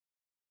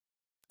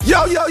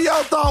Yo,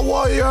 Thought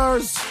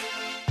Warriors.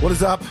 What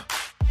is up?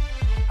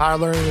 Higher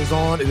Learning is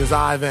on. It is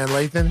I, Van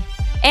Lathan.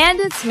 And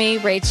it's me,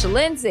 Rachel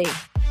Lindsay.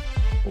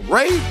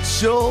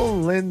 Rachel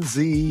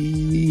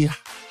Lindsay.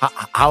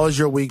 How has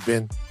your week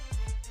been?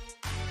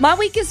 My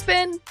week has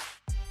been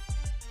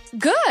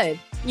good.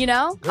 You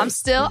know, Good. I'm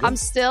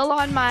still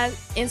on my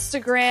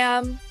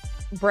Instagram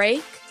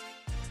break.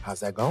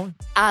 How's that going?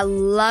 I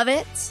love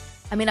it.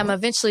 I mean, I'm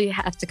eventually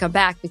have to come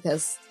back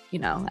because, you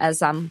know,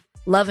 as I'm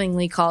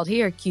lovingly called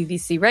here,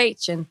 QVC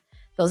Rach, and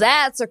those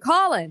ads are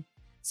calling.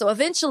 So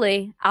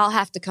eventually I'll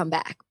have to come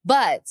back.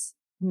 But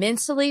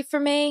mentally for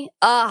me,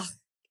 I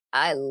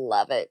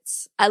love it.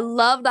 I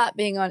love not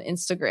being on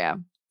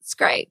Instagram. It's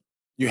great.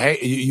 You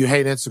hate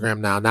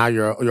Instagram now. Now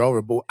you're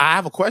over. But I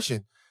have a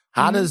question.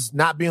 How does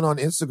not being on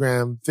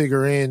Instagram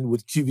figure in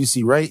with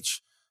QVC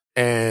Rach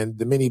and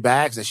the many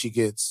bags that she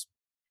gets?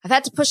 I've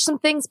had to push some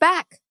things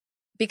back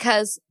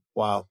because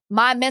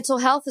my mental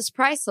health is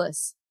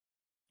priceless.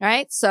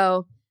 Right?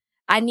 So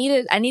I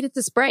needed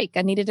this break.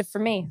 I needed it for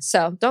me.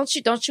 So don't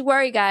you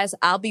worry, guys.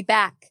 I'll be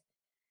back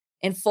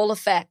in full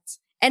effect.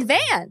 And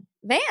Van,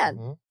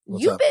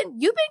 you've been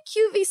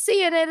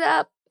QVCing it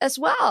up as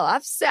well.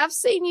 I've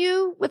seen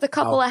you with a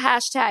couple of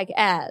hashtag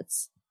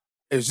ads.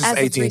 It's just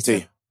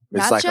AT&T.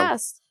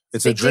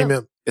 It's a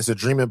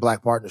dreaming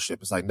black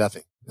partnership. It's like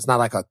nothing. It's not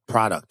like a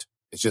product.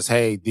 It's just,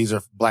 hey, these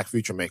are black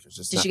future makers.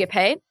 Did you get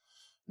paid?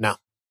 No.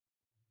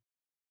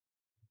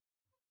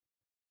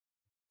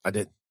 I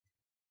didn't.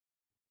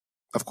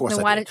 Of course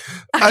I did.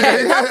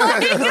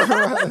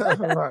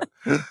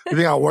 You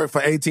think I'll work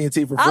for AT&T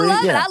for free? I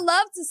love it. I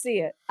love to see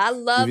it. I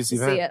love to see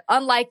it.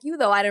 Unlike you,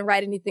 though, I didn't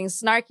write anything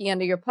snarky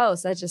under your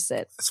post. I just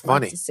said, it's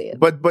funny. To see it.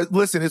 But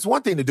listen, it's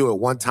one thing to do it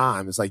one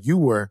time. It's like you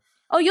were.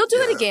 Oh, you'll do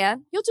it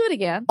again. You'll do it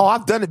again. Oh,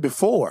 I've done it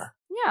before.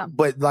 Yeah.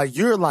 But like,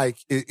 you're like,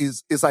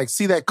 it's like,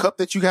 see that cup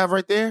that you have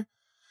right there?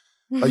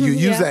 You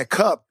use that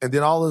cup and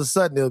then all of a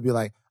sudden it'll be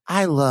like,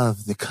 I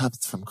love the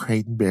cups from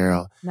Crate and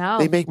Barrel. No.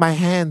 They make my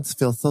hands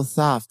feel so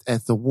soft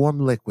as the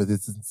warm liquid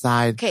is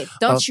inside. Okay,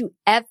 don't you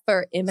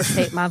ever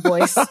imitate my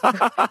voice with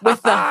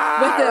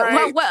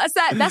the what's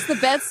that? That's the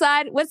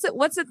bedside. What's it?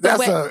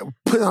 That's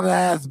put it on the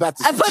ass about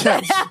the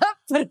chest.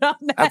 Put it on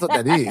the That's what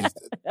that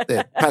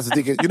is. Pastor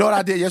Deacon. You know what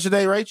I did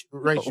yesterday, Rach?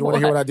 Rach, you want to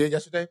hear what I did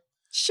yesterday?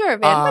 Sure,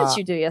 man. What did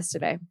you do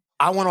yesterday?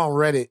 I went on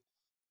Reddit.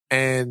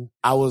 And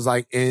I was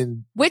like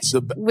in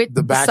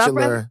the Bachelor.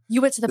 Subreddit?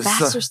 You went to the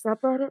Bachelor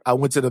subreddit? I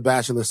went to the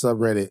Bachelor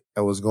subreddit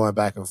and was going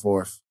back and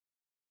forth.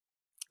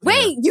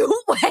 Wait.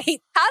 How did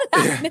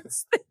I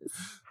miss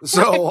this?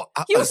 So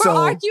you were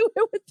arguing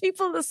with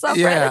people in the subreddit?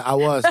 Yeah, I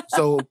was.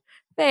 So,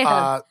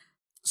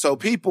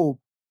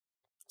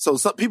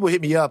 some people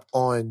hit me up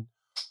on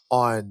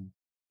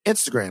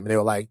Instagram and they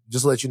were like,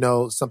 just to let you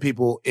know, some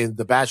people in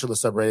the Bachelor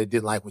subreddit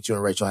didn't like what you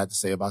and Rachel had to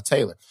say about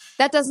Taylor.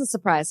 That doesn't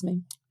surprise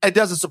me. It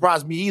doesn't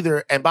surprise me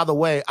either. And by the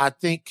way, I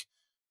think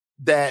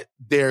that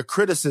their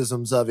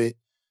criticisms of it,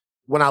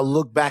 when I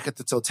look back at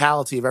the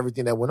totality of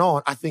everything that went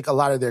on, I think a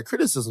lot of their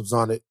criticisms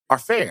on it are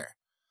fair.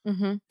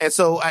 Mm-hmm. And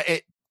so,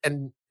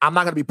 and I'm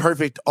not going to be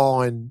perfect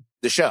on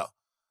the show.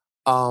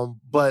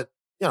 But,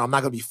 you know, I'm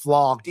not going to be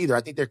flogged either.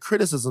 I think their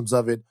criticisms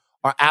of it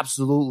are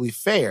absolutely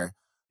fair.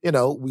 You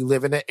know, we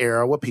live in an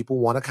era where people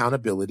want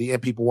accountability and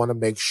people want to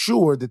make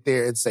sure that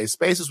they're in safe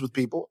spaces with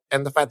people.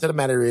 And the fact of the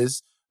matter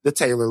is, the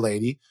Taylor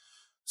lady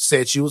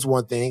said she was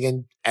one thing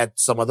and at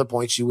some other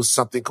point she was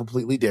something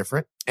completely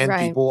different. And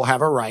people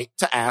have a right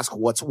to ask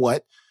what's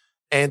what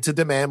and to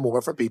demand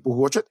more from people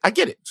who are I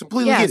get it.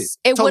 Completely get it.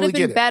 It would have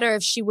been better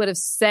if she would have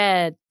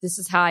said, this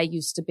is how I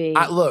used to be.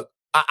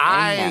 My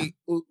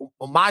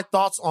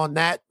thoughts on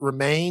that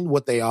remain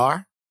what they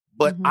are,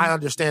 but I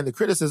understand the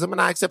criticism and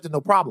I accept it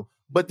no problem.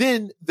 But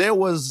then there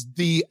was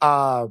the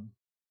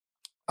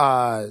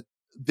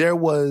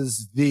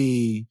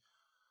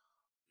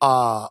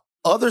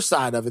other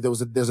side of it.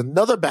 There's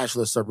another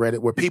Bachelor subreddit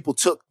where people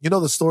took, you know,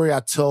 the story I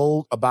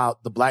told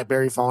about the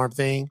Blackberry Farm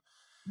thing,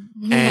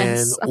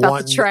 and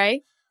about the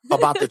tray,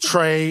 about the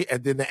tray,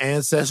 and then the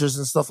ancestors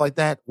and stuff like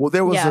that. Well,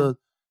 there was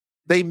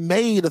they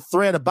made a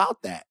thread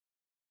about that.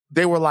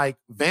 They were like,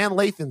 Van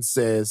Lathan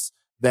says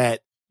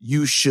that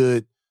you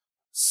should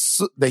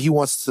that he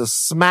wants to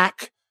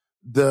smack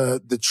the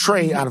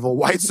tray out of a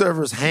white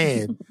server's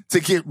hand to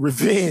get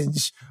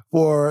revenge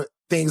for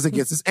things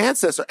against his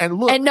ancestor. And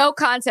look, and no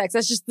context.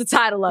 That's just the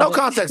title of it. No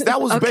context. That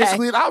was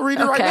basically it. I'll read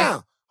it right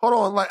now. Hold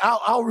on. Like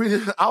I'll read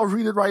it. I'll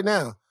read it right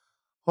now.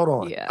 Hold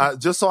on. Yeah.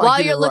 Just so while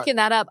you're looking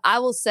that up, I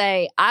will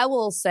say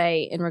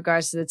in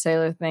regards to the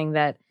Taylor thing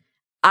that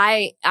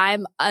I'm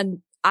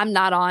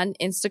not on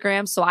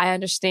Instagram, so I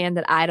understand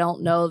that I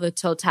don't know the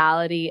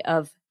totality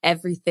of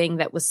everything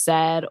that was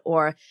said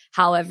or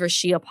however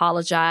she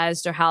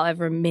apologized or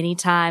however many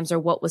times or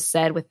what was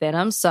said within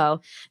them.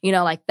 So, you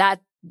know, like that,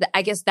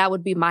 I guess that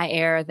would be my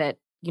error that,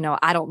 you know,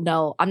 I don't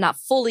know. I'm not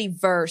fully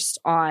versed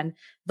on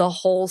the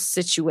whole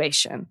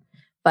situation,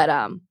 but,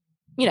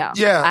 you know.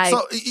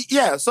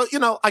 So, you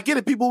know, I get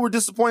it. People were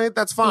disappointed.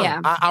 That's fine. Yeah.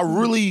 I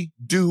really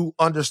do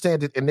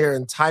understand it and they're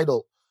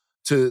entitled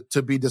to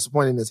be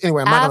disappointed in this.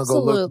 Anyway, I'm not going to go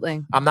look.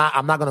 Absolutely. I'm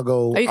not going to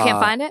go. Oh, you can't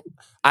find it?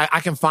 I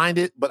can find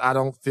it, but I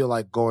don't feel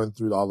like going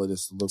through all of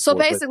this to look So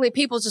for it. basically,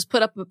 people just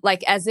put up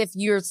like as if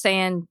you're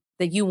saying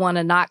that you want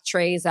to knock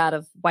trays out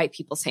of white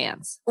people's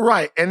hands.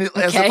 Right. And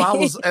as Okay.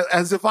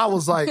 if I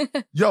was like,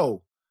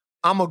 yo,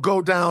 I'm going to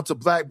go down to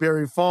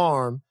Blackberry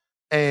Farm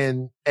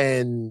and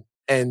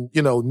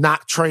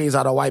knock trays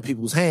out of white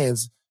people's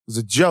hands. It was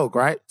a joke,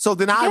 right? So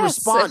then I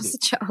responded.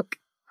 It's a joke.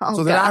 Oh,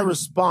 so then I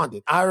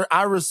responded.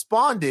 I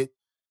responded,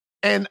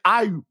 and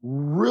I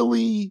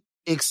really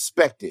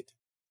expected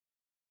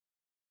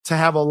to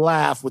have a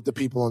laugh with the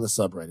people on the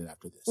subreddit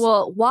after this.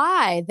 Well,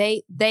 why?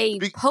 They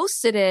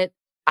posted it.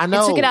 I know.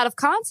 And took it out of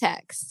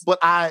context. But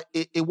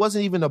it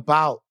wasn't even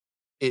about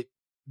it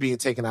being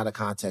taken out of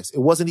context. It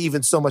wasn't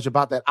even so much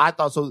about that. I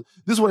thought so.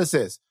 This is what it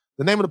says.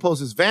 The name of the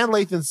post is Van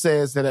Lathan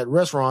says that at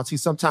restaurants, he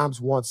sometimes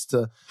wants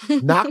to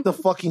knock the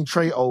fucking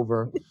tray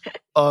over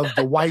of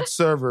the white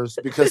servers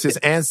because his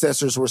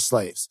ancestors were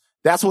slaves.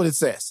 That's what it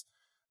says.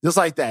 Just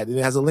like that. And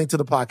it has a link to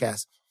the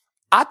podcast.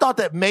 I thought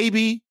that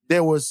maybe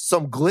there was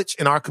some glitch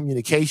in our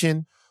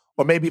communication,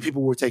 or maybe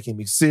people were taking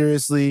me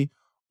seriously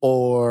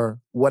or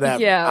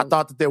whatever. Yeah. I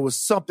thought that there was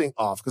something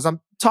off because I'm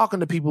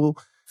talking to people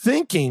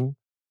thinking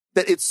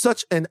that it's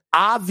such an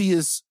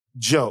obvious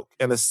joke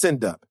and a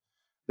send up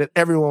that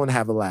everyone would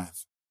have a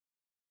laugh.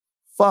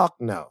 Fuck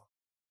no.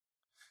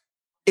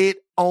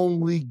 It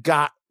only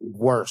got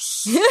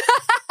worse.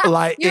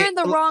 Like You're in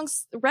the wrong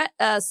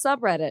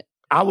subreddit.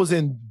 I was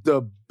in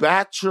the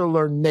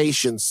Bachelor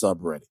Nation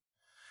subreddit.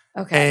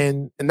 Okay.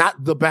 And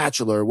not The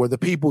Bachelor, where the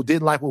people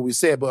didn't like what we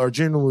said, but are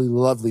genuinely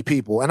lovely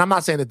people. And I'm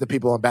not saying that the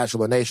people on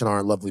Bachelor Nation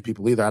aren't lovely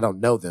people either. I don't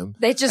know them.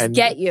 They just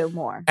get you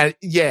more. And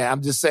yeah,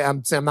 I'm just saying,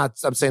 I'm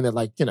saying that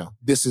like,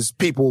 this is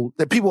people,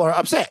 that people are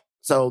upset.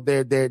 So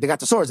they got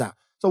the swords out.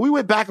 So we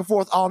went back and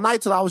forth all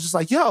night till I was just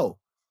like, yo,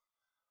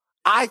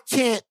 I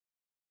can't,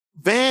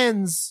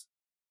 Van's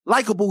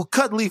likable,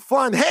 cuddly,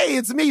 fun. Hey,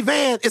 it's me,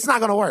 Van. It's not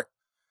going to work.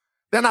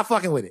 They're not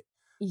fucking with it.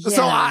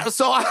 Yeah.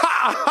 So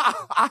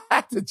I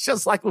had to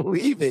just like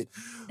leave it.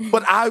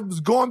 But I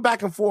was going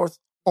back and forth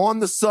on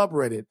the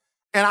subreddit,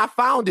 and I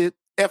found it.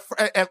 It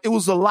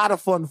was a lot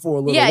of fun for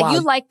a little while. Yeah,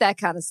 you like that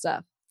kind of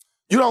stuff.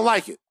 You don't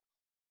like it?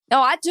 No,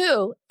 I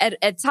do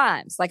at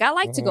times. Like I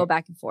like to go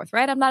back and forth,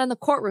 right? I'm not in the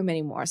courtroom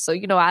anymore. So,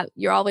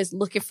 you're always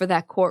looking for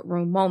that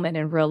courtroom moment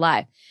in real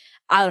life.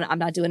 I'm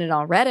not doing it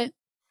on Reddit.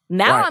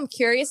 Now Right. I'm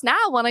curious. Now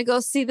I want to go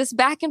see this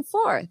back and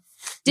forth.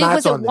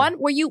 It's on there.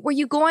 Were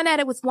you going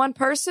at it with one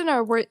person,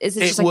 or is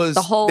it just It like was-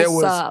 the whole there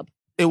was- sub?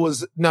 There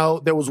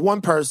was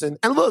one person.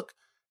 And look,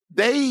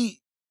 this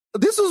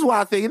is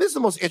why I think, and this is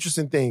the most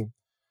interesting thing.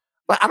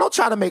 Like, I don't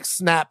try to make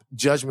snap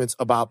judgments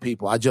about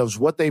people. I judge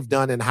what they've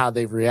done and how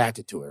they've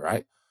reacted to it,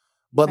 right?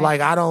 But Right.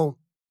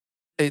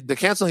 like, the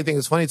canceling thing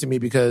is funny to me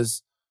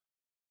because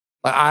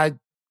like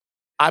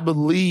I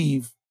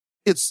believe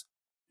it's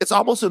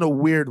almost in a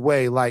weird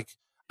way. Like,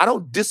 I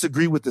don't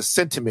disagree with the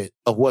sentiment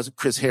of what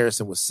Chris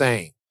Harrison was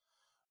saying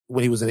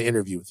when he was in an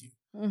interview with you.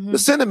 Mhm. The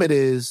sentiment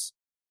is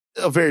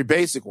a very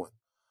basic one.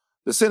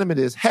 The sentiment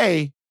is,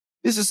 hey,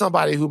 this is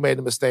somebody who made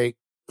a mistake.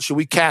 Should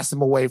we cast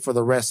them away for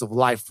the rest of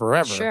life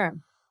forever? Sure.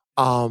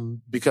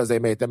 Because they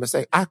made that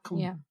mistake. I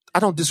Yeah.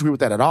 don't disagree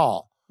with that at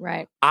all.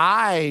 Right.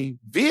 I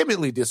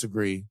vehemently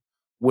disagree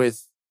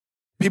with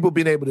people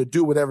being able to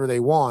do whatever they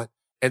want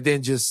and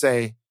then just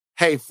say,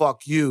 hey,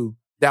 fuck you.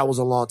 That was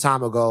a long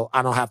time ago.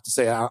 I don't have to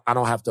say, I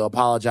don't have to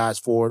apologize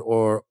for it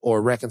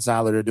or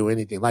reconcile it or do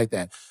anything like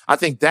that. I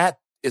think that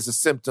is a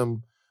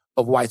symptom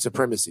of white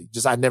supremacy.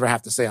 Just, I never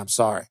have to say I'm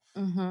sorry,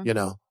 Mm-hmm.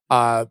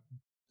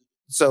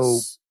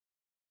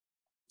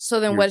 So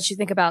then what did you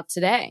think about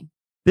today?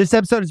 This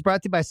episode is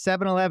brought to you by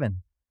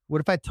 7-Eleven.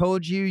 What if I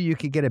told you you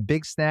could get a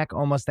big snack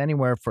almost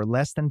anywhere for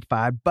less than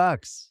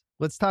 $5?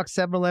 Let's talk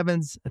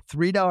 7-Eleven's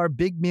 $3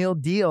 big meal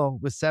deal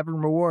with 7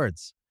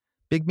 rewards.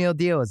 Big meal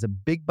deal is a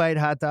big bite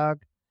hot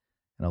dog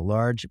and a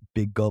large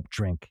big gulp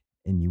drink,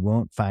 and you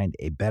won't find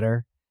a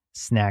better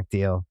snack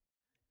deal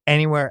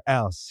anywhere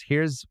else.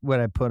 Here's what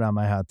I put on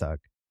my hot dog: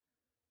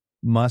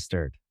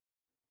 mustard.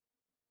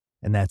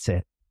 And that's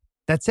it.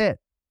 That's it.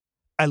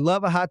 I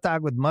love a hot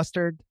dog with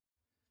mustard.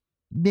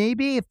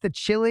 Maybe if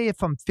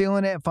I'm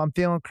feeling it, if I'm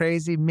feeling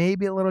crazy,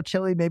 maybe a little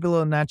chili, maybe a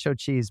little nacho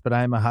cheese, but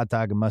I'm a hot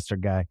dog and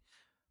mustard guy.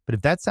 But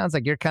if that sounds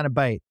like your kind of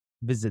bite,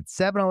 visit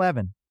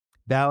 7-Eleven.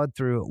 Valid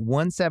through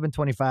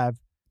 1/7/25.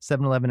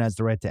 7-Eleven has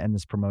the right to end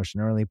this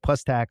promotion early,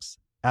 plus tax,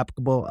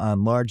 applicable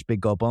on large big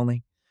gulp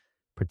only.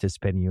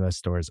 Participating U.S.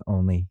 stores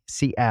only.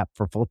 See app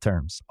for full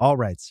terms. All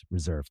rights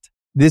reserved.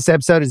 This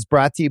episode is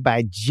brought to you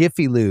by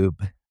Jiffy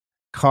Lube.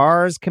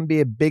 Cars can be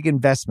a big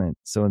investment,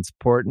 so it's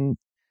important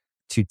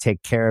to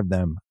take care of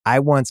them. I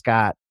once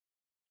got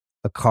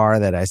a car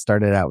that I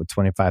started out with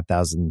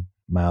 25,000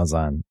 miles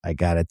on. I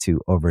got it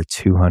to over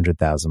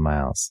 200,000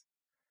 miles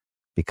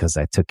because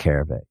I took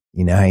care of it.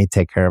 You know how you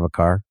take care of a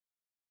car?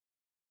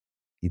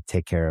 You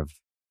take care of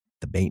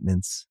the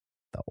maintenance,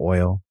 the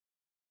oil,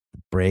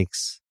 the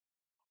brakes,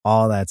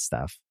 all that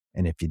stuff.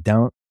 And if you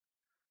don't,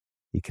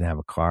 you can have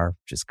a car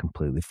just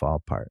completely fall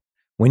apart.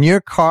 When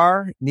your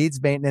car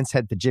needs maintenance,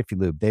 head to Jiffy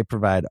Lube. They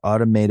provide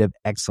automotive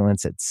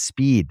excellence at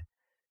speed.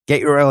 Get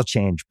your oil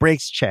change,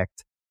 brakes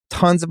checked,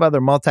 tons of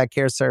other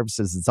multi-care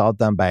services. It's all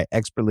done by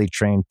expertly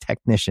trained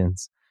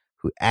technicians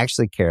who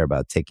actually care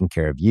about taking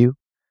care of you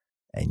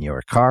and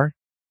your car.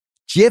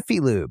 Jiffy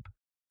Lube,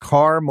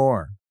 car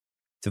more.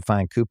 To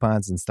find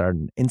coupons and start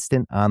an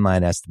instant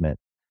online estimate,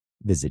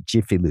 visit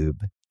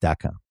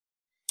jiffylube.com.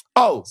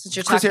 Oh, since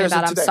you're Chris talking Harrison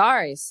about I'm today.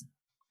 sorry's.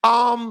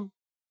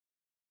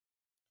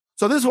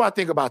 So this is what I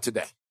think about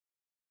today.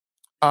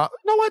 You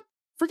know what?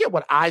 Forget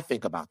what I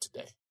think about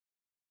today.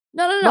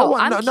 No.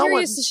 I'm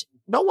curious.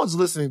 No one's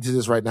listening to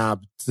this right now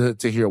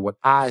to hear what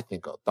I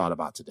thought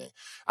about today.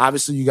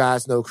 Obviously, you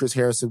guys know Chris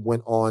Harrison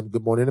went on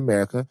Good Morning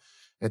America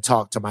and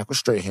talked to Michael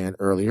Strahan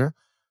earlier.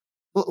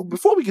 Well,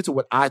 before we get to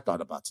what I thought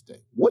about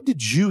today, what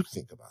did you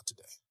think about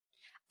today?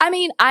 I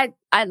mean, I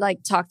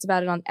like talked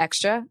about it on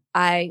Extra.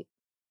 I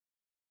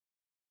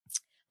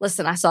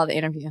saw the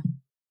interview.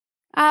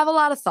 I have a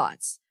lot of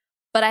thoughts,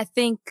 but I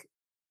think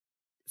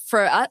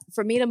for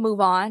me to move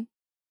on,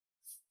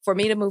 for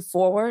me to move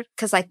forward,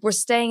 because like we're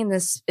staying in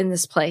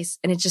this place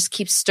and it just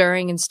keeps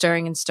stirring and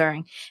stirring and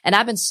stirring. And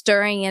I've been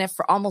stirring in it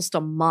for almost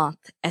a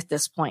month at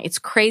this point. It's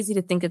crazy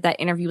to think that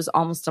interview was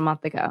almost a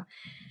month ago.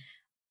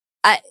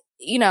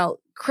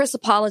 Chris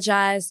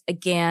apologized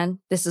again.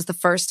 This is the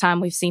first time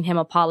we've seen him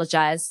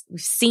apologize.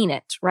 We've seen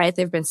it, right?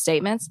 There have been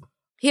statements.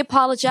 He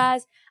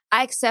apologized.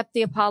 I accept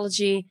the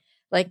apology.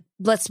 Like,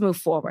 let's move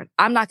forward.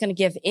 I'm not going to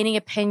give any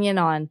opinion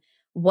on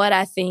what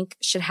I think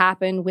should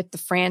happen with the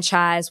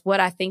franchise, what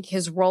I think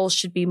his role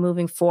should be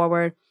moving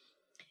forward.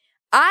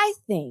 I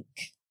think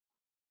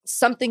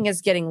something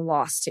is getting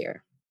lost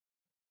here.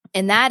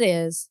 And that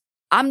is,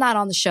 I'm not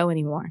on the show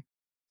anymore,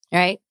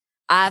 right?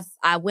 I've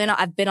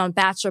been on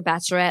Bachelor,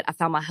 Bachelorette. I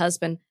found my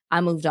husband. I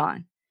moved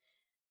on.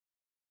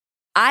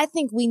 I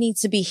think we need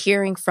to be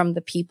hearing from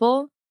the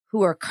people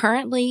who are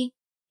currently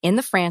in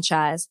the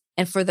franchise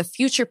and for the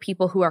future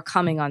people who are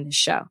coming on this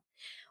show.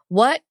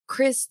 What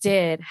Chris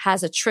did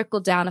has a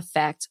trickle-down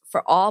effect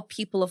for all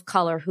people of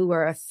color who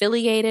are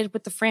affiliated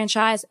with the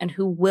franchise and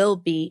who will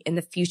be in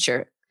the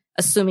future,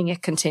 assuming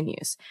it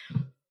continues.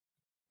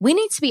 We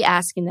need to be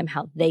asking them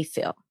how they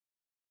feel,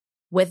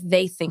 what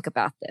they think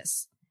about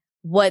this,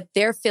 what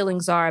their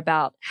feelings are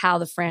about how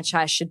the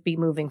franchise should be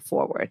moving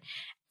forward.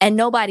 And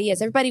nobody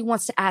is. Everybody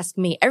wants to ask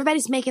me.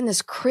 Everybody's making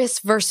this Chris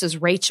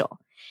versus Rachel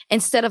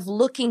instead of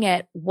looking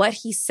at what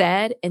he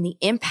said and the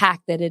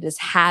impact that it is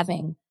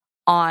having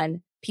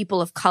on people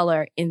of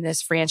color in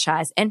this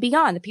franchise and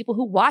beyond, the people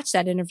who watched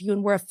that interview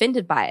and were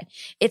offended by it.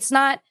 It's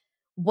not,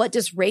 what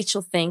does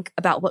Rachel think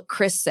about what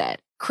Chris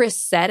said? Chris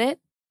said it.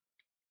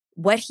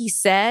 What he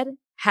said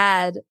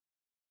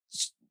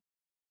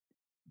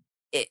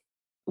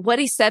what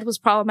he said was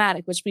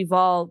problematic, which we've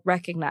all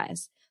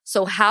recognized.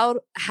 So how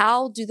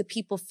do the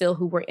people feel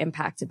who were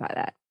impacted by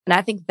that? And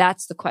I think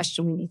that's the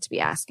question we need to be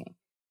asking.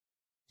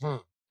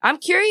 I'm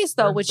curious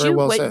though, what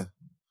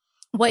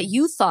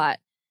you thought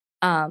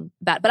about,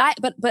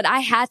 but I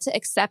had to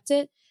accept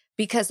it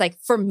because, like,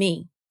 for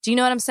me, do you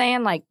know what I'm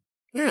saying? Like,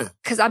 yeah,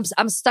 because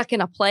I'm stuck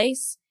in a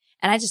place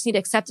and I just need to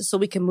accept it so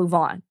we can move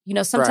on. You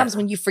know, sometimes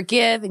when you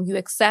forgive and you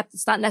accept,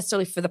 it's not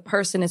necessarily for the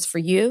person, it's for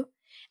you.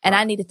 And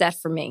I needed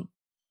that for me.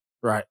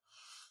 Right.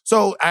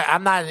 So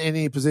I'm not in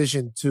any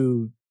position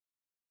to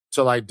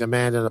like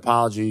demand an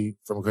apology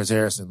from Chris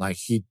Harrison. Like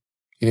he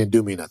didn't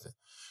do me nothing.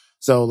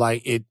 So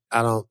like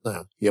I don't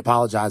know. He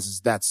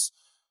apologizes.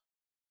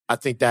 I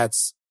think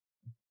that's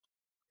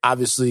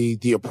obviously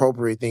the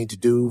appropriate thing to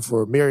do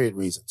for myriad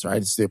reasons, right?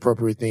 It's the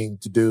appropriate thing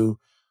to do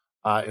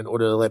in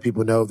order to let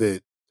people know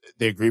that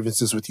their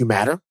grievances with you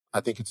matter.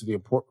 I think it's the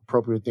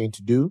appropriate thing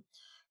to do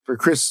for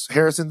Chris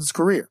Harrison's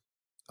career.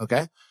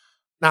 Okay.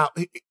 Now,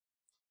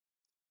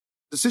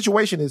 the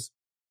situation is,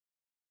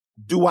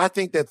 do I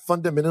think that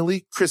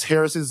fundamentally Chris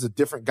Harrison is a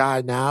different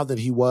guy now than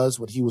he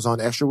was when he was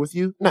on Extra with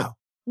you?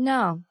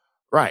 No.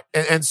 Right.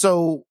 And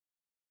so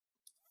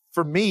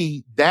for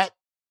me,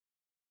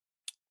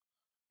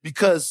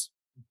 because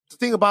the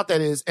thing about that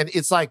is, and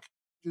it's like,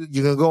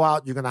 you're going to go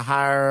out, you're going to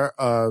hire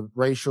a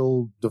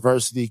racial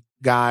diversity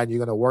guy and you're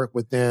going to work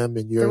with them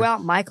and you're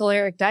throughout Michael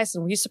Eric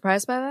Dyson. Were you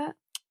surprised by that?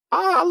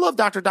 I love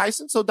Dr.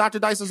 Dyson. So Dr.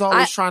 Dyson's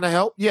always trying to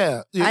help.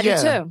 Yeah. I do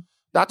too.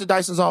 Dr.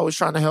 Dyson's always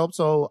trying to help.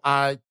 So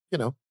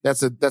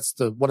that's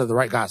one of the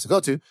right guys to go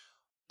to.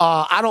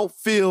 I don't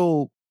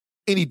feel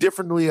any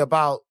differently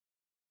about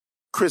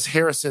Chris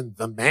Harrison,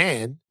 the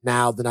man,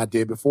 now than I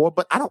did before,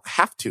 but I don't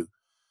have to.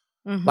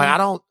 Mm-hmm.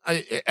 Like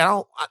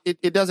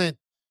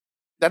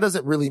that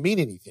doesn't really mean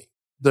anything.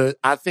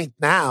 I think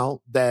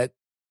now that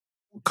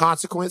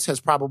Consequence has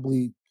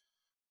probably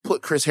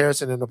put Chris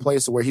Harrison in a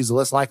place where he's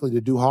less likely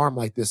to do harm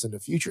like this in the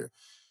future.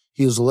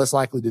 He's less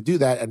likely to do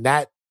that. And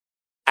that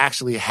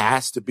actually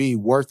has to be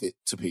worth it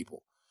to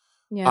people.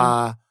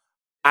 Yeah.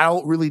 I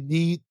don't really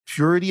need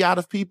purity out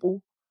of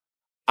people.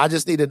 I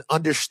just need an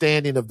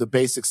understanding of the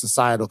basic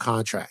societal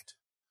contract,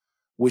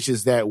 which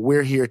is that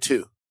we're here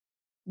too.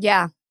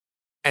 Yeah.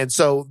 And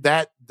so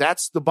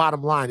that's the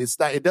bottom line.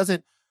 I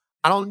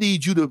don't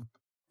need you to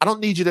I don't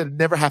need you to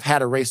never have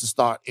had a racist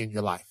thought in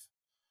your life.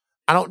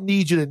 I don't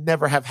need you to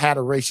never have had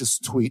a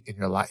racist tweet in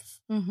your life.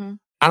 Mm-hmm.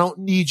 I don't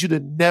need you to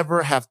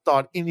never have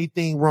thought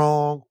anything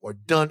wrong or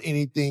done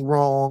anything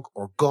wrong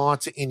or gone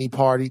to any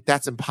party.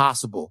 That's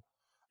impossible.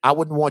 I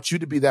wouldn't want you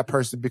to be that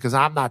person because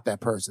I'm not that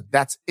person.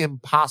 That's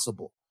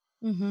impossible.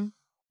 Mm-hmm.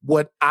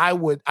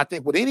 I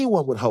think what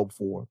anyone would hope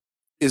for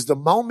is the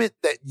moment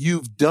that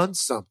you've done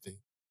something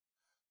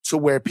to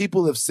where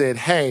people have said,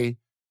 hey,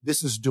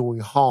 this is doing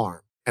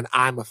harm and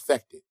I'm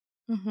affected.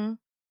 Mm-hmm.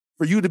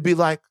 For you to be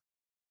like,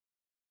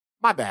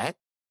 my bad.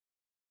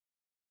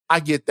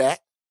 I get that.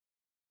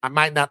 I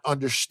might not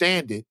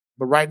understand it,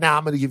 but right now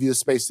I'm going to give you a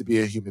space to be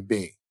a human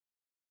being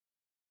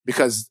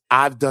because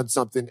I've done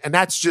something. And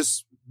that's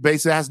just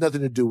basically has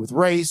nothing to do with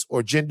race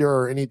or gender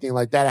or anything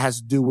like that. It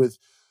has to do with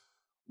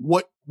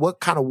what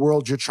kind of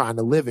world you're trying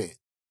to live in.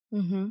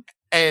 Mm-hmm.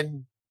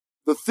 And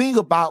the thing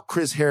about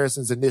Chris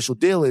Harrison's initial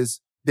deal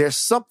is there's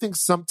something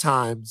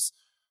sometimes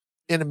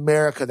in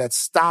America that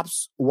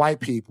stops white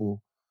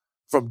people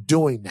from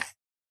doing that.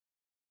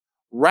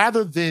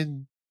 Rather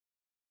than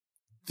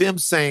them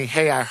saying,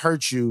 hey, I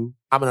hurt you,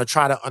 I'm going to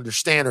try to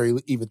understand or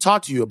even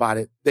talk to you about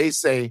it, they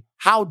say,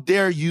 how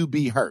dare you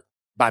be hurt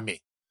by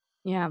me?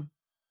 Yeah.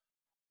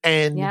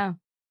 And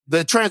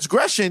the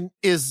transgression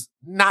is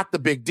not the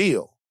big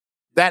deal.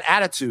 That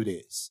attitude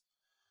is.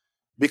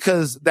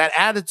 Because that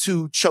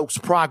attitude chokes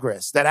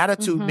progress. That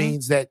attitude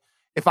means that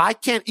if I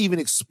can't even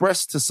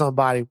express to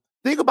somebody,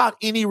 think about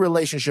any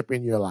relationship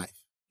in your life.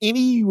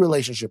 Any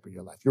relationship in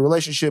your life. Your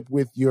relationship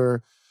with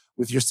your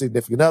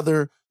significant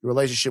other, your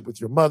relationship with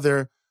your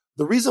mother.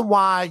 The reason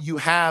why you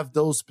have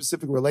those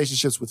specific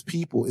relationships with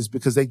people is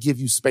because they give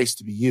you space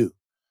to be you.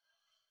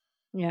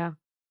 Yeah.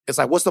 It's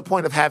like, what's the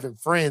point of having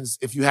friends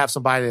if you have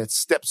somebody that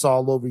steps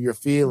all over your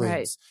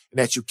feelings and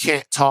that you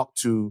can't talk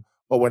to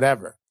or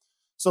whatever?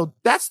 So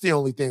that's the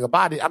only thing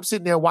about it. I'm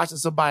sitting there watching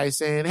somebody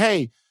saying,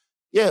 hey,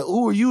 yeah,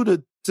 who are you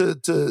to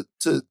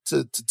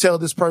tell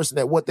this person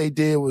that what they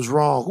did was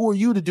wrong? Who are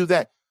you to do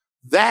that?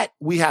 That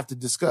we have to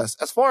discuss.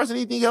 As far as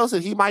anything else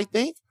that he might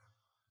think,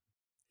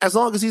 as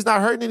long as he's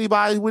not hurting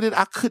anybody with it,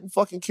 I couldn't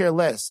fucking care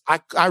less.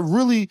 I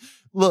really,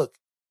 look,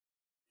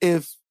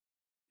 if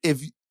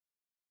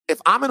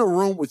I'm in a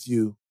room with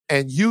you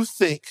and you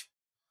think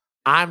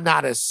I'm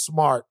not as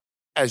smart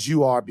as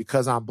you are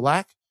because I'm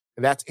black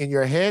and that's in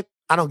your head,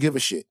 I don't give a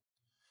shit.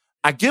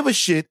 I give a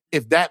shit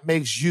if that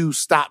makes you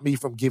stop me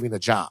from getting a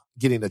job.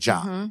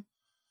 Mm-hmm.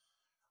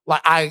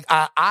 Like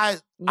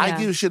I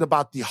give a shit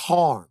about the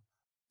harm.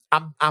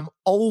 I'm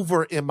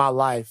over in my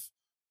life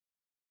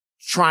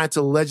trying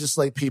to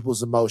legislate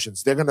people's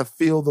emotions. They're going to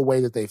feel the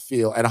way that they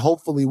feel. And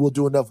hopefully we'll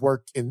do enough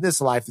work in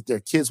this life that their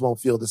kids won't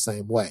feel the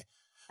same way.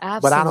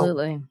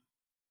 Absolutely. But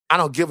I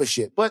don't give a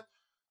shit. But,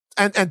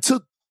 and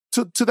to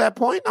that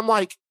point, I'm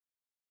like,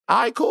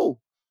 all right, cool.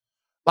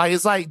 Like,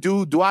 it's like,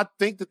 do I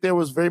think that there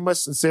was very much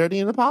sincerity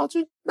in the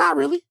apology? Not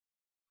really.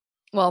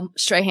 Well,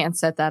 Strahan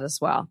said that as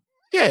well.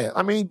 Yeah.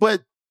 I mean,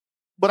 but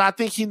I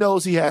think he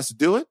knows he has to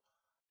do it.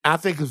 I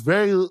think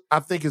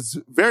it's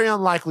very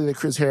unlikely that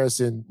Chris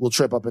Harrison will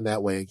trip up in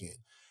that way again.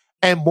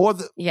 And more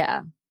than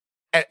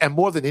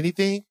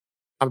anything,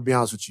 I'm gonna be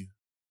honest with you.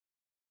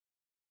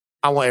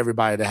 I want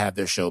everybody to have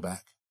their show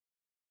back.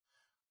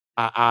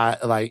 I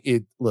like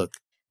it. Look.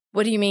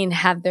 What do you mean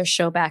have their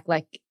show back?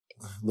 Like,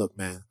 look,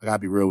 man, I gotta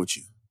be real with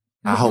you.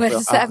 What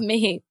does that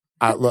mean?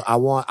 I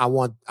want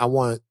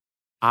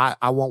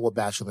what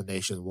Bachelor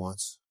Nation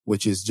wants,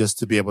 which is just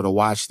to be able to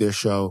watch their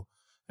show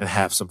and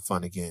have some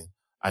fun again.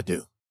 I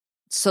do.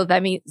 So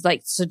that means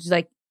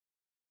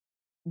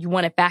you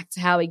want it back to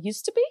how it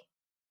used to be?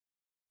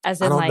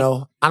 As in, I don't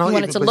know. I don't you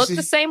want it to look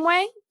the same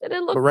way that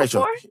it looked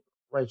before?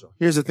 Rachel,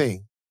 here's the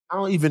thing. I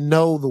don't even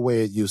know the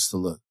way it used to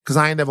look because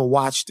I ain't never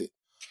watched it.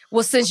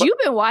 Well, since you've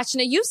been watching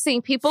it, you've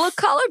seen people of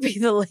color be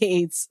the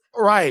leads.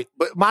 Right.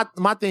 But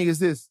my thing is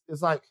this.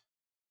 It's like,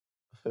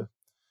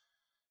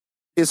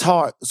 it's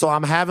hard. So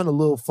I'm having a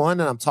little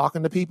fun and I'm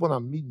talking to people and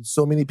I'm meeting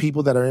so many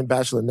people that are in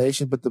Bachelor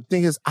Nation. But the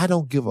thing is, I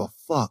don't give a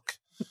fuck.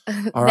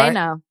 All right. They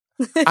know.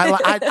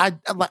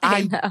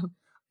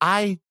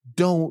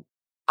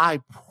 I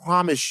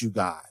promise you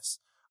guys,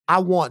 I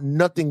want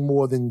nothing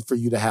more than for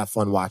you to have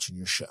fun watching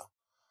your show.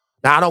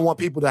 Now, I don't want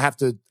people to have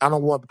to, I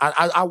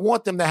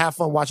want them to have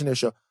fun watching their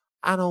show.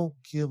 I don't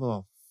give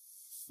a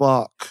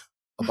fuck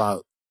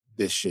about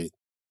this shit.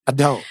 I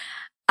don't.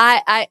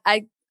 I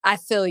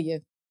feel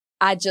you.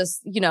 I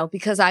just,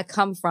 because I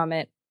come from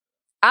it,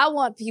 I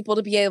want people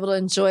to be able to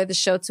enjoy the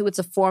show too. It's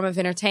a form of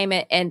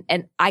entertainment and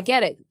I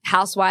get it.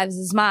 Housewives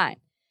is mine.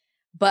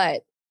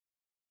 But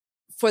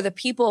for the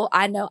people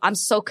I know, I'm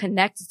so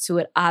connected to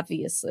it,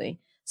 obviously.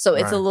 So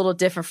it's a little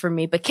different for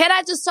me. But can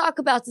I just talk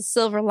about the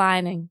silver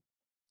lining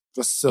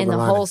in the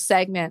whole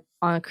segment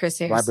on Chris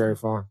Harrison? Blackberry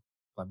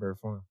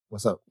Farm.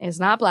 What's up? It's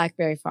not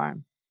Blackberry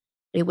Farm.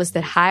 It was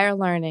that Higher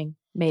Learning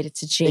made it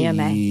to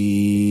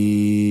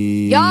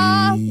GMA.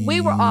 Y'all,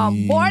 we were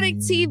on morning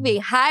TV,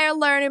 Higher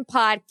Learning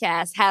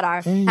podcast, had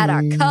our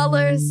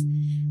colors,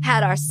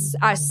 had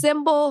our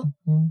symbol.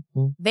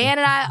 Van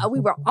and I, we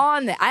were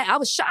on it. I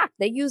was shocked.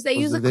 They used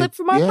a clip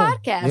from our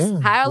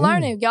podcast. Higher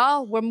Learning,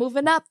 y'all. We're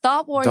moving up.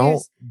 Thought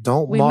Warriors.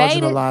 Don't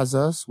marginalize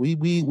us. We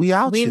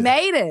out here. We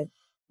made it.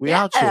 We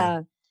out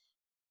here.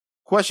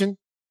 Question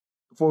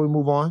before we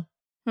move on.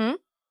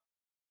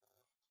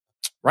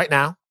 Right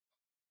now,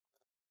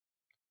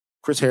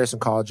 Chris Harrison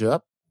called you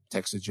up,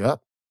 texted you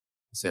up,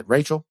 and said,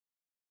 Rachel,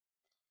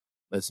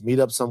 let's meet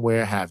up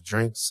somewhere, have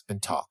drinks,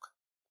 and talk.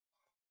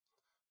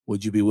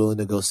 Would you be willing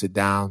to go sit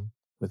down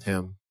with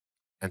him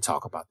and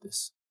talk about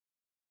this?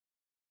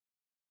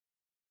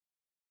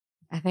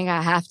 I think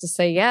I have to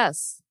say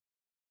yes.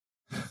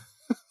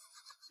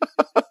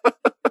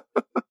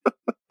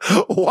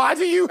 Why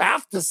do you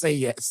have to say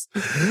yes?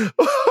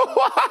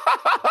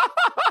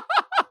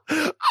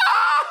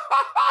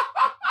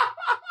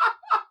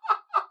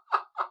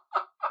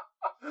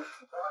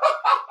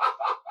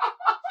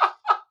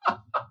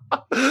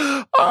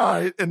 All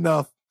right,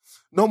 enough.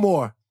 No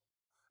more.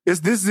 This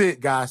is it,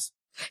 guys.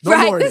 No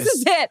more this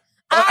is it.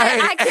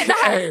 I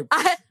cannot.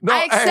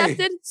 I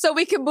accepted so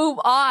we can move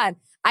on.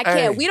 I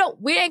can't.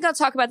 We ain't gonna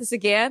talk about this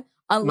again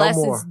unless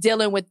it's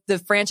dealing with the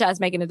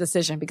franchise making a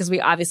decision, because we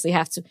obviously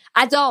have to.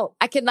 I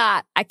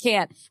cannot. I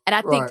can't. And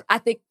I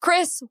think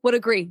Chris would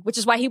agree, which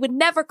is why he would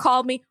never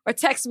call me or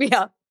text me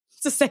up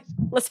to say,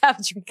 let's have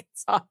a drink and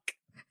talk.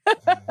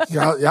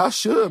 y'all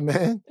should,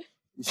 man.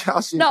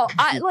 Y'all should. No,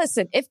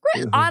 listen, if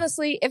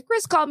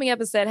Chris called me up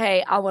and said,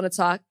 hey, I want to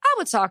talk, I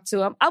would talk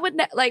to him. I would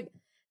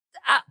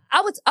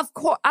I would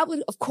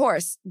of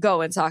course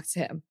go and talk to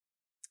him,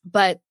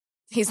 but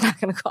he's not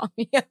going to call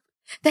me up.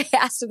 They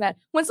asked him that.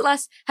 When's the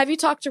last? Have you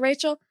talked to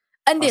Rachel?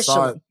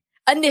 Initially,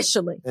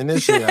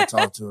 I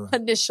talked to her.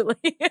 Initially.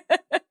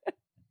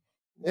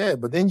 Yeah,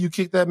 but then you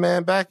kick that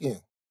man back in.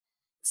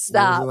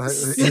 Stop.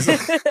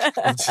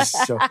 I'm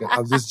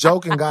just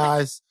joking,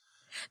 guys.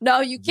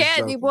 No, you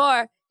can't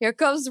anymore. Here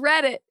comes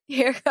Reddit.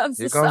 Here comes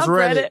the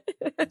subreddit.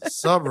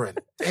 Subreddit.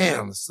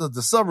 Damn,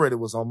 the subreddit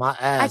was on my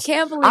ass. I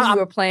can't believe you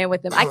were playing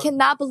with them. I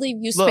cannot believe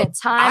you spent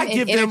time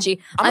and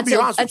energy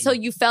until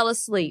you fell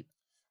asleep.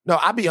 No,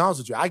 I'll be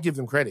honest with you. I give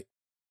them credit.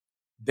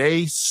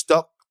 They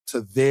stuck to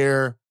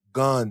their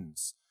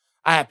guns.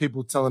 I had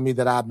people telling me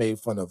that I made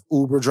fun of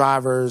Uber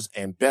drivers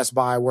and Best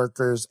Buy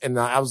workers. And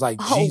I was like,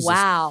 Jesus. Oh,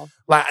 wow.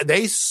 Like,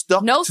 they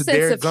stuck to their guns. No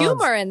sense of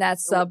humor in that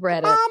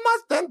subreddit. No. I'm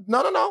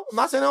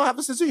not saying they don't have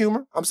a sense of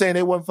humor. I'm saying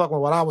they wasn't fucking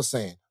with what I was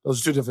saying.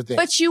 Those are two different things.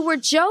 But you were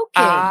joking.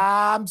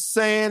 I'm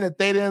saying that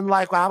they didn't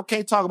like, I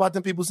can't talk about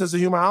them people's sense of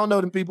humor. I don't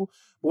know them people.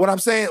 But what I'm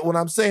saying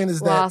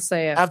is that I'll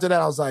say it. After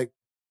that, I was like,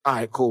 all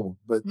right, cool.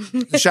 But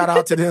shout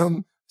out to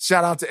them.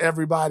 Shout out to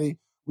everybody.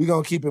 We're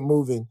going to keep it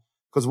moving.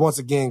 Because once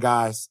again,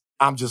 guys,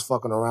 I'm just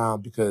fucking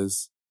around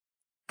because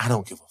I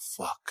don't give a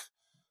fuck.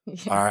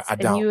 Yes, all right, I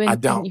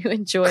don't. You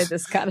enjoy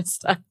this kind of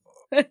stuff.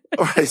 All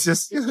right, it's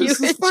just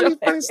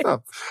funny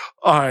stuff.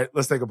 All right,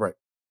 let's take a break.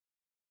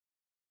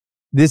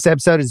 This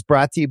episode is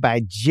brought to you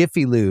by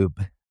Jiffy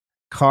Lube.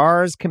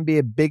 Cars can be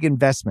a big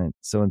investment,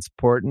 so it's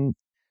important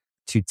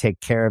to take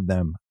care of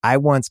them. I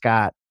once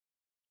got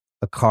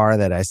a car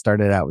that I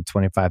started out with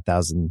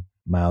 25,000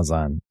 miles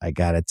on. I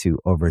got it to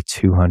over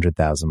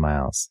 200,000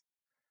 miles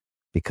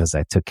because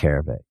I took care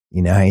of it.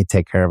 You know how you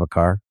take care of a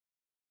car?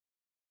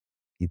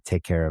 You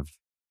take care of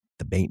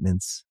the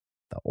maintenance,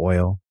 the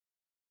oil,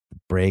 the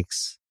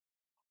brakes,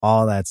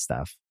 all that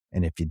stuff.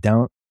 And if you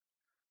don't,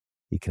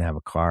 you can have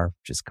a car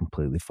just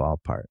completely fall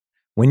apart.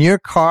 When your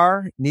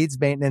car needs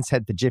maintenance,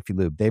 head to Jiffy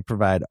Lube. They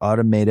provide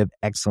automotive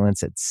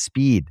excellence at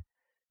speed.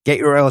 Get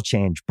your oil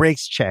change,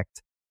 brakes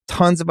checked,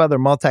 tons of other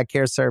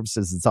multi-care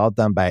services. It's all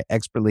done by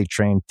expertly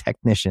trained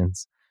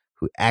technicians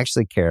who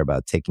actually care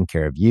about taking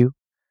care of you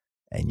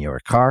and your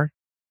car.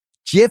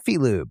 Jiffy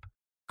Lube,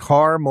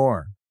 car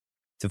more.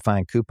 To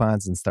find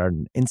coupons and start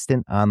an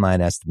instant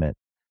online estimate,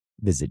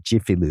 visit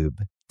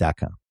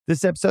jiffylube.com.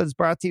 This episode is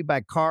brought to you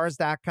by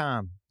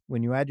Cars.com.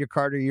 When you add your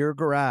car to your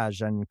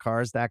garage on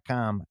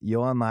Cars.com,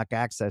 you'll unlock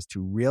access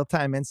to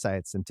real-time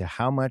insights into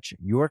how much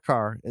your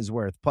car is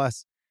worth.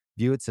 Plus,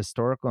 view its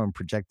historical and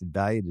projected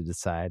value to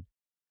decide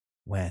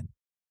when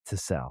to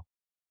sell.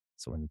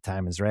 So when the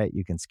time is right,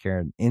 you can secure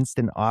an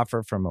instant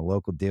offer from a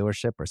local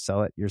dealership or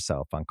sell it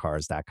yourself on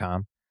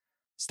Cars.com.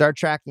 Start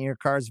tracking your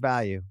car's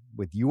value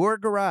with your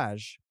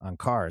garage on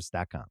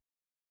Cars.com.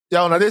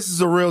 Yo, now this is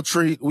a real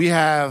treat. We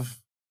have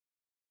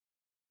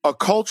a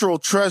cultural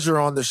treasure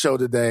on the show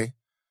today.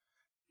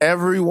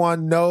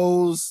 Everyone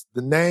knows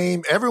the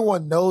name.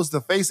 Everyone knows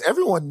the face.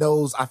 Everyone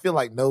knows, I feel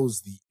like,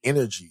 knows the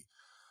energy.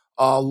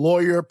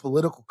 Lawyer,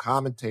 political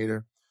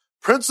commentator,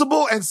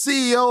 principal and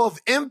CEO of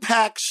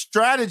Impact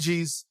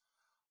Strategies.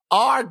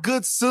 Our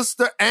good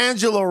sister,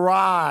 Angela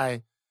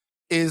Rye,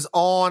 is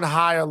on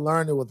Higher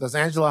Learning with us.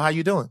 Angela, how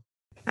you doing?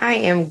 I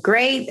am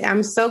great.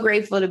 I'm so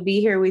grateful to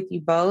be here with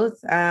you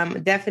both.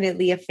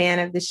 Definitely a fan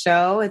of the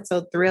show. It's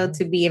so thrilled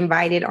to be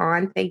invited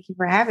on. Thank you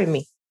for having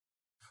me.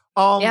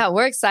 Yeah,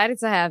 we're excited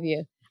to have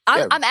you.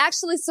 I'm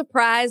actually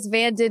surprised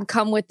Van didn't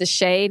come with the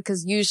shade,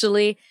 because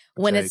usually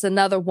when it's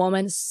another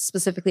woman,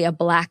 specifically a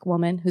Black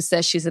woman who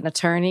says she's an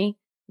attorney,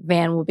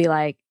 Van will be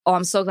like, "Oh,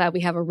 I'm so glad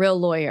we have a real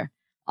lawyer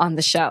on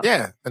the show."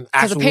 Yeah, an because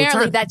actual apparently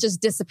attorney. that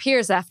just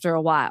disappears after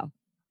a while.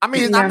 I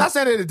mean, Yeah. I'm not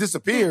saying that it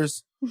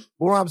disappears. But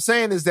what I'm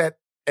saying is that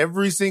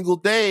every single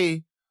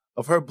day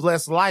of her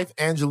blessed life,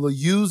 Angela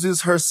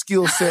uses her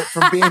skill set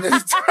from being an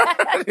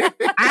attorney.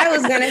 I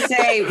was going to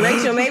say,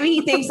 Rachel, maybe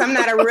he thinks I'm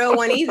not a real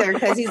one either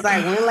because he's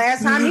like, when the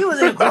last time he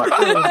was in a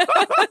courtroom?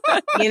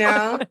 You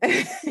know?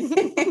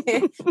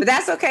 But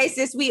that's okay,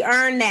 sis. We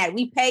earned that.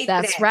 We paid for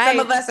That's that. right.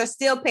 Some of us are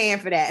still paying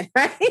for that,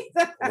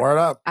 right? Word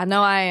up. I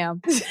know I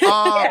am.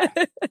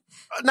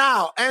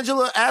 Now,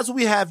 Angela, as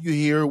we have you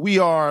here, we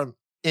are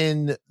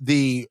in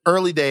the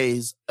early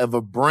days of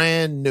a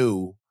brand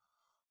new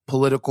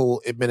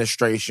political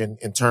administration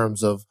in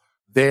terms of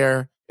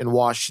there in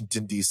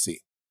Washington, D.C.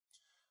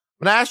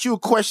 I'm going to ask you a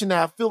question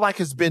that I feel like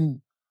has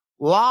been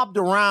lobbed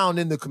around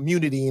in the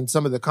community in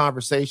some of the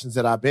conversations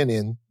that I've been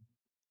in.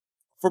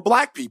 For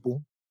Black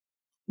people,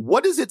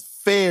 what is it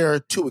fair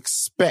to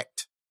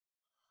expect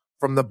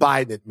from the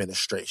Biden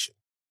administration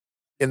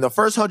in the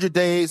first 100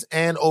 days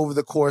and over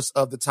the course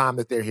of the time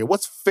that they're here?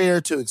 What's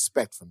fair to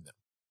expect from them?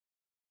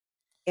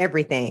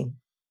 Everything.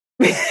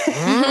 Every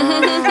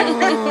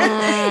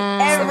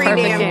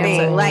damn answer.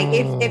 thing. Like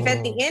if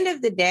at the end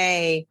of the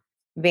day,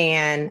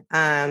 Van,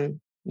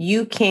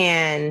 you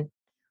can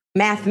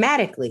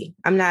mathematically,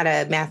 I'm not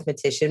a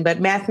mathematician, but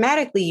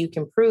mathematically you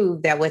can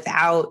prove that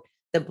without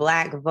the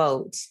Black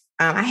vote,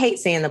 I hate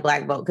saying the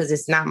Black vote because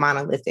it's not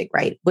monolithic,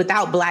 right?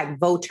 Without Black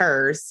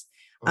voters,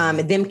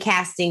 them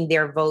casting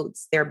their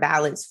votes, their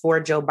ballots for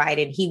Joe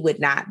Biden, he would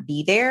not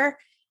be there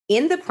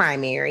in the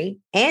primary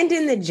and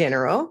in the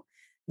general.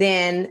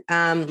 Then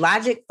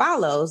logic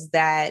follows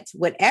that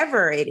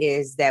whatever it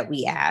is that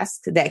we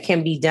ask that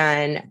can be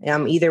done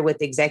either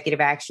with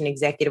executive action,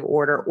 executive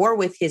order, or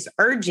with his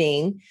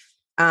urging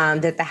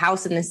that the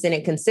House and the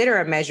Senate consider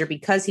a measure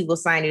because he will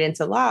sign it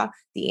into law.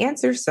 The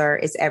answer, sir,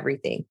 is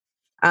everything.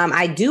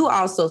 I do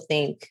also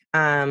think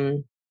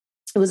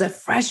it was a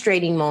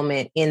frustrating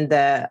moment in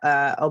the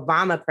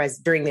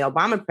during the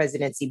Obama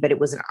presidency, but it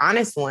was an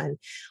honest one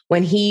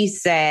when he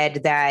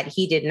said that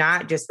he did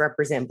not just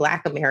represent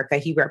Black America,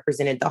 he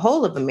represented the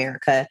whole of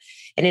America.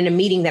 And in a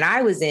meeting that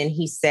I was in,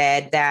 he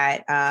said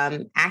that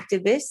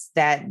activists,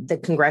 that the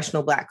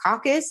Congressional Black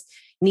Caucus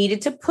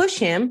needed to push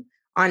him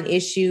on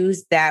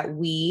issues that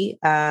we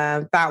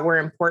thought were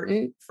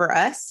important for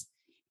us.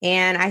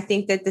 And I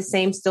think that the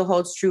same still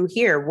holds true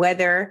here,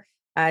 whether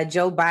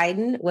Joe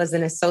Biden was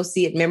an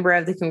associate member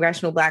of the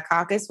Congressional Black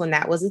Caucus when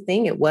that was a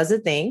thing. It was a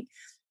thing.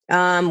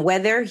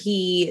 Whether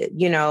he,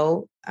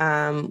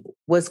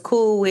 was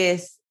cool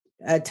with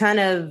a ton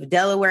of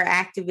Delaware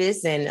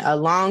activists and a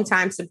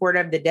longtime supporter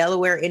of the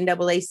Delaware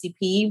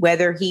NAACP,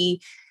 whether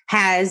he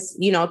has,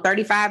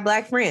 35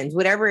 Black friends,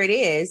 whatever it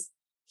is,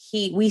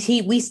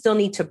 we still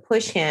need to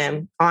push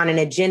him on an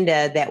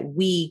agenda that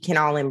we can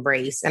all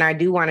embrace. And I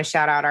do want to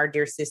shout out our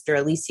dear sister,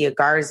 Alicia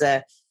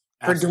Garza,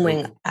 for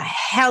doing a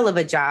hell of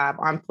a job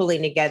on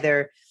pulling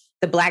together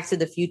the Black to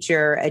the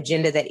Future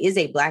agenda that is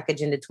a Black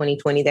Agenda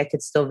 2020 that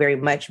could still very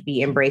much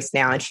be embraced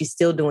now. And she's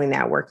still doing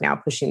that work now,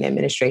 pushing the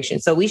administration.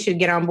 So we should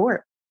get on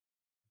board.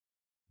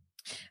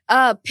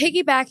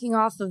 Piggybacking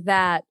off of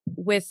that,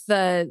 with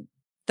the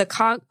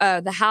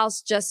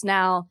House just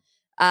now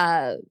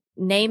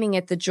naming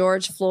it the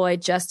George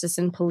Floyd Justice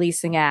and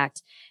Policing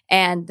Act,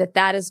 and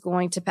that is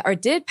going to or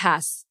did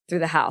pass through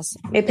the House.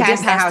 It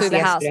passed the House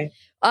yesterday.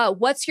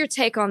 What's your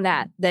take on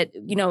that? That,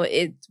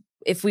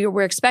 if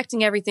we're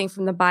expecting everything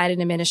from the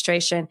Biden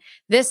administration,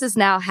 this is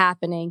now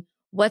happening.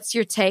 What's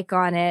your take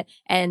on it?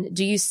 And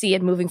do you see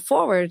it moving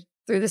forward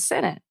through the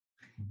Senate?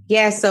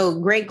 Yeah, so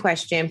great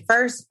question.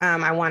 First,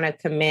 I want to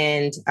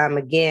commend,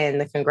 again,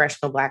 the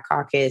Congressional Black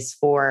Caucus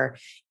for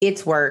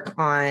its work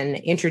on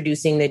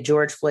introducing the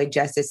George Floyd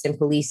Justice and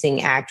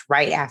Policing Act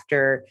right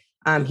after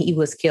he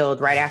was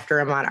killed, right after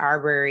Ahmaud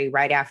Arbery,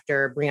 right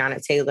after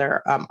Breonna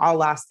Taylor all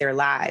lost their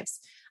lives.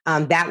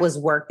 That was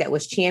work that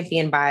was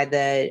championed by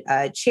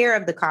the chair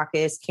of the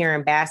caucus,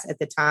 Karen Bass at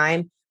the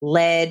time,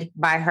 led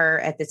by her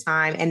at the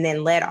time, and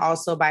then led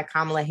also by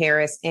Kamala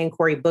Harris and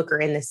Cory Booker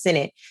in the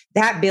Senate.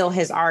 That bill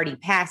has already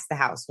passed the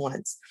House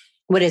once.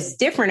 What is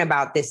different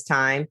about this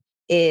time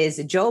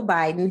is Joe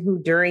Biden,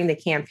 who during the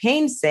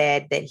campaign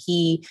said that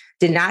he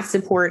did not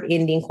support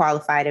ending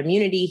qualified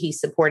immunity, he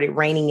supported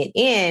reining it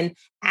in,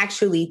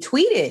 actually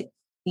tweeted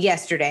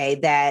yesterday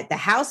that the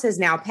House has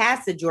now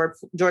passed the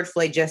George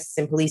Floyd Justice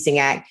and Policing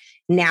Act.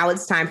 Now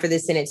it's time for the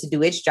Senate to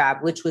do its job,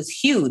 which was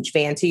huge,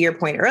 Van, to your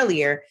point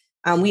earlier.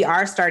 We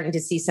are starting to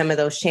see some of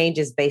those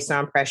changes based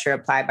on pressure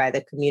applied by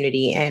the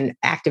community and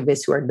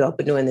activists who are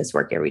doing this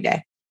work every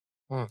day.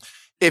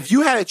 If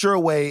you had it your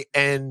way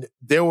and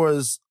there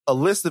was a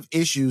list of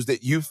issues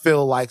that you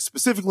feel like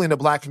specifically in the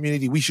Black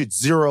community we should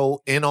zero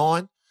in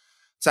on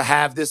to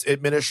have this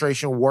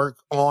administration work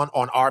on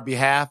our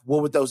behalf,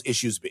 what would those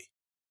issues be?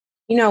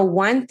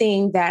 One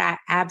thing that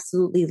I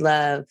absolutely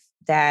love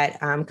that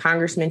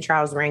Congressman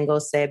Charles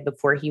Rangel said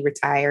before he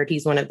retired,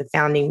 he's one of the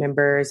founding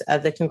members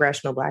of the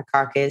Congressional Black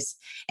Caucus,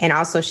 and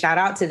also shout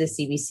out to the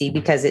CBC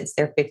because it's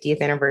their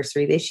 50th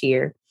anniversary this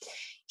year.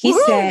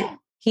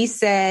 He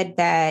said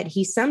that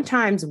he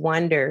sometimes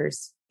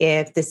wonders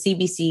if the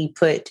CBC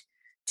put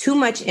too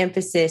much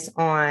emphasis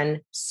on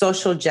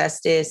social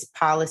justice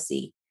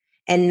policy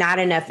and not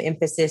enough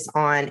emphasis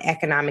on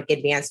economic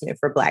advancement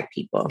for Black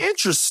people.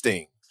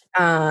 Interesting.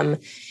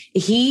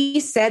 He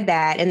said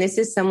that, and this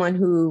is someone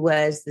who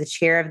was the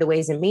chair of the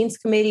Ways and Means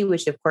Committee,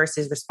 which of course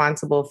is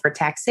responsible for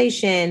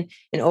taxation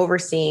and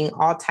overseeing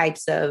all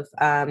types of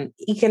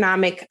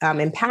economic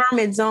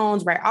empowerment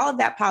zones, right? All of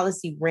that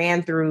policy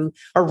runs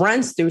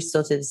through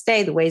still to this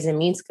day, the Ways and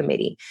Means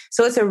Committee.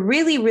 So it's a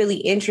really, really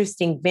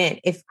interesting bent.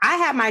 If I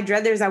had my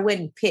druthers, I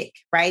wouldn't pick,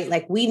 right?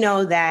 Like we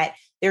know that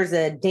there's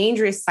a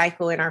dangerous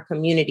cycle in our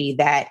community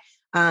that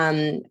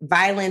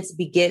violence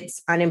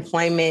begets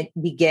unemployment,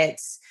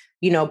 begets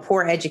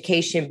poor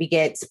education,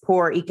 begets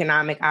poor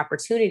economic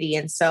opportunity.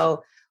 And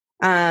so,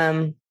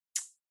 the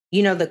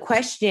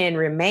question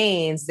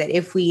remains that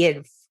if we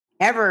had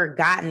ever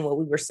gotten what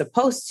we were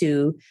supposed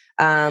to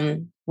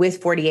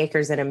with 40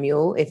 Acres and a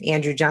Mule, if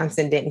Andrew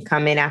Johnson didn't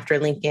come in after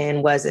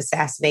Lincoln was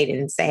assassinated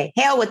and say,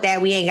 hell with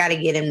that, we ain't got to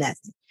get him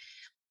nothing,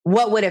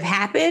 what would have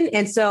happened?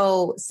 And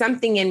so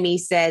something in me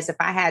says, if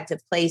I had to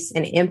place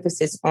an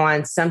emphasis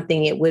on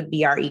something, it would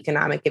be our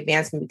economic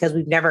advancement, because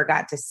we've never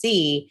got to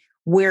see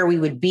where we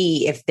would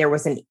be if there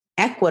was an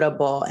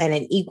equitable and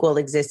an equal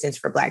existence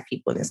for Black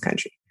people in this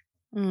country.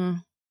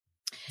 Mm.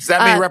 Does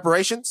that mean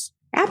reparations?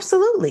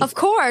 Absolutely. Of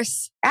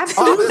course.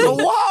 Absolutely.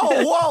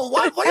 Whoa.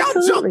 Why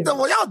y'all jumped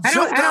on? I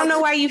don't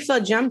know why you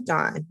feel jumped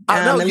on.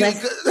 I know.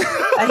 Unless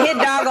a hit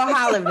dog will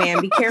holler,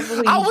 man. Be careful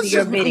who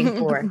you're bidding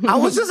for. I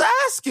was just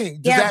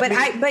asking.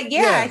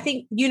 I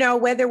think,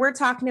 whether we're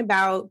talking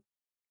about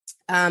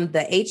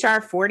the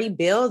HR 40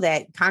 bill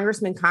that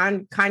Congressman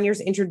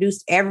Conyers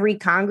introduced every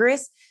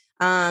Congress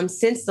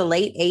since the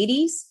late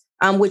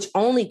 80s, which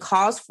only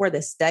calls for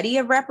the study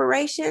of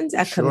reparations,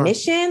 a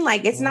commission,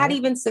 like it's not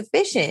even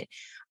sufficient.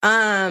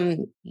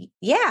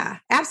 Yeah,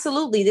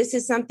 absolutely. This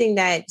is something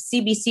that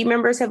CBC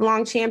members have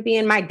long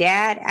championed. My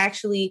dad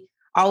actually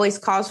always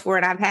calls for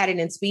it. I've had it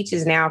in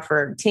speeches now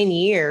for 10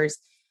 years,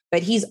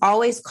 but he's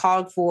always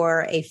called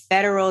for a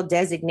federal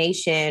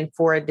designation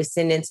for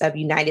descendants of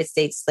United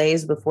States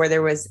slaves before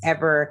there was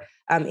ever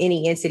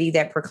any entity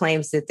that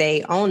proclaims that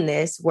they own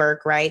this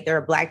work, right? There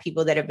are Black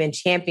people that have been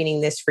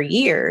championing this for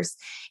years.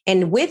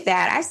 And with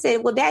that, I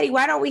said, well, Daddy,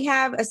 why don't we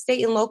have a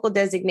state and local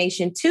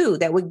designation too,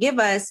 that would give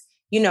us,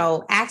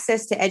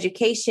 access to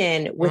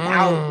education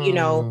without,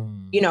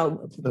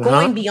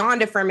 going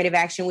beyond affirmative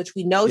action, which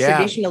we know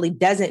traditionally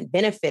doesn't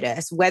benefit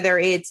us, whether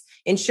it's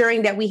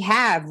ensuring that we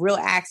have real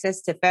access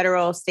to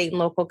federal, state, and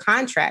local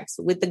contracts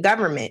with the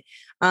government,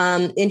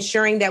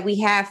 ensuring that we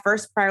have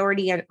first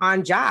priority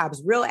on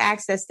jobs, real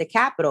access to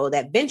capital,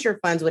 that venture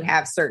funds would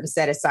have certain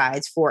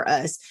set-asides for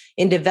us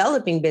in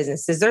developing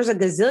businesses. There's a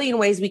gazillion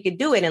ways we could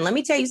do it. And let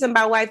me tell you something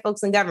about white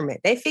folks in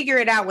government. They figure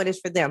it out what is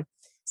for them.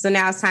 So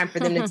now it's time for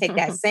them to take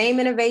that same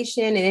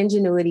innovation and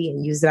ingenuity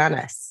and use it on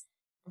us.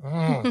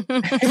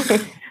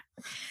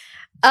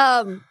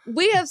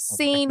 We have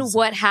seen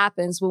what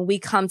happens when we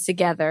come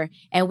together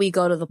and we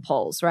go to the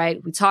polls,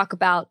 right? We talk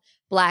about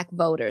Black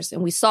voters,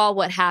 and we saw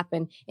what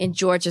happened in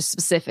Georgia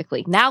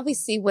specifically. Now we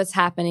see what's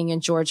happening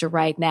in Georgia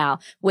right now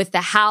with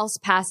the House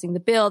passing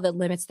the bill that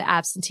limits the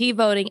absentee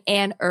voting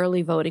and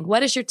early voting.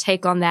 What is your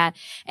take on that?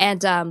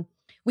 And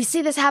we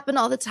see this happen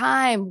all the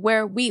time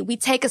where we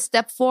take a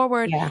step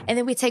forward and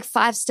then we take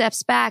 5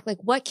 steps back. Like,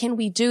 what can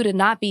we do to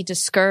not be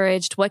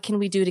discouraged? What can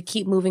we do to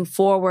keep moving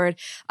forward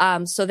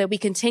so that we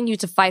continue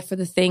to fight for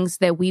the things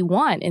that we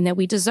want and that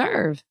we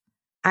deserve?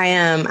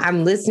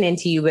 I'm listening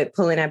to you, but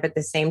pulling up at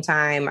the same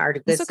time our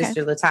good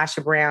sister,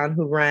 Latasha Brown,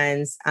 who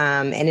runs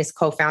and is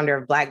co-founder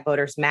of Black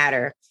Voters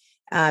Matter.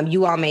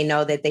 You all may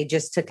know that they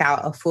just took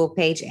out a full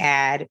page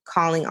ad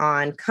calling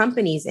on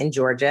companies in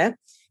Georgia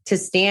to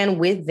stand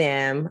with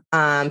them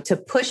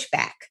to push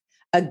back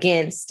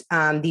against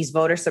these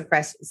voter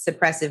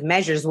suppressive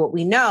measures. What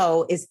we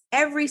know is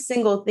every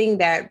single thing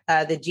that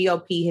the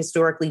GOP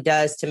historically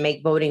does to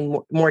make voting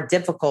more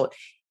difficult,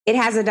 it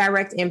has a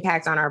direct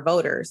impact on our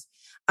voters.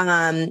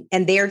 And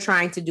they're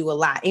trying to do a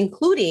lot,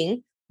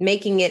 including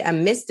making it a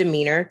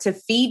misdemeanor to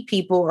feed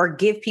people or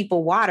give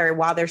people water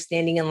while they're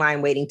standing in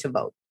line waiting to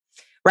vote,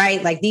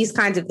 right? Like, these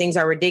kinds of things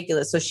are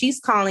ridiculous. So she's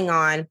calling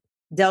on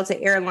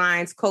Delta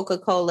Airlines,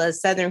 Coca-Cola,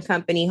 Southern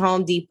Company,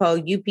 Home Depot,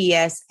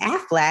 UPS,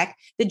 AFLAC,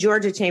 the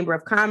Georgia Chamber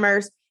of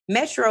Commerce,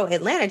 Metro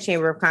Atlanta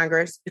Chamber of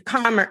Commerce,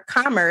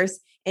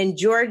 and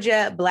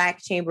Georgia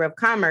Black Chamber of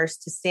Commerce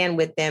to stand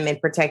with them in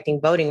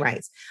protecting voting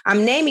rights.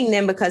 I'm naming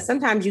them because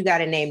sometimes you got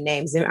to name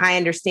names. And I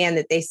understand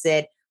that they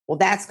said, well,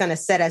 that's going to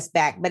set us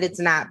back, but it's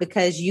not,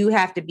 because you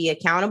have to be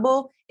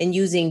accountable in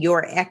using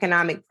your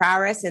economic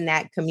prowess in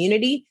that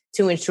community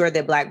to ensure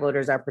that Black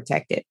voters are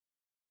protected.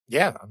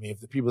 Yeah. I mean, if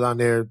the people down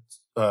there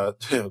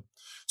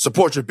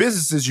support your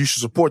businesses, you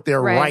should support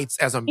their rights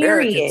as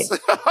Americans.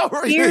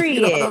 Period.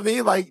 You know what I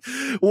mean? Like,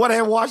 one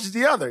hand washes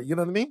the other. You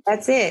know what I mean?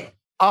 That's it.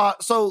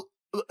 So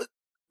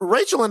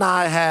Rachel and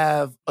I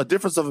have a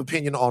difference of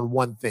opinion on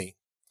one thing.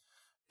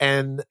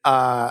 And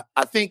I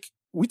think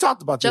we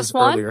talked about this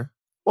earlier.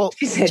 Well,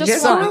 She said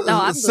Just one.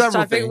 No, I'm just trying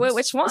to figure out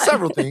which one.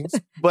 Several things.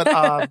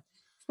 But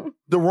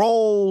the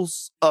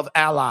roles of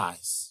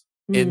allies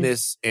in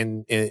this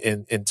in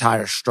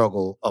entire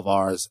struggle of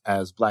ours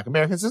as Black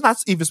Americans, it's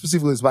not even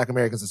specifically as Black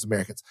Americans, as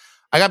Americans.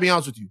 I gotta be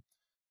honest with you.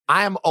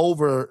 I am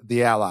over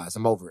the allies.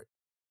 I'm over it.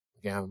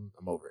 Yeah, I'm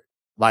over it.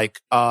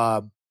 Like,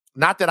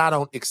 not that I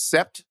don't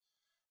accept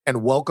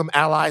and welcome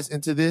allies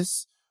into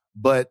this,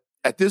 but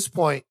at this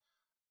point,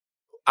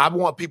 I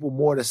want people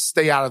more to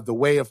stay out of the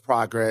way of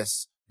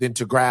progress than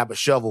to grab a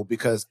shovel,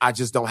 because I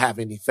just don't have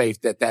any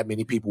faith that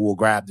many people will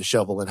grab the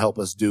shovel and help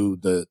us do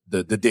the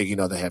digging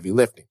or the heavy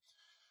lifting.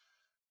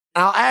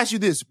 And I'll ask you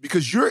this,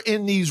 because you're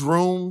in these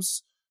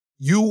rooms,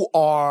 you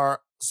are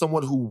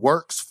someone who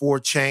works for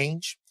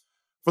change.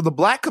 For the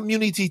Black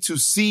community to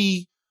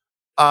see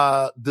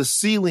the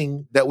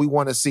ceiling that we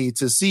want to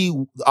see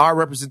our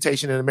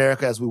representation in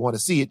America as we want to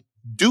see it,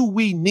 do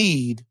we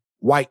need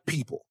white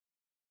people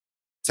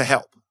to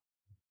help?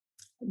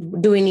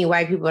 Do we need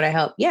white people to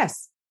help?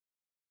 Yes,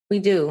 we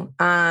do.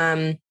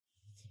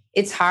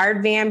 It's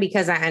hard, Van,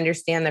 because I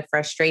understand the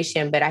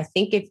frustration, but I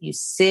think if you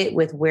sit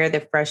with where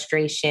the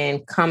frustration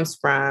comes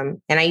from,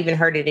 and I even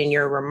heard it in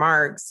your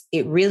remarks,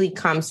 it really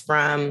comes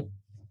from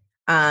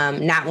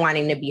not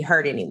wanting to be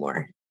heard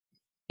anymore.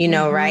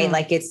 Right?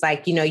 Like, it's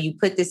like, you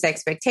put this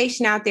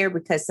expectation out there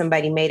because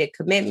somebody made a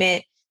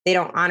commitment. They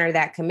don't honor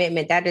that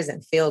commitment. That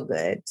doesn't feel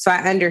good. So I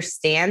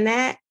understand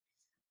that.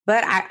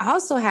 But I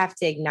also have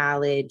to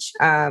acknowledge,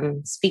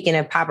 speaking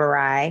of Papa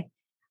Rai,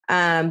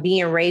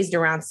 being raised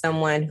around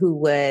someone who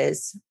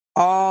was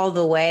all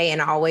the way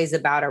and always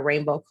about a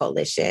rainbow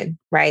coalition,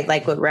 right?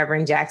 Like what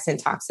Reverend Jackson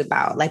talks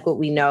about, like what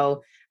we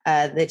know,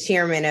 the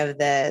chairman of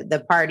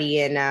the party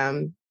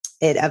and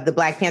of the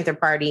Black Panther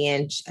Party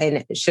in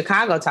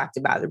Chicago talked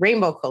about, the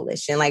Rainbow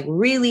Coalition, like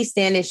really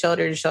standing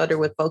shoulder to shoulder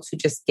with folks who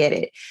just get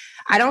it.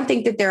 I don't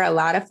think that there are a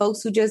lot of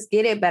folks who just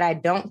get it, but I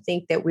don't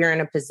think that we're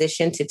in a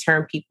position to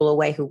turn people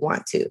away who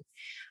want to.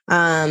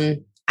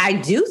 I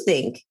do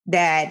think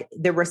that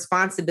the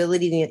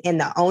responsibility and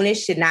the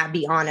onus should not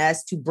be on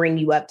us to bring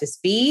you up to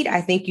speed.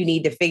 I think you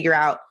need to figure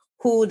out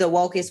who the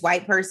wokest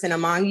white person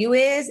among you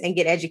is and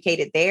get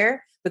educated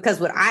there. Because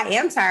what I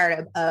am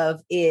tired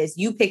of is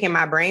you picking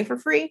my brain for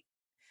free.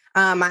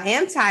 I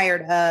am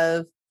tired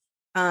of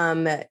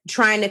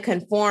trying to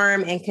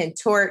conform and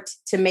contort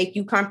to make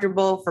you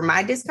comfortable for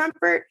my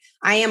discomfort.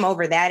 I am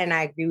over that, and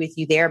I agree with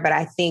you there. But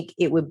I think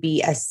it would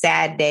be a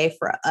sad day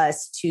for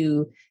us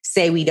to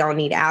say we don't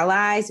need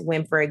allies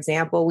when, for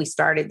example, we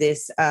started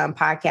this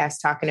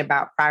podcast talking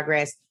about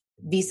progress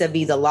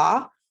vis-a-vis the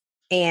law,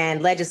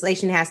 and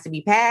legislation has to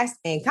be passed,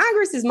 and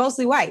Congress is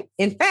mostly white.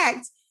 In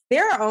fact,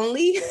 there are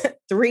only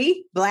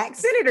 3 Black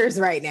senators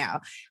right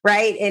now,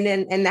 right? And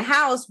then in the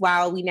House,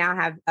 while we now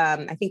have,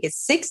 I think it's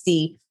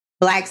 60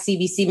 Black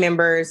CBC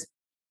members,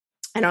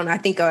 I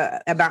think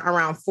about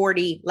around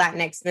 40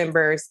 Latinx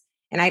members,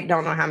 and I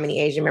don't know how many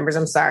Asian members.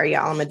 I'm sorry,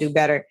 y'all, I'm gonna do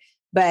better.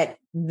 But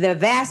the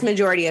vast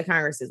majority of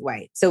Congress is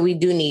white. So we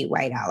do need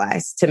white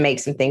allies to make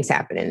some things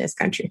happen in this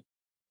country.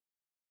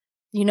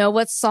 You know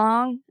what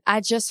song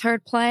I just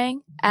heard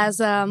playing as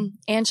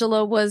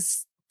Angela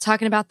was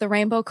talking about the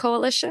Rainbow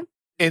Coalition?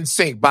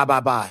 NSYNC, Bye Bye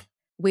Bye.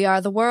 We Are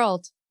the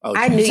World. Oh,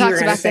 I knew you were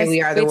going to say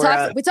We Are the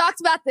World. We talked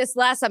about this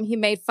last time. He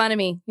made fun of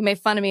me. He made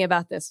fun of me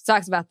about this. We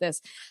talked about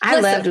this. I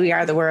loved We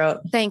Are the World.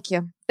 Thank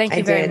you. Thank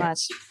you very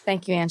much.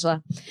 Thank you,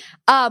 Angela.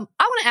 I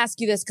want to ask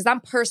you this because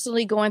I'm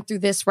personally going through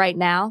this right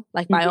now,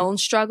 like my own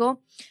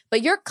struggle,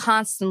 but you're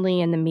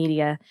constantly in the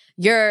media.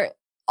 You're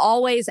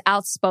always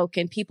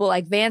outspoken. People,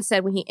 like Van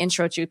said when he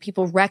introed you,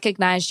 people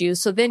recognize you.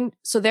 So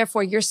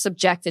therefore you're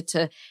subjected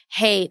to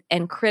hate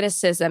and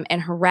criticism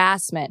and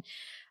harassment.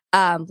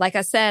 Like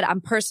I said,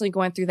 I'm personally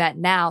going through that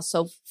now.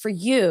 So for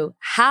you,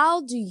 how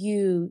do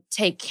you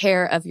take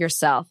care of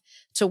yourself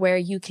to where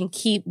you can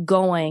keep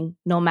going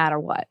no matter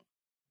what?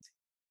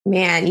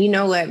 Man, you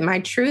know what? My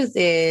truth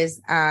is,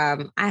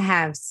 I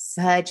have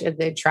such a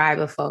good tribe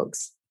of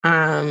folks.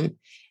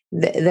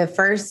 The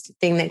first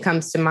thing that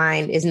comes to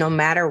mind is no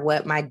matter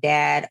what, my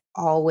dad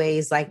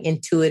always like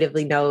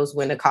intuitively knows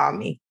when to call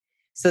me.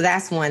 So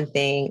that's one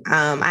thing.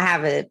 I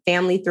have a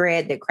family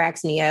thread that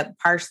cracks me up,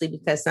 partially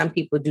because some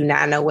people do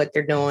not know what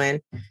they're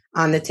doing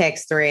on the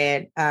text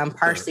thread,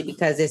 partially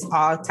because it's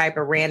all type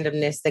of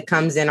randomness that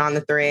comes in on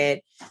the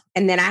thread.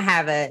 And then I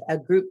have a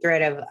group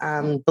thread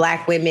of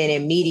Black women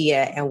in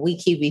media, and we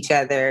keep each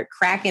other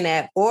cracking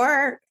up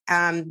or,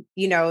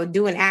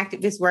 doing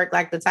activist work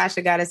like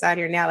Latasha got us out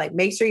here now. Like,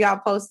 make sure y'all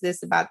post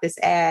this about this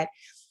ad.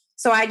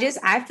 So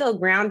I feel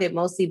grounded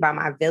mostly by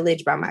my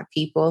village, by my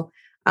people.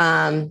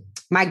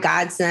 My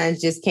godsons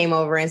just came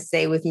over and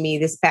stayed with me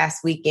this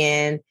past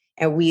weekend,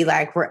 and we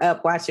were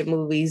up watching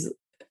movies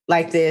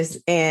like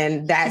this.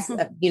 And that's,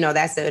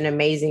 that's an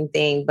amazing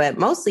thing, but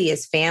mostly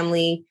it's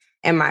family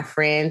and my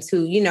friends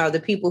who,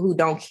 the people who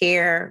don't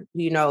care,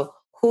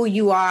 who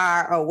you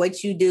are or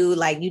what you do.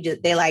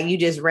 You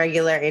just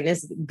regular, and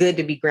it's good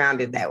to be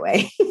grounded that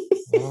way.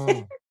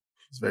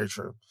 It's very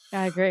true.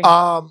 I agree.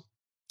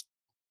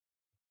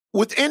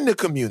 Within the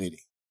community,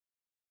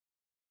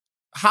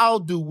 how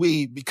do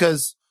we,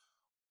 because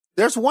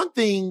there's one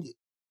thing,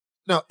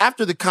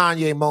 after the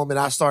Kanye moment,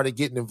 I started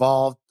getting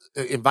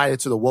invited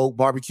to the woke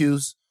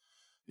barbecues,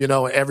 and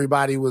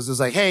everybody was just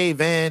like, hey,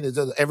 Van,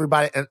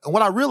 everybody. And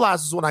what I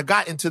realized is when I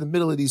got into the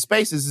middle of these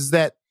spaces is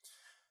that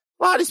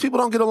a lot of these people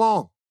don't get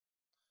along.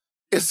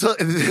 There's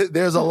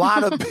a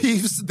lot of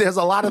beefs. There's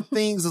a lot of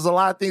things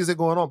that are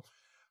going on.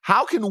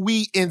 How can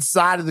we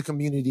inside of the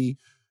community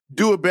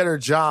do a better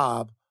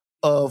job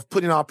of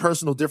putting our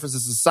personal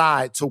differences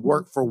aside to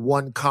work for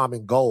one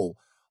common goal?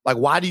 Like,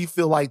 why do you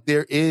feel like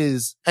there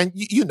is, and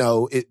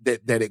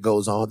that it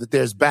goes on, that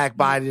there's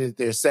backbiting, that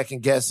there's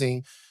second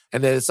guessing,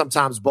 and that it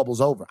sometimes bubbles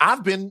over?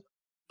 I've been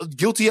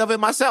guilty of it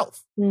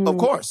myself, of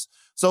course.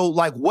 So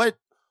like, what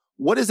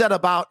is that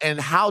about, and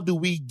how do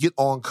we get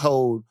on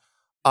code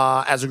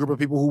as a group of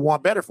people who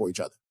want better for each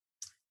other?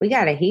 We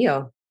got to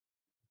heal.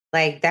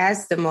 Like,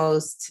 that's the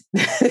most,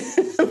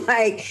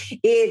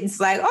 it's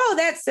like, oh,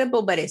 that's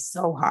simple, but it's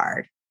so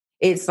hard.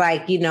 It's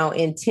like,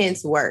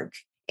 intense work.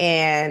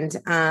 And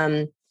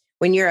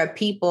when you're a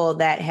people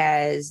that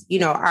has,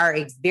 our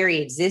very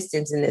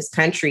existence in this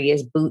country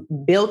is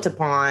built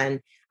upon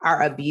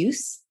our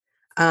abuse,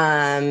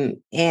 and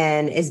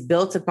is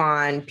built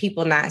upon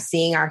people not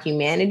seeing our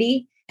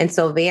humanity. And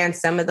so, Van,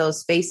 some of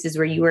those spaces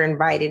where you were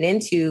invited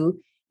into,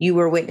 you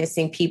were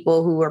witnessing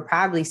people who were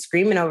probably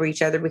screaming over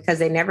each other because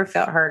they never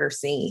felt heard or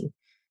seen.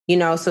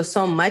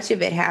 So much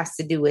of it has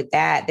to do with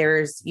that.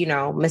 There's,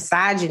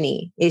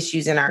 misogyny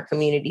issues in our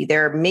community.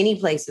 There are many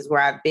places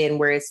where I've been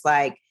where it's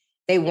like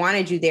they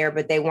wanted you there,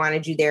 but they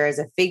wanted you there as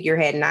a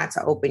figurehead, not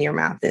to open your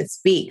mouth and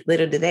speak.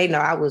 Little do they know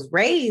I was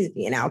raised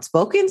being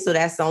outspoken. So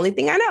that's the only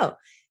thing I know,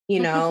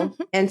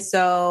 And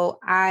so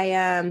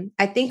I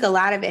think a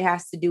lot of it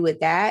has to do with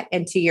that.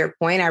 And to your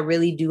point, I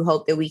really do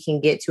hope that we can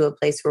get to a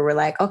place where we're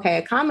like, okay,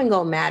 a common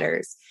goal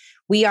matters.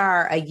 We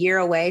are a year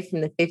away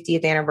from the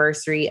 50th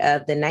anniversary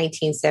of the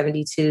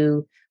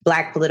 1972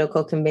 Black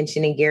Political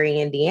Convention in Gary,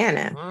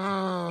 Indiana.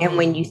 And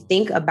when you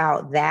think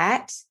about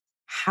that,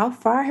 how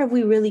far have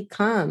we really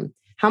come?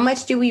 How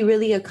much did we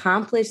really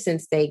accomplish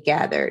since they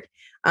gathered?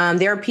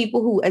 There are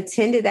people who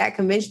attended that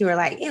convention who are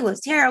like, it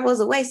was terrible, it was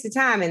a waste of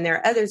time. And there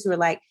are others who are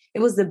like, it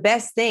was the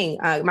best thing.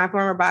 My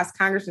former boss,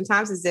 Congressman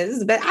Thompson, said, this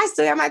is the best. I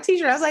still got my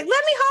t-shirt. I was like,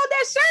 let me hold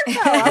that shirt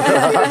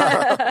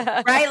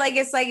though. Right?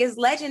 It's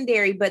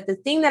legendary. But the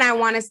thing that I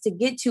want us to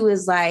get to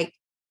is like,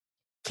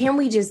 can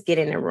we just get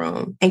in a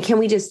room and can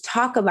we just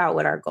talk about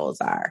what our goals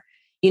are?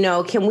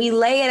 Can we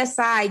lay it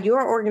aside,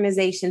 your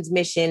organization's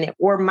mission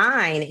or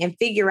mine, and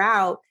figure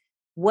out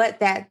what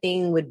that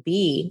thing would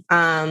be?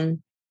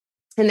 And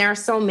there are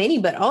so many,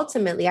 but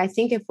ultimately, I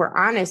think if we're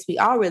honest, we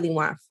all really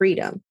want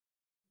freedom,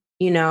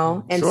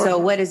 And Sure. so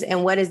what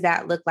does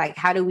that look like?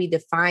 How do we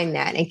define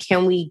that? And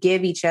can we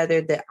give each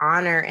other the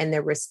honor and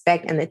the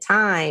respect and the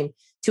time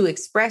to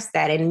express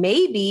that? And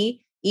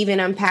maybe even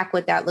unpack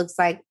what that looks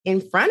like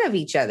in front of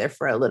each other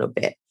for a little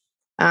bit.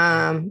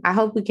 I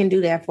hope we can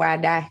do that before I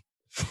die.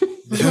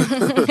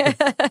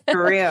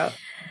 For real.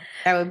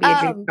 That would be a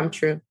dream come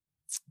true.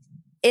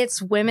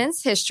 It's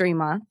Women's History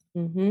Month.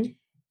 Mm-hmm.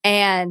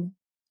 And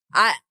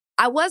I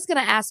was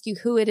going to ask you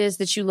who it is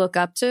that you look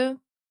up to,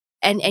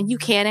 and you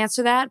can't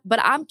answer that,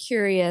 but I'm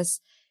curious,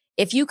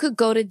 if you could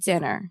go to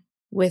dinner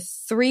with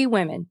 3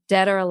 women,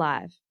 dead or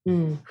alive,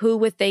 who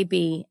would they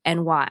be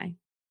and why?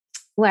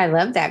 Well, I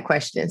love that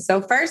question. So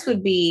first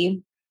would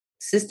be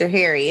Sister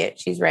Harriet.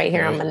 She's right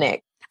here on my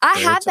neck. I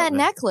have that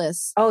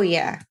necklace. Oh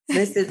yeah.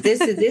 This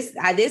keeps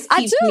I do.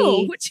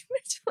 me.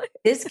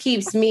 This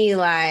keeps me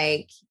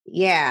like,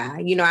 yeah,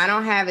 I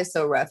don't have it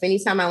so rough.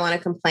 Anytime I want to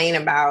complain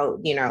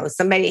about,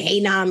 somebody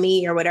hating on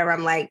me or whatever,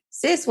 I'm like,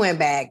 sis went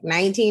back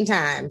 19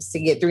 times to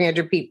get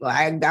 300 people.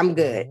 I'm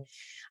good.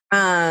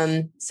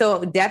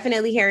 So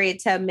definitely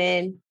Harriet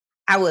Tubman.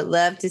 I would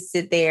love to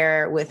sit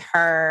there with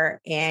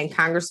her and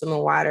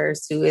Congresswoman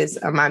Waters, who is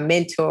my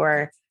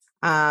mentor.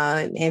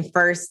 And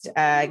first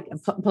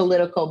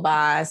political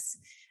boss.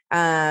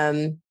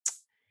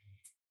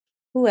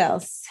 Who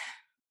else?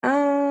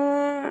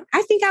 I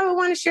think I would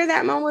want to share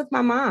that moment with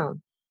my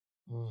mom.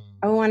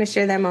 I would want to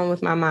share that moment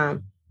with my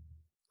mom.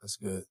 That's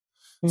good.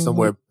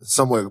 Somewhere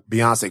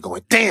Beyonce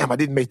going, damn, I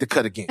didn't make the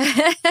cut again.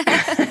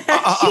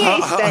 She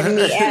ain't studying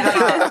me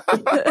at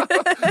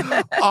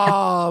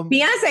all.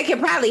 Beyonce could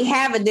probably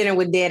have a dinner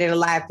with dead and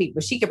alive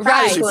people. She could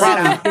probably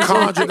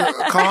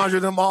conjure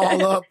them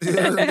all up. You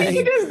know what I mean?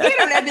 You just get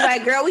them and be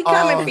like, girl, we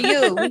coming for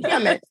you. We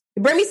coming.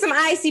 Bring me some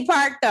Icy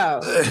Park though.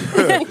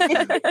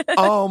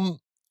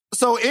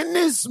 So in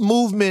this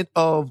movement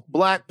of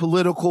Black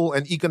political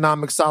and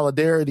economic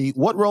solidarity,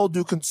 what role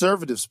do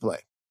conservatives play?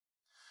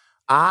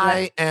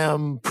 I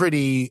am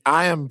pretty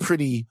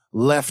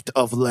left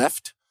of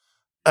left,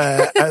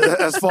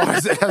 as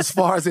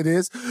far as it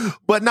is,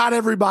 but not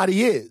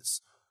everybody is.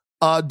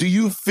 Do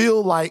you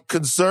feel like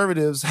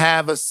conservatives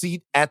have a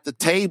seat at the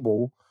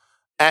table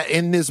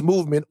in this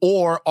movement,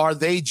 or are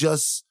they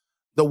just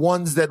the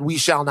ones that we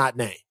shall not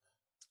name?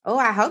 Oh,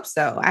 I hope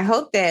so. I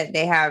hope that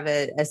they have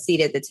a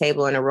seat at the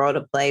table and a role to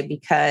play,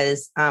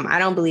 because I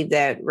don't believe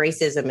that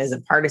racism is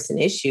a partisan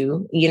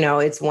issue.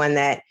 It's one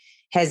that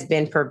has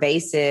been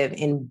pervasive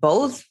in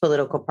both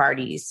political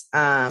parties.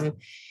 And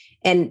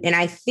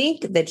I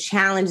think the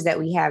challenge that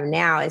we have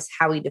now is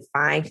how we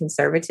define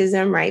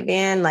conservatism, right,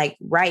 Van? Like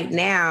right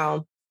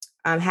now,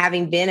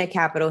 having been a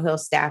Capitol Hill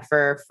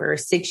staffer for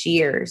 6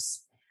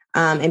 years,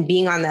 and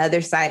being on the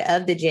other side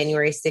of the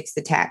January 6th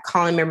attack,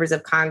 calling members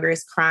of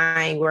Congress,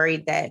 crying,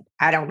 worried that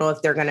I don't know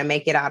if they're going to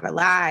make it out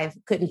alive.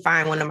 Couldn't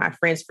find one of my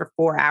friends for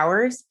 4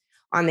 hours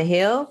on the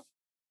Hill.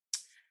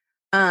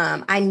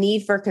 I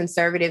need for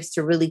conservatives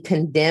to really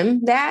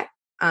condemn that,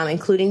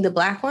 including the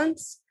Black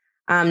ones,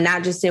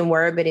 not just in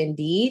word, but in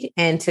deed,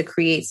 and to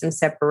create some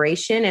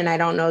separation. And I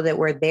don't know that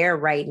we're there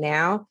right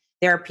now.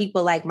 There are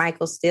people like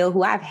Michael Steele,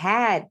 who I've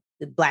had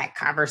Black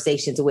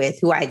conversations with,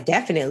 who I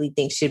definitely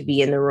think should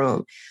be in the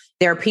room.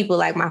 There are people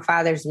like my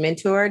father's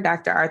mentor,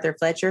 Dr. Arthur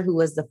Fletcher, who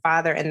was the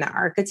father and the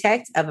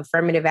architect of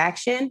affirmative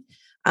action,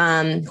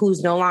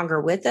 who's no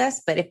longer with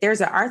us. But if there's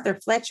an Arthur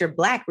Fletcher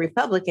Black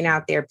Republican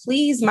out there,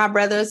 please, my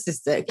brother or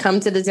sister, come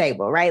to the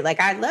table, right?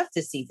 Like I'd love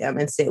to see them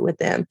and sit with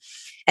them.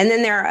 And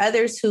then there are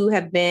others who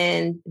have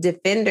been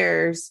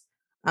defenders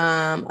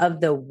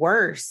of the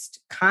worst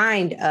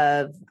kind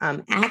of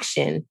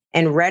action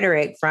and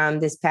rhetoric from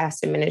this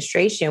past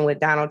administration with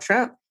Donald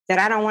Trump that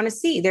I don't want to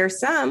see. There's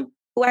some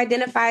who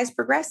identify as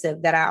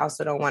progressive that I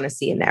also don't want to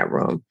see in that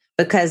room,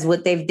 because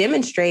what they've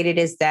demonstrated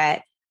is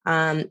that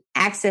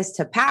access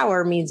to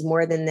power means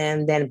more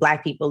than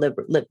Black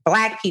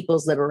Black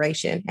people's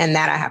liberation, and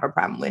that I have a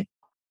problem with.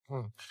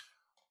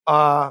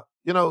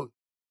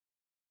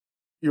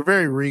 You're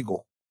very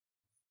regal.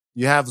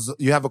 You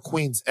have a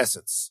queen's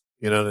essence.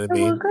 You know what I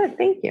mean? Well, good.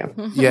 Thank you.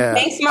 Yeah.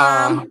 Thanks,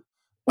 Mom.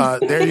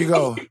 There you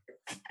go.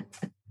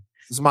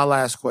 This is my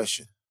last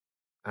question.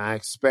 I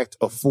expect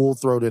a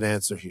full-throated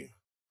answer here.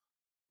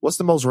 What's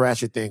the most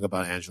ratchet thing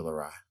about Angela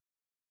Rye?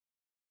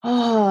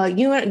 Oh,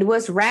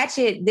 what's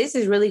ratchet? This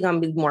is really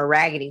going to be more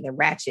raggedy than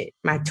ratchet.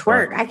 My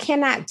twerk. I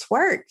cannot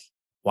twerk.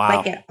 Wow.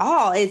 Like at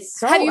all. It's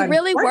so Have you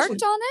really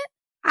worked on it?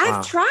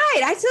 I've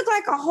tried. I took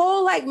like a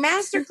whole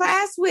master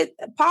class with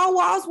Paul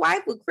Wall's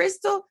wife, with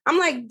Crystal. I'm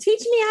like,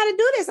 teach me how to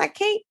do this. I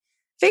can't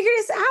figure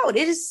this out.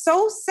 It is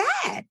so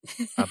sad.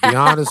 I'll be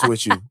honest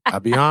with you.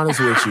 At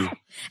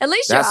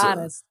least you're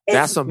honest.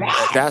 That's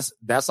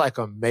like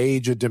a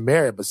major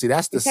demerit. But see,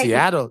 that's the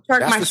Seattle. No.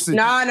 That's You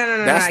the ain't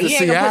gonna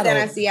put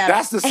that on Seattle.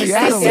 That's the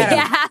Seattle.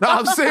 No,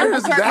 I'm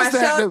serious. Might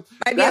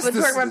be able to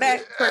twerk my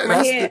back, twerk my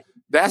head.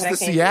 That's the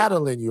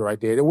Seattle in you right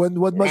there. There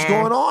wasn't much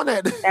going on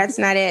at. That's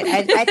not it.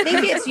 I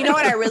think it's, you know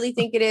what I really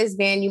think it is,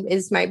 Van?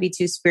 This might be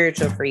too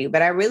spiritual for you,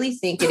 but I really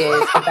think it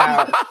is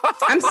about,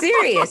 I'm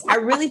serious. I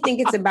really think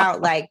it's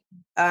about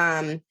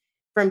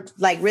from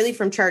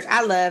church.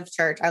 I love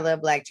church. I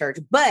love Black church,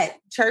 but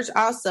church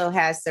also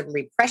has some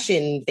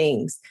repression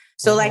things.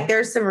 So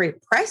there's some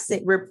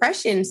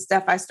repression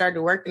stuff I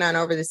started working on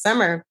over the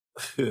summer.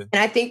 And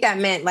I think that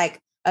meant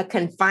like a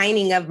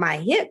confining of my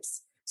hips.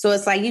 So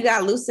it's like, you got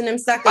to loosen them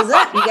suckers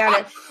up. You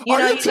got to,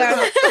 Are you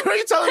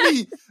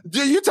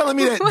telling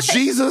me that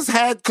Jesus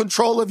had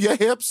control of your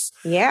hips?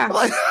 Yeah.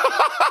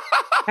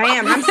 I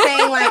am. I'm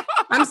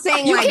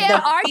saying you like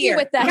can't the argue fear.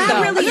 with that.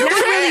 Not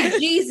really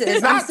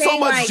Jesus. Not so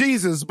much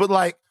Jesus, but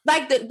like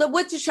what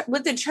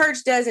the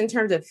church does in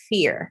terms of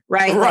fear,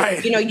 right?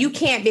 Right. Like, you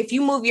can't, if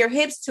you move your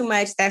hips too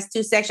much, that's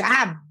too sexual.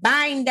 I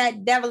bind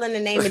that devil in the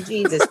name of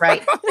Jesus,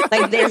 right?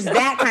 Like there's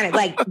that kind of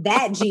like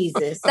that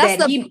Jesus.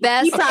 That's the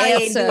best he probably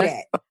answer ain't do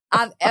that.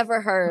 I've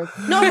ever heard.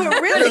 No,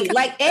 but really,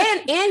 like,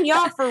 and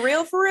y'all, for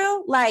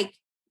real, like,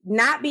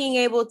 not being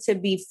able to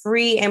be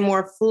free and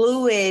more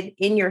fluid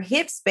in your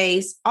hip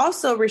space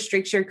also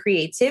restricts your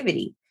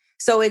creativity.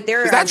 So if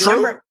there are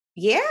true?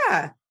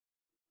 Yeah,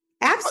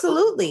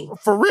 absolutely.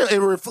 For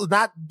real, for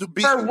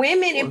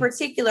women in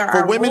particular.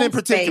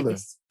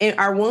 In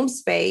our womb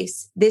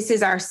space, this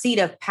is our seat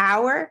of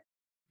power.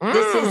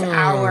 This is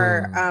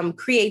our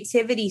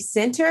creativity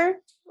center.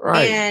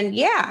 Right. And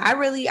yeah,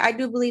 I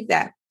do believe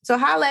that. So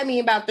holla at me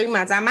in about 3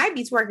 months. I might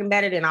be twerking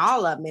better than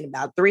all of them in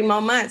about 3 more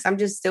months. I'm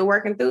just still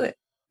working through it.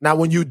 Now,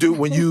 when you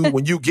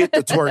get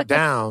the twerk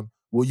down,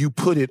 will you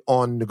put it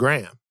on the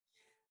gram?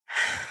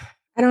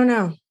 I don't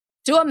know.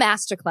 Do a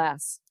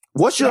masterclass.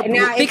 What's your you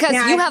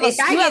have a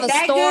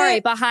story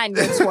behind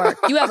your twerk.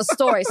 You have a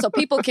story, so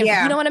people can,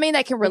 you know what I mean?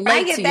 They can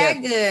relate to you. If I get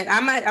that good,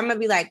 I'm gonna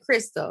be like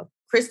Crystal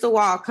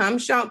Wall. Come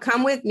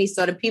with me,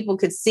 so that people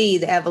could see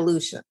the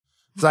evolution.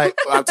 It's like,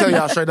 I'll tell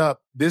y'all straight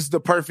up, this is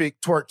the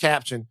perfect twerk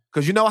caption.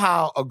 Because you know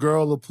how a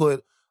girl will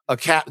put a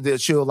cap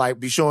that she'll like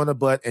be showing her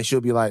butt and she'll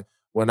be like,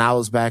 when I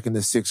was back in the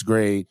 6th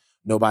grade,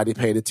 nobody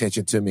paid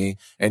attention to me.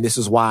 And this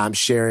is why I'm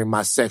sharing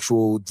my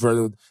sexual.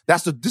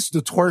 This is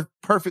the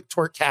perfect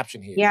twerk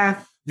caption here. Yeah.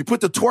 You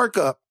put the twerk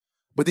up,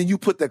 but then you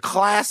put the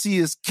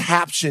classiest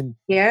caption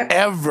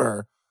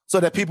ever. So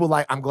that people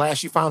like, I'm glad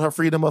she found her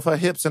freedom of her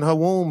hips and her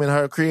womb and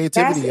her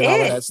creativity and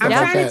all of that stuff. I'm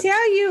trying to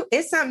tell you,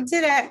 it's something to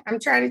that. I'm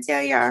trying to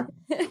tell y'all.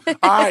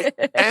 All right,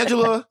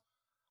 Angela,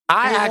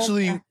 I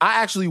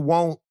actually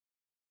want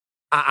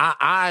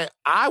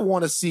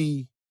to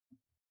see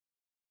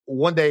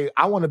one day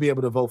I want to be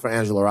able to vote for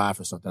Angela Rye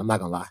for something. I'm not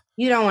gonna lie.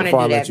 You don't want to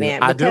do that,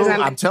 man. I do.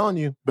 I'm telling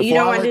you. You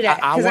don't want to do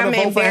that. I want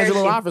to vote for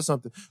Angela Rye for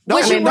something. No,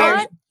 would you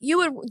run?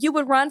 You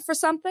would run for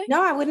something?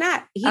 No, I would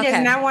not. He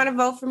does not want to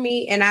vote for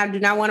me, and I do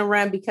not want to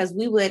run because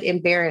we would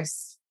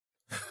embarrass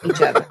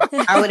each other.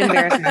 I would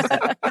embarrass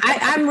myself.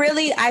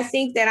 I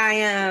think that I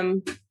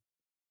am.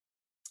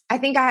 I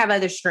think I have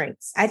other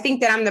strengths. I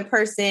think that I'm the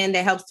person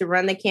that helps to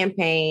run the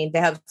campaign,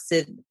 that helps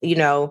to,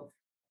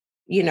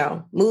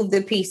 move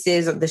the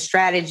pieces of the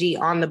strategy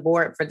on the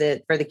board for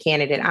the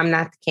candidate. I'm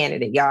not the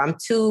candidate, y'all. I'm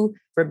too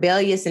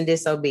rebellious and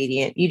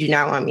disobedient. You do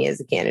not want me as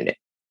a candidate.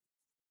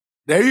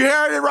 There you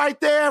heard it right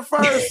there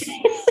first.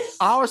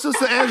 Our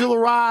sister Angela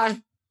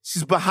Rye,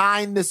 she's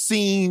behind the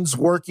scenes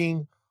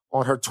working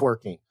on her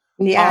twerking.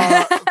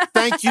 Yeah.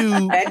 Thank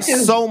you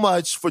so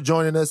much for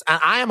joining us. And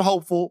I am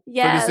hopeful for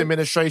this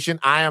administration.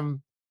 I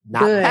am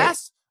not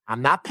passive.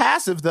 I'm not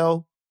passive,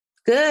 though.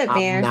 Good,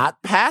 man. I'm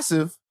not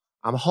passive.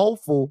 I'm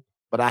hopeful,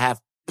 but I have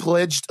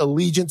pledged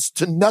allegiance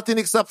to nothing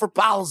except for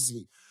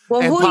policy.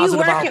 Well, who are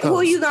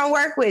you going to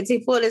work with to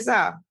pull this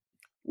off?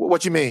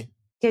 What you mean?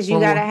 Because you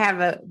got to have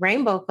a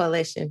rainbow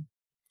coalition.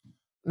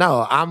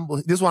 No,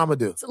 this is what I'm gonna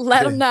do.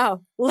 Let them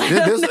know.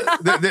 Seriously,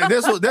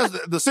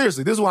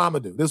 this is what I'm gonna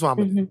do. This is what I'm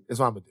gonna do. This is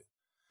what I'm gonna do.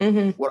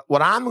 Mm-hmm.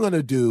 What I'm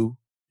gonna do,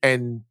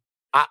 and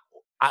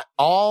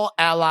all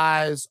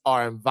allies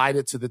are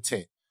invited to the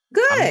tent.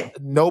 Good.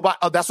 Nobody.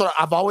 That's what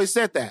I've always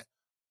said that,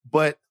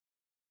 but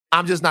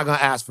I'm just not gonna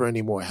ask for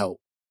any more help.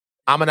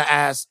 I'm not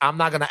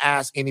gonna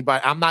ask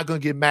anybody. I'm not gonna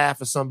get mad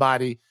for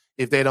somebody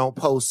if they don't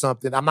post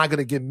something. I'm not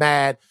gonna get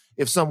mad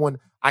if someone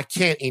I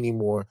can't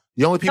anymore.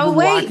 The only people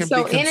I can be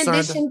concerned. In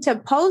addition to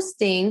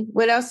posting,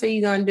 what else are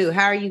you going to do?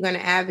 How are you going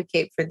to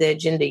advocate for the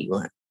agenda you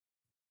want?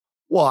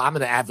 Well, I'm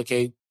going to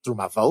advocate through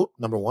my vote,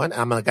 number one.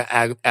 I'm going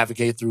to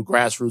advocate through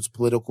grassroots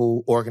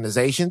political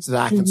organizations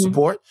that I can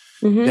support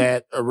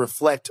that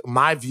reflect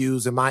my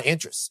views and my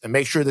interests, and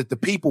make sure that the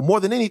people, more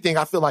than anything,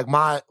 I feel like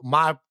my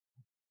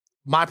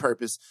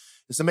purpose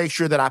is to make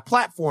sure that I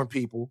platform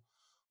people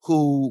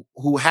who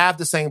have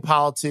the same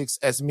politics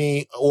as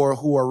me, or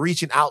who are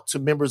reaching out to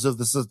members of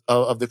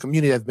the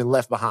community that have been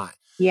left behind.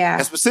 Yeah.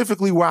 And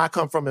specifically where I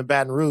come from in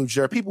Baton Rouge,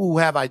 there are people who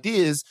have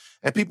ideas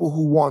and people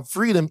who want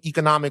freedom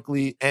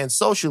economically and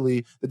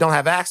socially that don't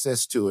have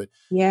access to it.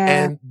 Yeah.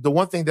 And the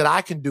one thing that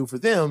I can do for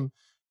them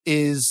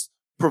is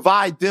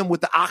provide them with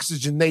the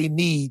oxygen they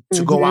need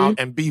to go out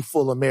and be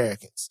full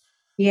Americans.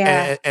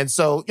 Yeah. And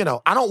so,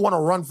 I don't want to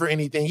run for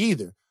anything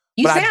either.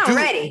 You sound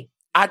ready.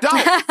 I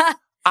don't.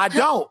 I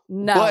don't.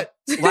 No. But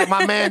like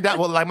my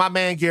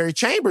man Gary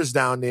Chambers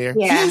down there,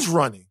 he's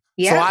running.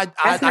 Yeah. So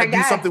I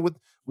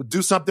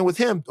do something with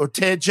him, or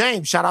Ted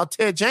James. Shout out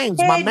Ted James,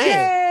 my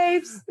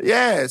man. James.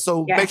 Yeah.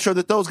 So make sure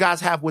that those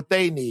guys have what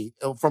they need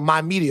from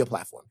my media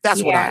platform.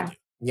 That's what I do.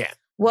 Yeah.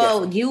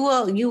 Well, you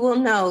will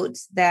note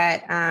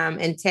that,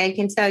 and Ted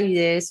can tell you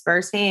this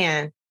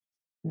firsthand,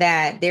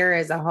 that there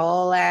is a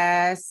whole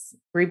ass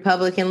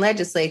Republican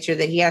legislature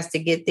that he has to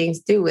get things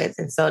through with.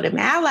 And so them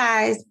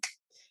allies,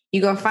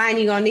 you're going to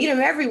need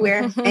them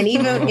everywhere. And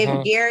even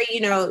if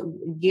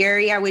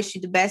Gary, I wish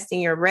you the best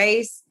in your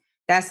race.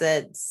 That's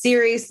a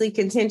seriously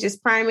contentious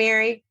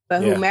primary,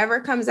 but whomever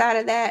comes out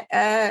of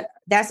that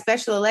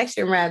special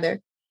election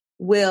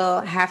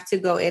will have to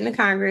go into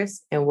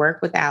Congress and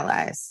work with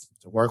allies.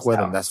 To work with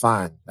them. That's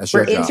fine. That's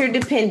your job. We're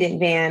interdependent,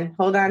 Van.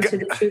 Hold on to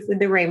the truth of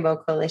the Rainbow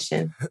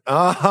Coalition.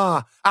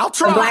 I'll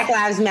try. Black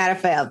Lives Matter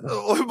forever.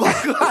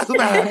 Black Lives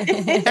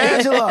Matter.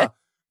 Angela,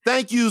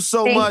 thank you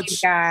so much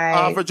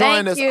for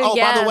joining us.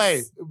 By the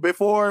way,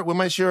 before we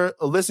make sure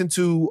listen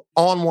to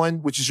On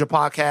One, which is your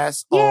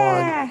podcast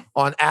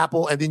on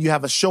Apple, and then you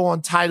have a show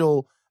on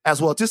Tidal as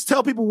well. Just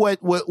tell people what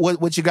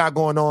you got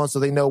going on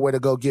so they know where to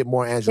go get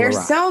more Angela Rye.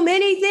 There's so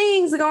many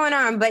things going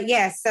on, but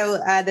so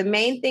the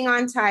main thing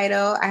on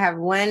Tidal, I have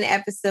one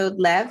episode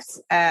left.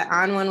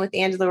 On One with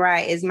Angela Rye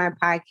is my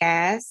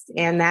podcast,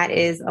 and that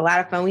is a lot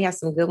of fun. We have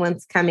some good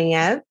ones coming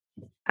up.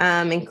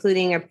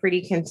 Including a pretty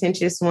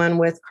contentious one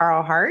with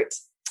Carl Hart.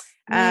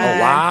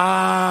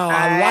 Wow.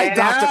 I like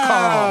Dr.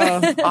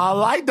 Carl. I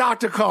like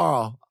Dr.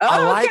 Carl.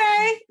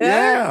 Okay.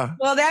 Yeah.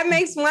 Well, that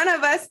makes one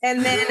of us.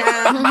 And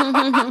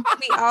then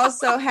we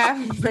also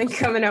have one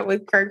coming up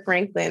with Kirk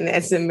Franklin.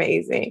 That's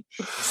amazing.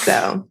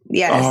 So,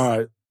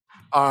 yes.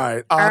 All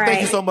right.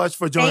 Thank you so much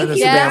for joining us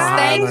today. Yes,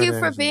 thank you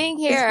for being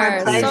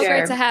here. It's so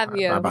great to have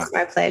you. It's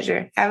my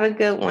pleasure. Have a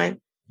good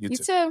one. You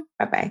too.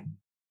 Bye-bye.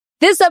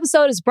 This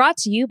episode is brought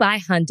to you by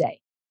Hyundai.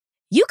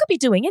 You could be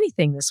doing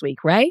anything this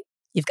week, right?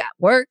 You've got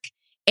work,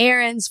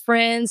 errands,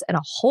 friends, and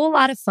a whole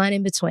lot of fun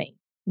in between.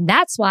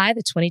 That's why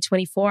the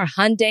 2024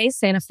 Hyundai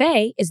Santa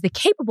Fe is the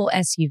capable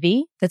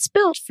SUV that's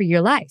built for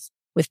your life.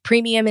 With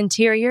premium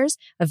interiors,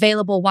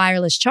 available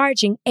wireless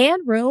charging,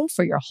 and room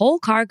for your whole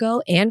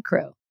cargo and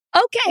crew.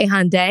 Okay,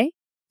 Hyundai.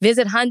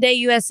 Visit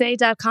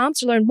HyundaiUSA.com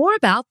to learn more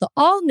about the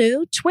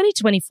all-new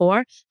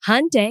 2024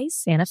 Hyundai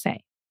Santa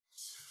Fe.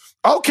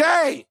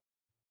 Okay.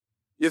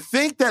 You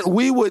think that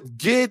we would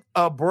get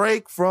a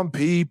break from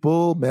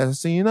people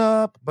messing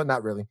up, but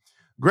not really.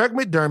 Greg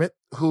McDermott,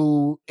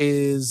 who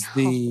is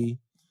the,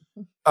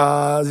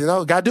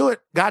 gotta do it,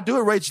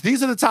 Rachel.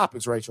 These are the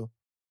topics, Rachel,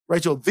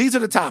 these are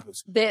the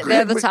topics.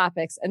 They're the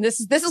topics. And this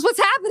is what's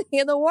happening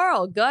in the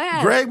world. Go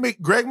ahead.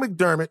 Greg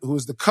McDermott, who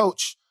is the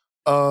coach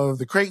of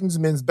the Creighton's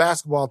men's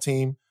basketball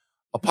team,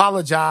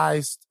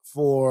 apologized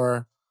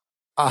for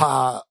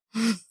a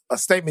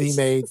statement he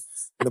made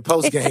in the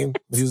post game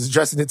when he was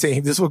addressing the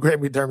team. This is what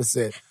Greg McDermott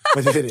said.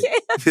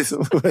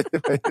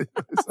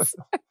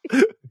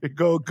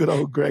 Go, good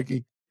old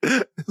Greggy.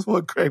 This is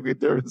what Greg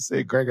McDermott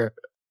said, Gregor.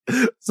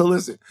 So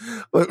listen,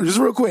 just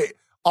real quick,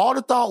 all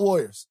the Thought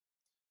Warriors.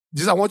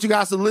 I want you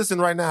guys to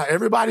listen right now.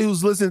 Everybody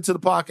who's listening to the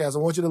podcast, I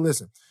want you to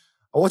listen.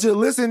 I want you to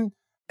listen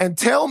and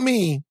tell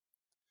me.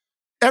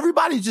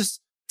 Everybody,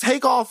 just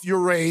take off your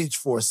rage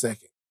for a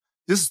second.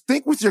 Just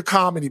think with your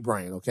comedy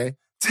brain, okay?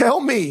 Tell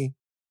me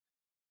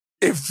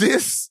if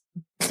this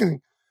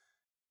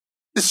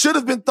should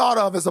have been thought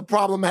of as a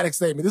problematic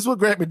statement. This is what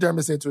Greg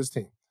McDermott said to his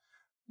team.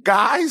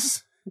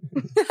 Guys.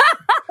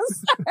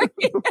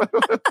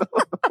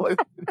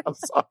 I'm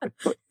sorry.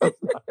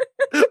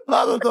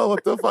 I don't know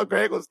what the fuck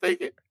Greg was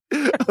thinking.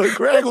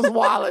 Greg was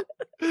wilding.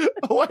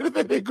 Wait a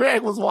minute,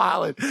 Greg was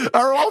wilding.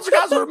 I want you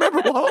guys to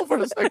remember, hold on for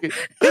a second.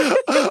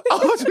 I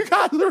want you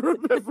guys to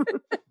remember.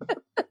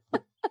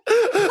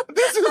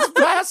 This is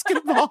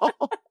basketball.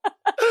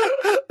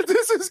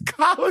 This is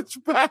college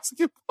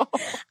basketball.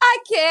 I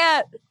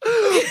can't.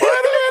 Wait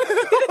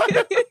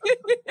a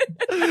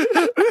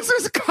minute. This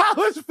is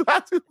college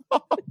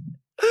basketball.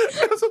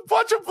 There's a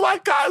bunch of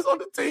black guys on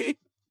the team.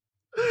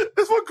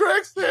 That's what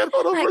Greg said.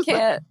 Hold on I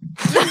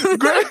can't.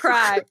 Greg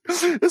cried.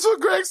 That's what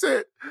Greg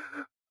said.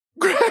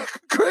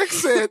 Greg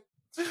said,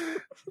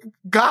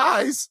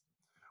 guys,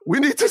 we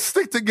need to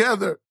stick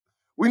together.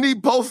 We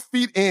need both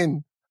feet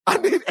in. I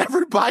need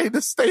everybody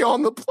to stay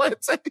on the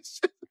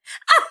plantation.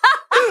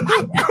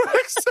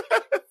 Greg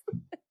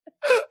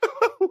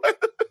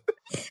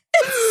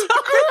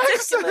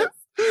said,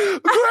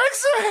 Greg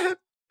said,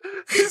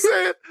 he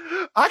said,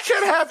 I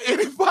can't have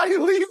anybody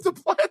leave the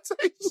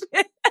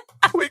plantation.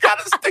 We got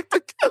to stick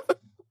together.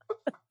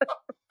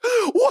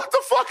 What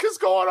the fuck is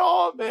going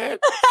on, man?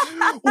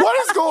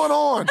 What is going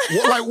on?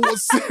 What,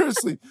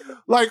 seriously.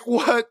 Like,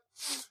 what?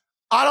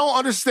 I don't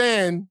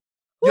understand.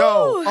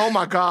 Yo, oh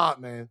my God,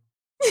 man.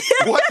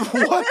 What?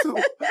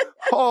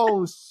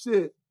 Oh,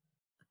 shit.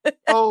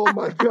 Oh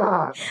my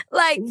God.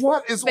 Like,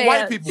 what is man.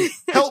 White people?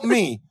 Help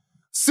me.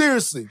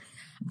 Seriously.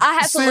 I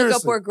had to look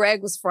up where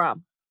Greg was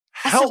from.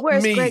 Help said,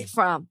 where's me. Greg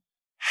from?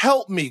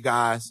 Help me,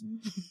 guys.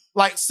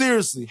 Like,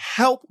 seriously,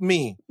 help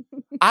me.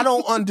 I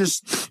don't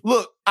understand.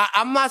 Look,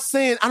 I'm not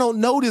saying I don't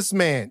know this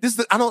man.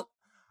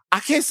 I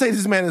can't say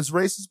this man is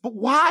racist, but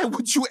why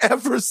would you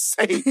ever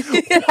say,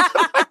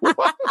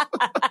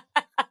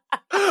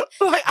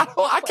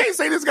 I can't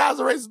say this guy's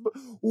a racist, but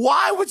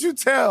why would you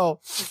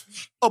tell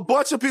a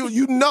bunch of people,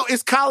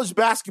 it's college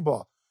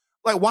basketball.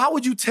 Like, why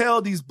would you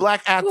tell these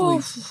black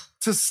athletes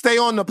to stay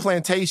on the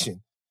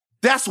plantation?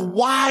 That's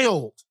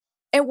wild.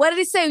 And what did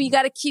he say? You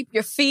got to keep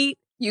your feet.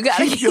 You got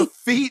to keep your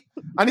feet.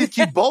 I need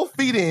to keep both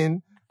feet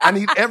in. I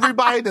need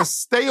everybody to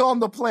stay on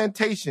the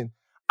plantation.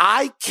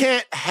 I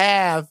can't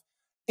have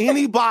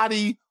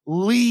anybody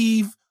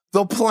leave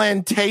the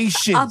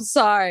plantation. I'm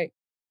sorry.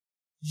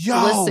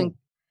 Yo. Listen,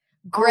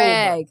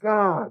 Greg. Oh my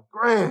God,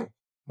 Greg.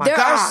 There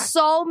are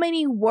so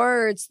many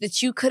words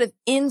that you could have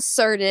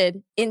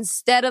inserted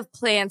instead of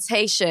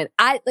plantation.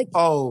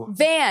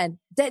 Van,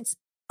 that's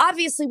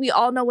obviously we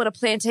all know what a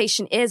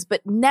plantation is,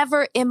 but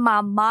never in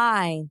my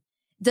mind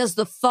does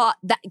the thought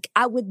that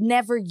I would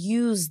never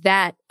use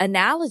that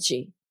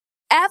analogy.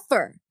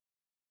 Ever.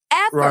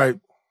 Right.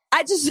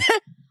 I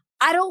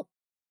don't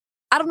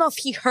know if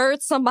he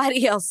heard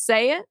somebody else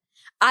say it.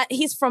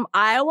 He's from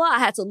Iowa. I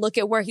had to look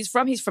at where he's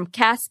from. He's from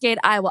Cascade,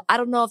 Iowa. I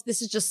don't know if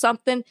this is just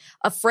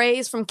a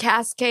phrase from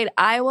Cascade,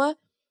 Iowa.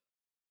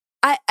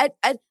 I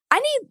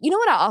need, you know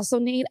what I also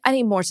need? I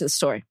need more to the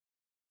story.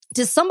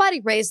 Did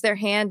somebody raise their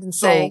hand and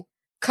say,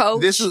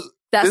 Coach,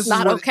 that's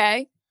not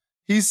okay?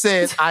 He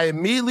said, I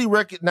immediately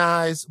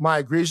recognized my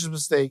egregious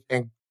mistake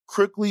and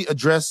quickly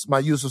addressed my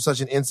use of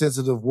such an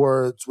insensitive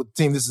words with the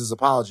team. This is his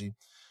apology.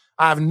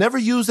 I've never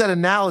used that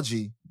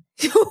analogy,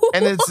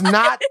 and it's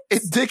not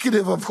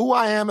indicative of who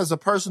I am as a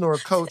person or a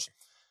coach.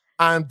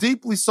 I'm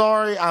deeply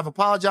sorry. I've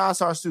apologized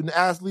to our student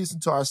athletes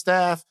and to our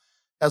staff,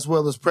 as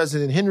well as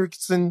President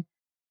Henriksen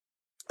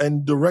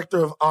and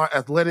Director of our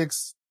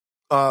athletics,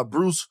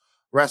 Bruce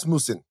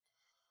Rasmussen.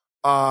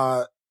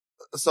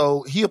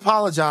 So he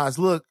apologized.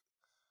 Look,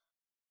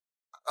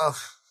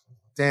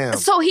 damn.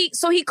 So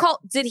he called.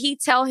 Did he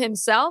tell on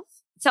himself?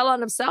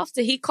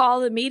 Did he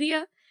call the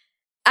media?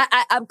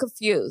 I'm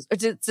confused.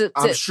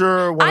 I'm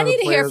sure. I need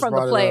to hear from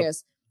the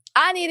players.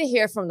 I need to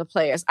hear from the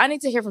players. I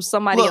need to hear from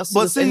somebody else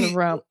who's in the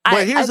room.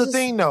 But here's the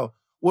thing, though.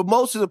 With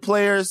most of the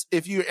players,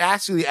 if you're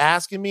actually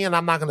asking me, and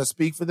I'm not going to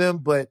speak for them,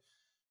 but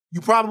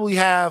you probably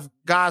have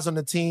guys on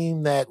the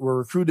team that were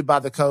recruited by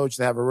the coach,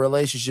 that have a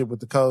relationship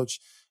with the coach,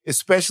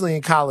 especially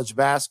in college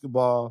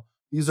basketball.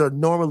 These are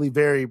normally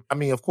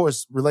of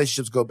course,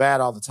 relationships go bad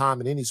all the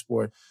time in any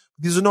sport.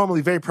 these are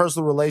normally very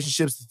personal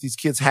relationships that these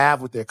kids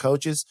have with their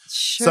coaches.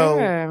 Sure.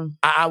 So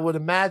I would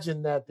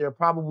imagine that there are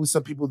probably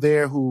some people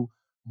there who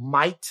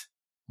might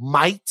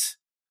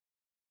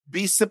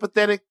be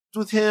sympathetic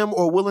with him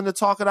or willing to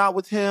talk it out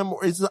with him.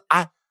 Or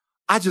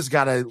I just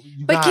gotta.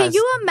 But can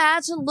you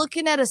imagine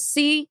looking at a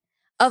sea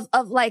of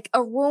like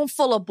a room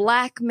full of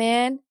black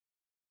men,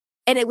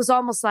 and it was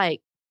almost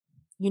like,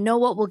 you know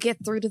what will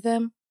get through to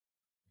them?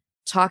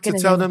 Talking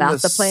to them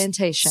about the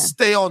plantation.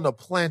 Stay on the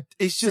plant.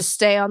 It's just to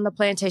stay on the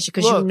plantation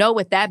because you know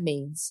what that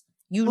means.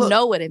 You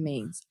know what it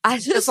means.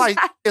 It's like,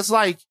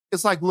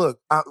 look,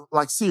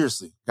 like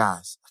seriously,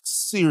 guys,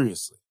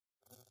 seriously.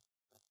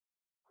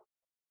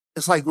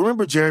 It's like,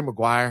 remember Jerry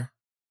Maguire?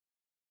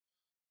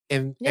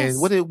 And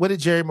what did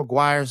Jerry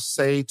Maguire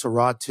say to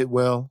Rod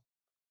Tidwell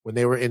when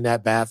they were in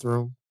that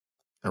bathroom?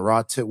 And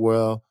Rod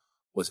Tidwell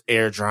was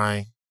air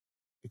drying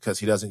because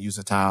he doesn't use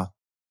a towel.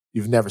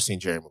 You've never seen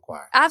Jerry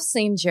Maguire. I've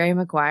seen Jerry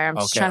Maguire. I'm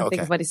just trying to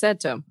think of what he said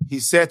to him. He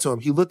said to him,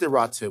 he looked at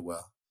Rod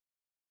Tidwell.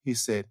 He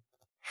said,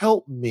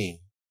 help me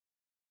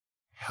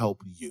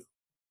help you.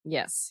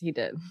 Yes, he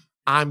did.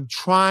 I'm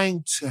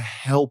trying to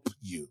help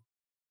you.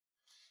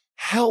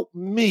 Help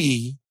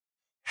me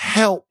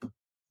help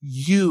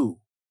you.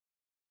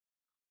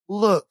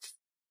 Look,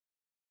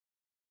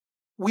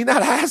 we're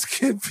not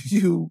asking for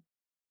you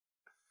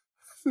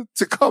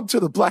to come to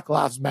the Black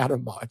Lives Matter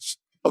march,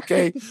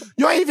 okay?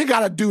 You ain't even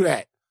got to do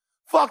that.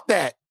 Fuck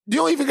that. You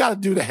don't even got to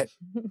do that.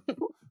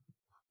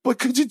 But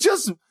could you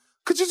just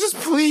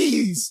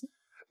please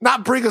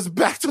not bring us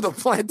back to the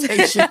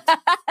plantation?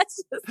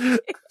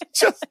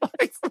 Just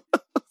like,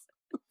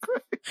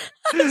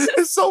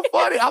 it's so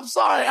funny. I'm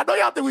sorry. I know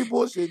y'all think we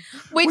bullshit.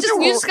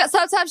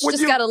 Sometimes you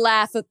just gotta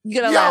laugh.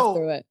 You gotta laugh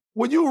through it.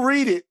 When you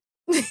read it,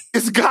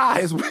 it's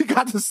guys, we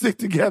got to stick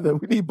together.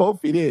 We need both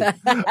feet in.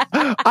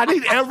 I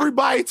need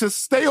everybody to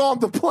stay on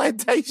the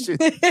plantation.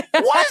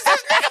 What is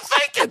this nigga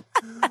thinking?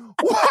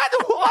 What?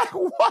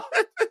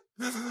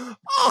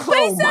 Oh, but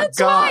he said it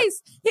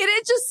twice. He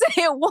didn't just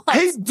say it once.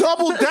 He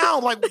doubled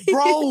down like,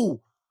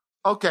 bro.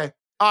 Okay.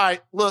 All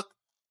right. Look,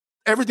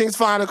 everything's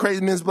fine at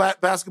Creighton men's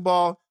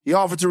basketball. He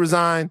offered to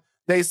resign.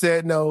 They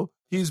said no.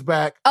 He's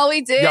back. Oh,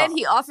 he did? Yeah.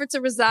 He offered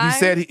to resign?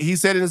 He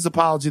said in his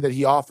apology that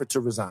he offered to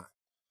resign.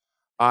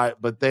 All right,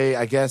 but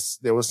I guess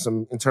there was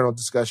some internal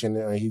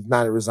discussion. He's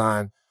not to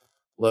resign.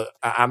 Look,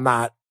 I'm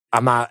not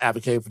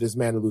advocating for this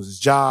man to lose his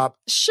job.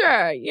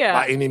 Sure, yeah.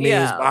 By any means,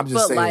 yeah, I'm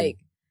just saying, like,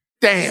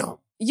 damn.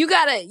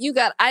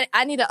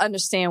 I need to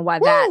understand why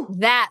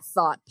that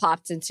thought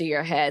popped into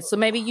your head. So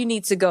maybe you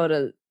need to go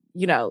to,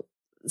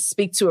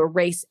 speak to a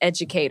race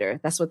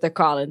educator. That's what they're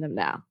calling them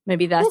now.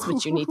 Maybe that's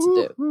what you need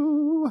to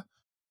do.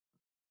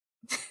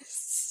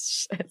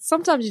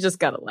 Sometimes you just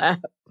gotta laugh.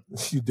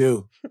 You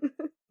do.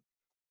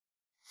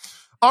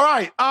 All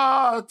right.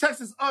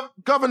 Texas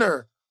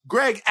Governor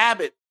Greg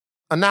Abbott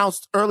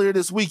announced earlier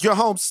this week, your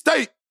home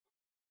state,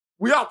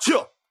 we out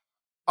here.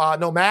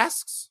 No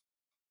masks,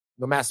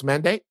 no mask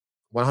mandate,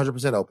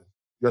 100% open.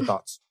 Your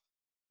thoughts?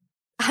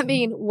 I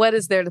mean, what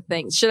is there to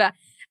think? Should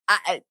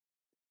I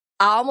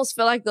almost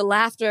feel like the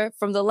laughter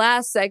from the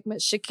last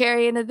segment should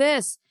carry into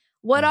this.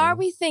 What are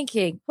we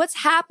thinking?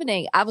 What's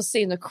happening? I was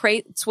seeing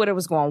Twitter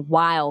was going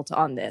wild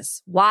on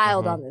this.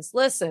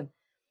 Listen,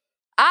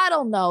 I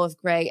don't know if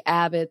Greg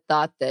Abbott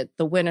thought that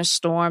the winter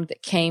storm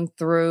that came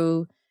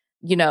through,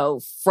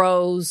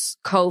 froze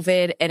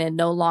COVID and it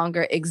no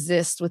longer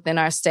exists within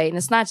our state. And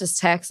it's not just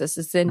Texas,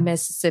 it's in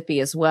Mississippi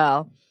as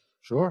well.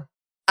 Sure.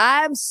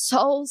 I'm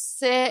so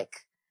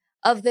sick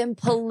of them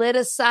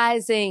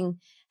politicizing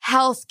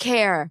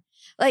healthcare.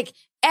 Like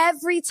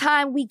every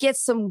time we get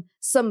some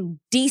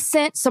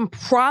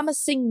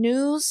promising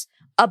news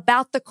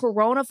about the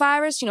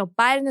coronavirus,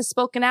 Biden has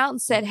spoken out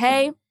and said,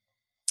 hey,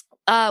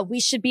 we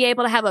should be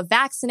able to have a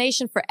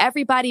vaccination for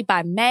everybody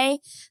by May.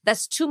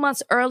 That's 2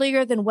 months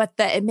earlier than what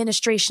the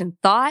administration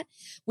thought.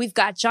 We've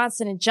got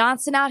Johnson &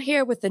 Johnson out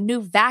here with a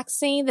new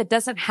vaccine that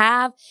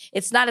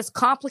it's not as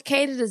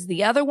complicated as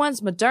the other ones,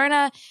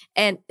 Moderna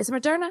and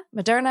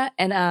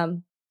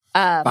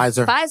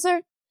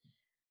Pfizer.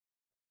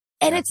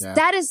 And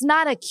that is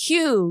not a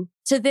cue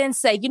to then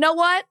say, you know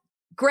what?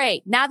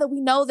 Great. Now that we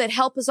know that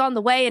help is on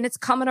the way and it's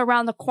coming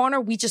around the corner,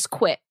 we just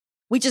quit.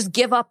 We just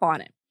give up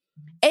on it.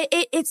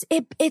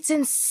 It's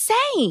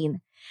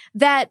insane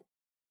that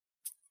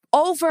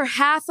over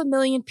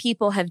 500,000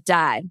 people have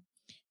died.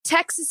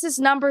 Texas's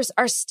numbers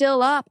are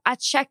still up. I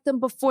checked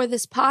them before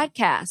this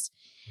podcast.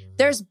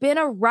 There's been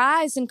a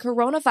rise in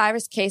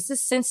coronavirus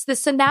cases since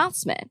this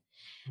announcement.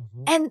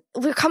 And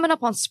we're coming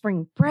up on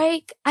spring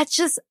break. I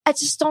just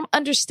don't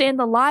understand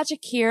the logic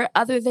here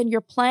other than you're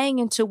playing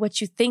into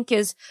what you think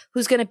is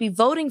who's going to be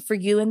voting for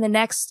you in the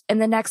next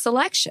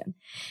election.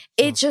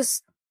 It's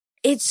just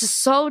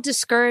so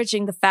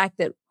discouraging, the fact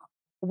that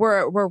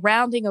we're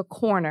rounding a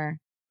corner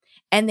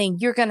and then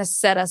you're going to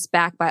set us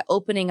back by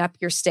opening up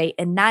your state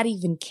and not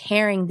even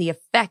caring the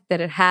effect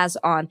that it has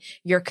on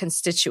your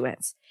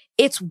constituents.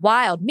 It's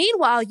wild.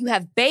 Meanwhile, you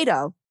have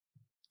Beto,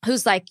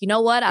 who's like, you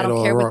know what? I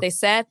don't care what they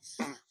said.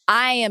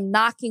 I am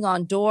knocking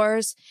on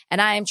doors and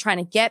I am trying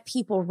to get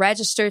people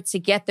registered to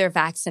get their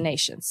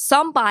vaccinations.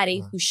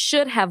 Somebody who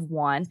should have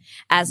won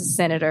as a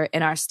senator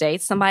in our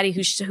state, somebody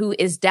who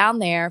is down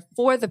there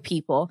for the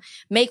people,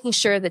 making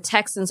sure that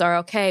Texans are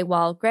okay,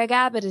 while Greg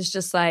Abbott is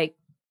just like,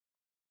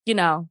 you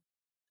know,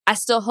 I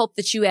still hope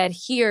that you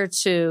adhere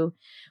to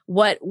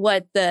what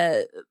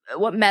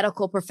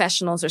medical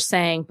professionals are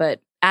saying.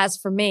 But as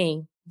for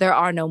me, there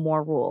are no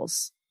more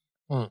rules.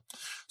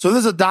 So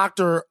there's a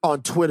doctor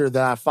on Twitter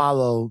that I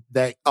follow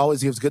that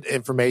always gives good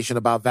information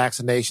about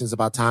vaccinations,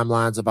 about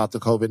timelines, about the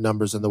COVID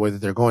numbers and the way that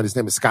they're going. His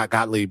name is Scott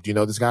Gottlieb. Do you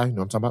know this guy? You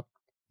know what I'm talking about?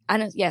 I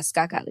know. Yes,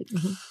 Scott Gottlieb.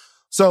 Mm-hmm.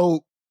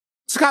 So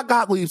Scott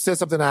Gottlieb said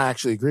something I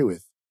actually agree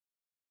with,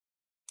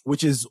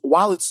 which is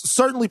while it's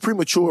certainly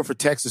premature for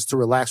Texas to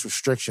relax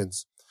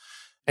restrictions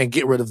and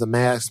get rid of the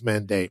mask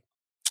mandate,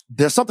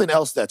 there's something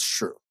else that's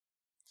true,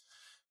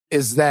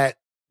 is that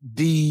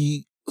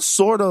the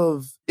sort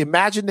of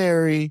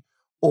imaginary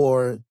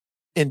or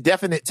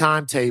indefinite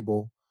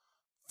timetable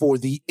for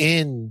the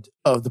end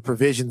of the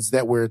provisions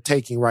that we're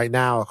taking right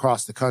now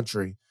across the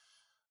country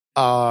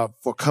for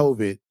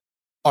COVID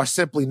are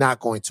simply not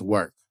going to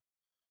work.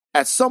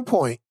 At some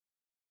point,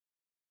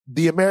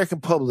 the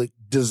American public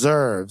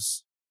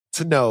deserves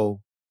to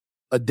know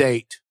a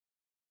date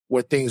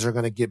where things are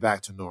going to get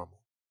back to normal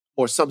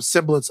or some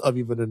semblance of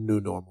even a new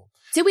normal.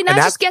 Did we not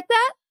just get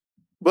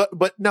that?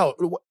 But no,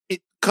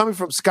 coming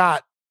from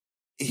Scott,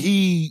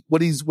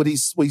 what he's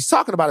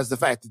talking about is the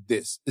fact that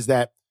this is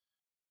that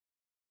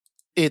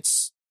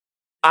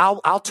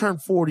I'll turn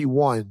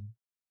 41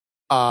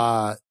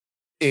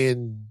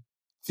 in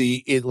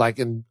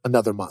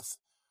another month.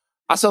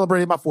 I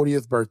celebrated my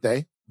 40th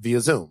birthday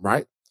via Zoom,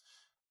 right?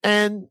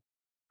 And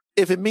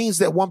if it means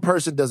that one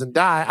person doesn't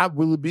die,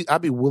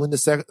 I'd be willing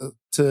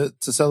to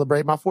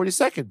celebrate my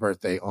 42nd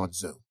birthday on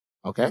Zoom.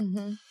 Okay.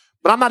 Mm-hmm.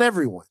 But I'm not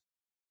everyone.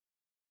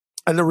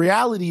 And the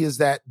reality is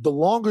that the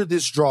longer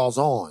this draws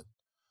on,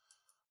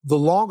 the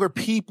longer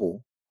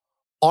people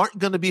aren't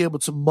going to be able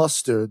to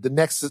muster the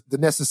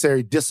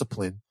necessary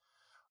discipline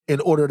in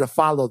order to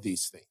follow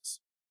these things.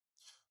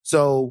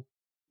 So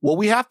what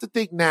we have to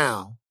think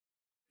now,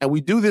 and we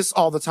do this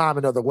all the time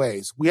in other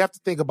ways, we have to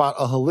think about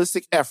a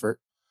holistic effort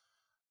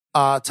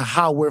to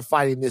how we're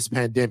fighting this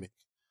pandemic.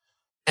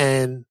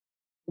 And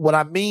what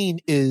I mean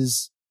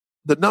is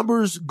the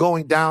numbers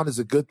going down is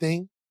a good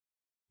thing.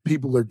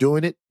 People are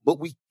doing it, but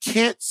we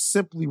can't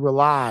simply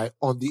rely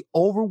on the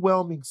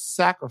overwhelming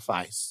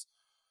sacrifice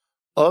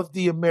of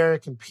the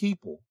American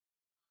people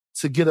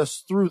to get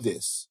us through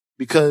this,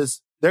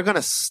 because they're going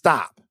to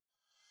stop.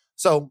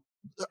 So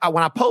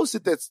when I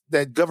posted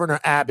that Governor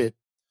Abbott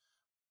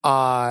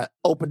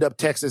opened up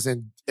Texas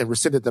and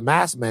rescinded the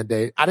mask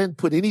mandate, I didn't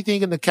put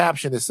anything in the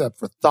caption except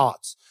for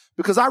thoughts,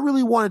 because I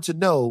really wanted to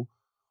know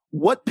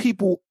what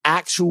people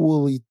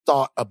actually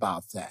thought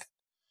about that.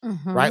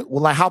 Mm-hmm. Right?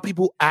 Well, like how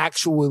people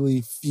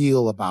actually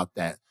feel about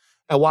that.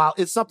 And while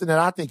it's something that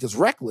I think is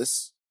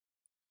reckless,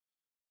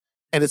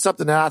 and it's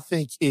something that I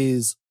think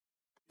is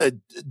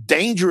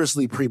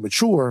dangerously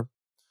premature,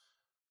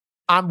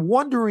 I'm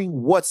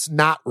wondering what's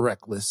not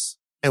reckless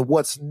and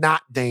what's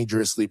not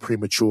dangerously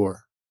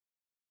premature.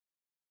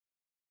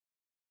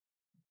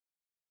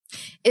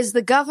 Is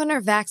the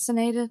governor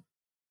vaccinated?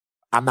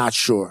 I'm not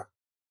sure.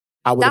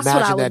 That's what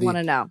I would want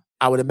to know.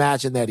 I would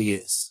imagine that he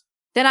is.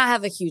 Then I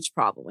have a huge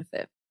problem with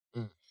it.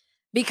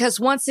 Because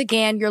once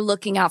again, you're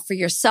looking out for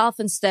yourself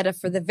instead of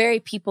for the very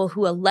people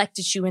who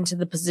elected you into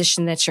the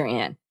position that you're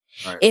in.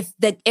 Right.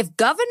 If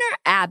Governor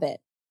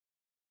Abbott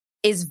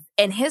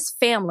and his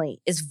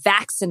family is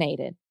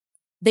vaccinated,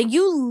 then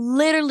you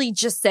literally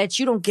just said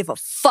you don't give a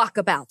fuck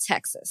about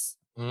Texas.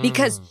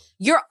 Because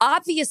you're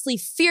obviously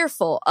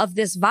fearful of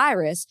this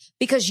virus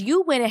because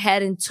you went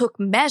ahead and took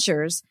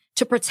measures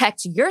to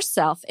protect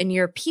yourself and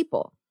your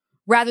people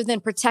rather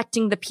than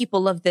protecting the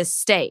people of this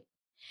state.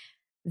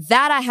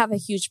 That I have a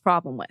huge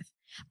problem with.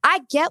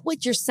 I get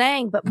what you're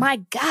saying, but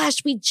my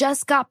gosh, we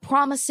just got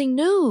promising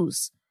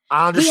news.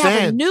 I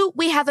understand.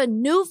 We have a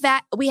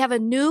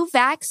new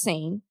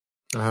vaccine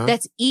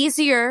that's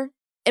easier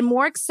and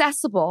more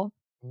accessible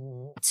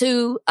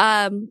to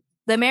the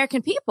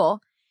American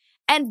people.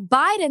 And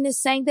Biden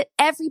is saying that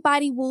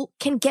everybody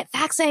can get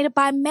vaccinated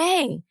by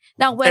May.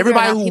 Now, whether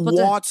everybody or not people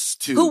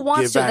who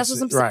wants to, that's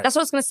what I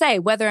was going to say.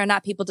 Whether or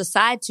not people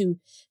decide to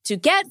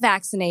get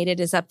vaccinated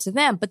is up to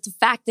them. But the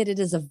fact that it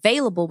is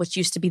available, which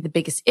used to be the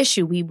biggest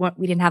issue, we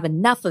didn't have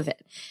enough of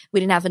it. We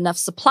didn't have enough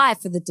supply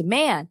for the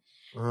demand.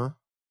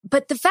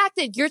 But the fact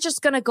that you're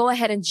just going to go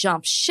ahead and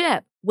jump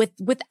ship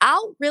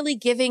without really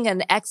giving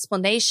an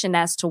explanation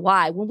as to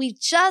why, when we've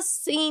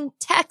just seen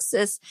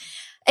Texas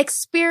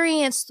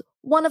experienced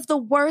one of the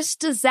worst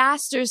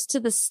disasters to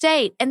the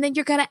state, and then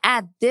you're going to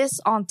add this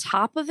on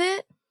top of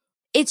it.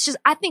 It's just,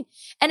 I think,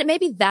 and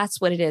maybe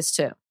that's what it is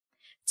too.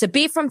 To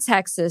be from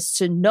Texas,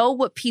 to know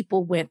what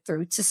people went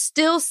through, to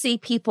still see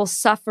people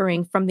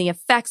suffering from the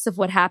effects of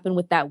what happened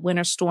with that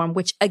winter storm,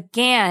 which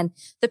again,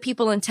 the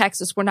people in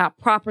Texas were not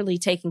properly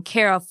taken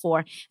care of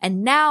for.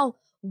 And now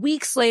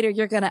weeks later,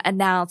 you're going to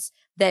announce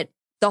that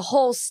the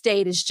whole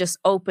state is just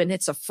open.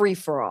 It's a free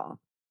for all.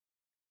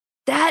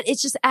 That it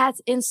just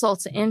adds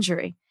insult to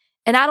injury.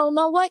 And I don't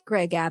know what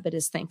Greg Abbott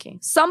is thinking.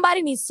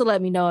 Somebody needs to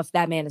let me know if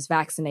that man is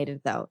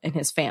vaccinated though, and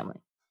his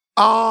family.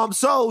 They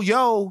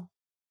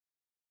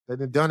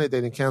done it.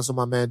 They didn't cancel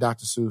my man,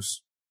 Dr.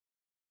 Seuss.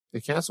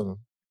 They canceled him.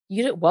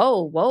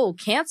 Whoa,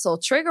 cancel.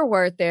 Trigger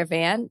word there,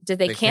 Van. Did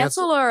they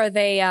cancel or are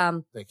they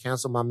They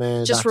canceled my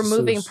man, just Dr.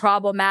 removing Seuss.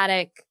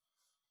 problematic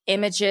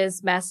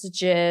images,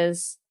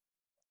 messages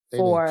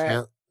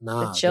for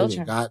the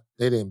children?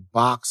 They didn't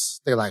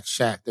box. They like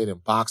Shaq. They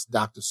didn't box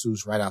Dr.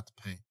 Seuss right out the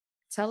paint.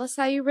 Tell us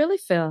how you really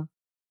feel.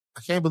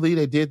 I can't believe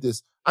they did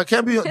this. I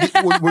can't believe.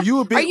 Were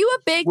you a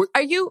big? Well,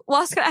 I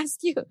was going to ask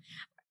you.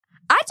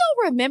 I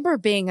don't remember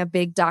being a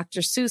big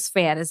Dr. Seuss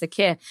fan as a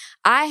kid.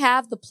 I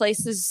have The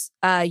Places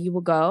You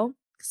Will Go.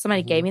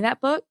 Somebody gave me that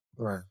book.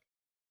 Right.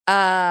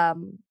 I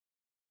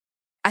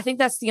think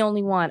that's the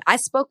only one. I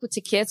spoke with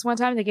the kids one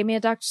time. They gave me a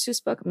Dr.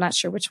 Seuss book. I'm not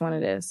sure which one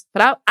it is.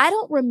 But I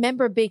don't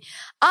remember being...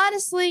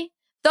 Honestly,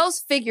 those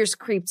figures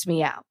creeped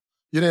me out.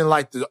 You didn't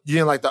like the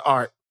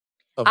art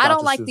of I Dr.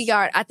 don't like Seuss. the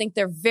art. I think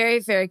they're very,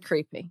 very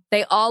creepy.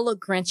 They all look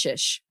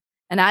Grinchish.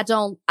 And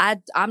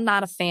I'm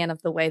not a fan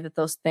of the way that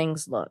those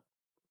things look.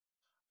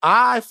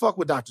 I fuck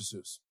with Dr.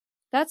 Seuss.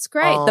 That's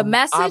great. The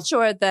message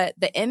or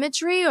the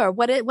imagery or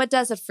what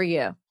does it for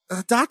you?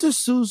 Dr.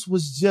 Seuss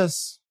was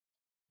just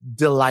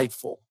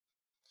delightful.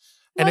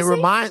 And it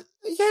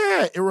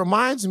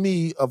reminds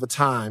me of a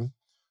time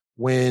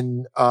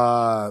when,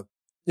 I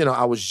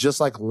was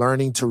just like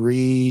learning to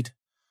read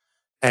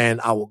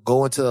and I would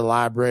go into the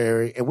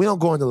library, and we don't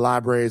go into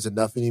libraries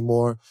enough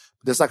anymore.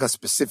 There's like a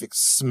specific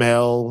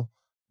smell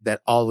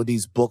that all of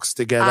these books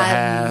together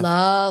have. I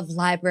love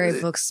library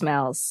book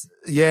smells.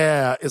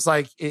 Yeah. It's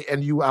like,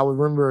 I would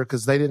remember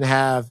because they didn't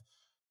have,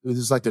 it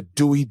was like the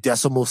Dewey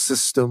Decimal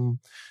System,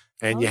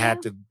 and you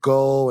had to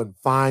go and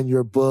find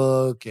your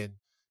book, and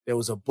there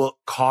was a book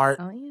cart.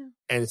 Oh, yeah.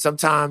 And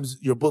sometimes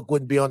your book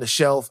wouldn't be on the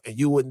shelf and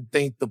you wouldn't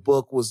think the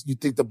book was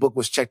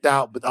checked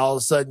out, but all of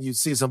a sudden you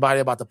see somebody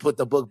about to put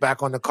the book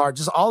back on the cart.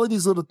 Just all of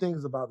these little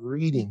things about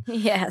reading.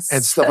 Yes.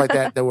 And stuff like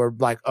that were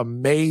like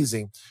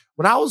amazing.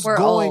 When I was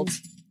old.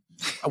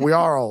 We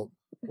are old.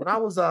 When I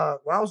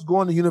was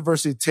going to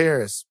University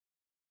Terrace,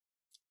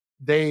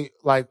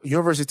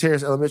 University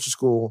Terrace Elementary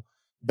School,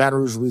 Baton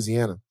Rouge,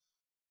 Louisiana.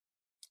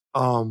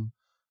 I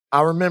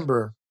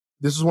remember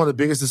this was one of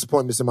the biggest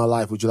disappointments in my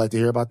life. Would you like to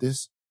hear about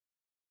this?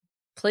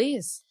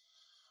 Please.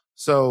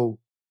 So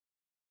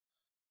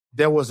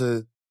I was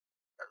in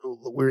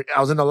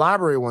the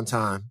library one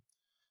time,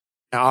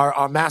 and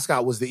our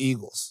mascot was the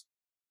Eagles,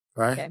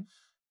 right? Okay.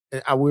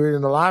 And we were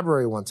in the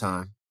library one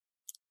time,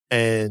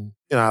 and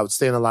I would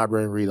stay in the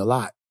library and read a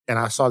lot. And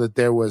I saw that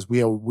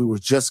we were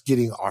just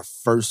getting our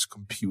first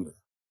computer.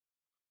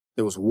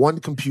 There was one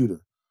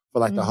computer for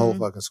like the whole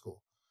fucking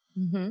school.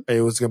 Mm-hmm.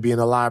 It was going to be in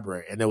the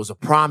library, and there was a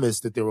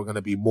promise that there were going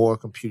to be more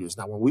computers.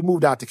 Now, when we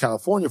moved out to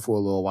California for a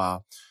little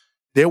while,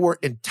 there were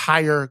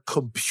entire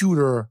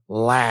computer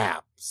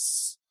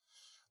labs,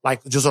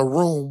 like just a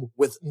room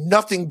with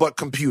nothing but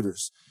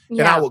computers.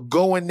 Yeah. And I would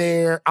go in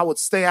there. I would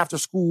stay after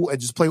school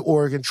and just play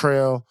Oregon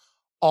Trail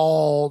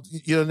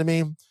you know what I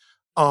mean?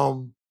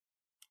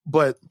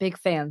 But big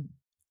fan.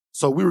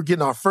 So we were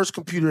getting our first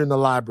computer in the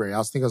library.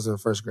 I think I was in the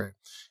first grade.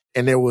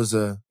 And there was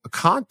a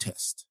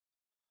contest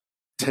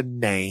to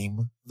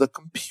name the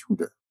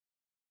computer.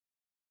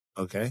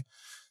 Okay?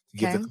 To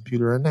give the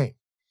computer a name.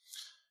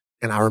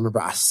 And I remember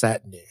I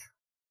sat in there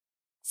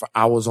for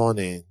hours on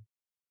end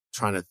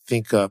trying to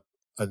think up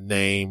a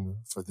name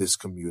for this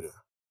computer,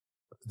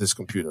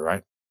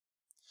 right?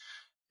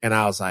 And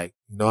I was like,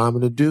 you know what I'm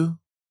going to do?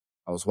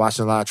 I was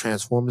watching a lot of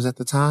Transformers at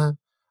the time.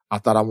 I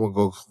thought I'm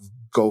going to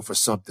go for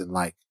something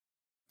like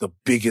the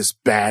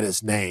biggest,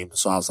 baddest name.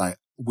 So I was like,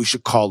 we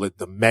should call it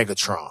the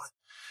Megatron.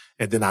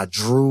 And then I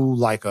drew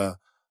like a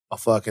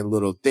fucking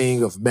little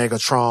thing of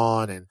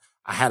Megatron, and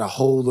I had a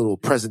whole little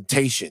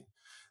presentation.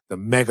 The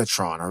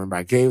Megatron. I remember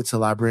I gave it to the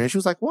librarian. She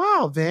was like,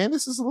 wow, Van,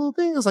 this is a little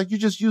thing. It's like, you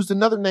just used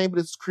another name, but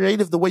it's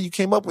creative the way you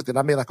came up with it.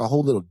 I made like a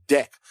whole little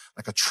deck,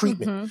 like a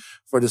treatment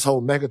for this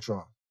whole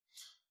Megatron.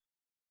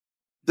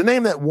 The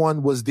name that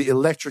won was the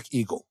Electric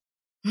Eagle.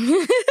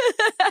 And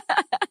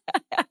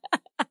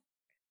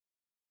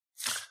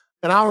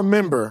I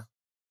remember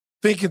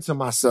thinking to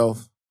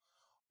myself,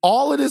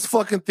 all of this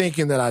fucking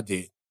thinking that I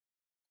did,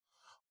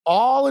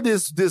 all of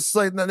this,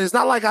 like, it's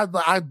not like I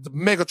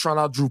Megatron,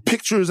 I drew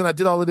pictures and I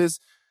did all of this.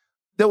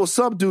 There was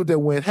some dude that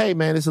went, hey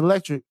man, it's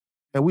electric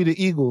and we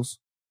the Eagles.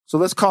 So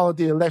let's call it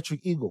the Electric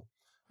Eagle.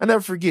 I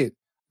never forget,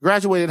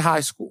 graduated high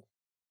school.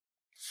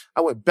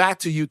 I went back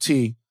to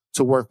UT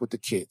to work with the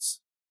kids.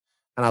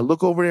 And I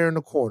look over there in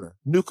the corner,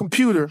 new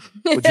computer,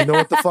 but you know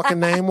what the fucking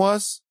name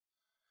was?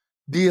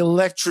 The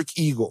Electric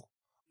Eagle,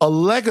 a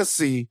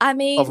legacy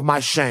of my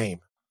shame.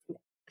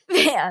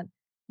 Man,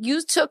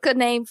 you took a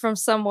name from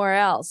somewhere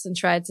else and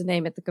tried to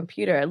name it the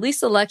computer. At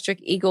least Electric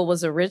Eagle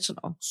was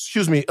original.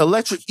 Excuse me.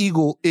 Electric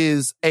Eagle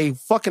is a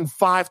fucking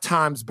 5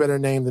 times better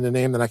name than the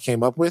name that I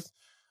came up with.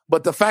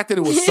 But the fact that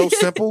it was so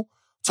simple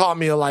taught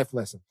me a life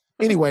lesson.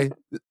 Anyway,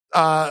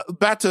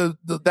 back to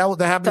that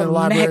happened in the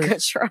library.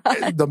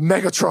 Megatron. The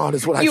Megatron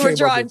is what I came up with.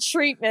 You were drawing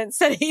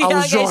treatments. I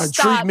was drawing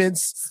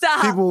treatments.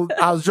 Stop.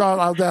 I was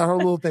drawing that whole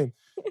little thing.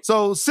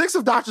 So 6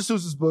 of Dr.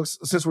 Seuss's books,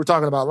 since we're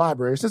talking about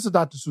libraries, 6 of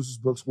Dr. Seuss's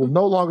books will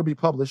no longer be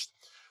published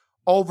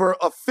over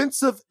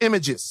offensive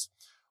images.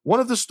 One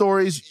of the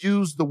stories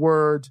used the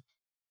word,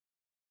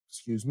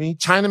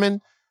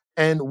 Chinaman,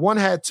 and one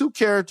had 2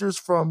 characters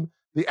from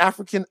the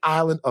African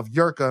island of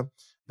Yurka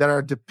that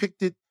are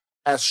depicted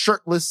as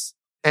shirtless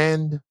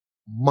and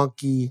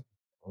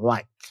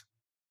monkey-like.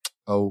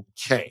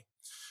 Okay.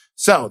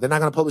 So they're not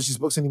going to publish these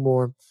books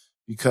anymore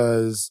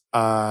because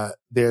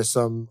there's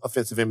some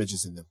offensive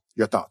images in them.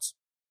 Your thoughts?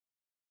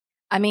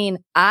 I mean,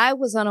 I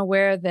was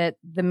unaware that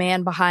the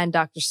man behind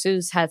Dr.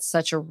 Seuss had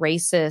such a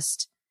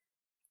racist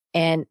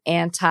and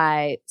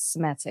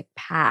anti-Semitic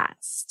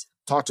past.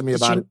 Talk to me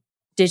about it.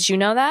 Did you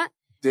know that?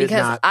 Did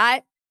because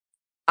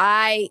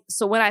not.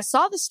 So when I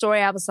saw the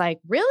story, I was like,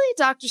 really?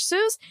 Dr.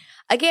 Seuss?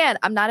 Again,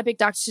 I'm not a big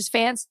Dr. Seuss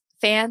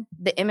fan.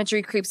 The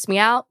imagery creeps me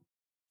out.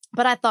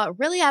 But I thought,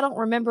 really, I don't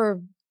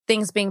remember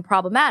things being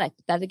problematic.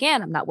 But that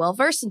again, I'm not well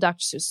versed in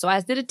Dr. Seuss. So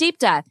I did a deep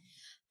dive.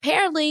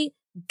 Apparently,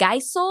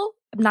 Geisel,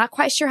 I'm not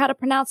quite sure how to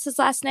pronounce his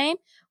last name,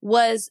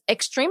 was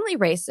extremely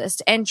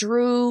racist and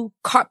drew,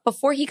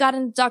 before he got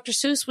into Dr.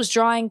 Seuss, was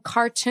drawing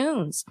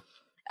cartoons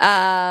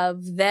that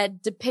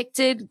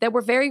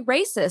were very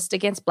racist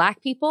against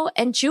Black people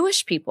and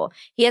Jewish people.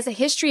 He has a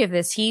history of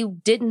this. He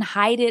didn't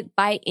hide it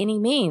by any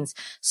means.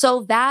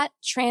 So that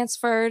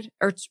transferred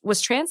or was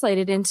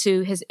translated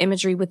into his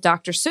imagery with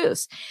Dr.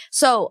 Seuss.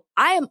 So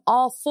I am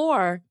all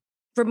for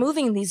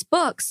removing these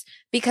books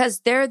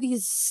because there are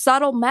these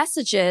subtle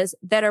messages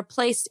that are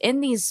placed in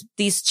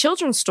these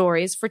children's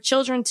stories for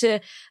children to,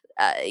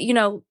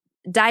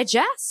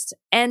 digest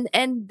and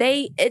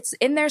it's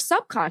in their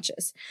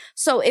subconscious.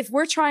 So if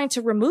we're trying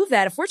to remove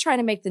that, if we're trying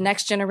to make the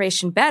next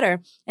generation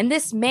better, and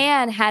this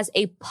man has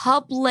a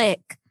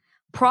public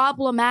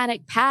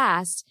problematic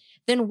past,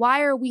 then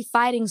why are we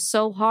fighting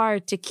so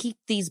hard to keep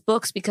these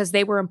books because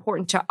they were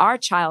important to our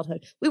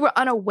childhood? We were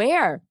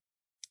unaware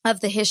of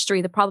the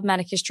history, the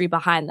problematic history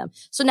behind them.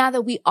 So now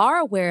that we are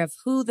aware of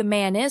who the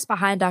man is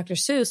behind Dr.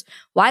 Seuss,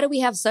 why do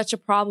we have such a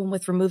problem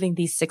with removing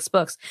these 6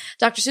 books?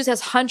 Dr. Seuss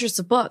has hundreds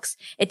of books.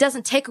 It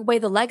doesn't take away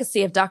the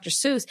legacy of Dr.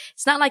 Seuss.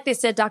 It's not like they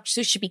said Dr.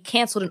 Seuss should be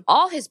canceled and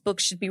all his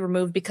books should be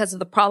removed because of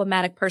the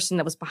problematic person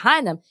that was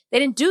behind them. They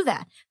didn't do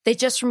that. They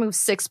just removed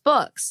 6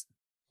 books.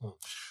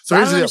 So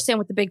I don't understand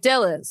what the big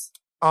deal is.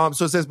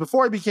 So it says,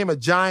 before he became a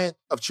giant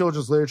of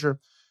children's literature,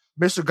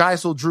 Mr.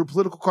 Geisel drew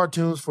political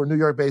cartoons for New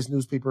York-based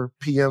newspaper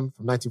PM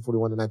from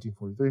 1941 to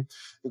 1943,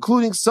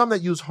 including some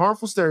that used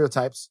harmful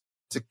stereotypes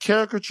to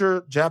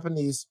caricature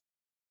Japanese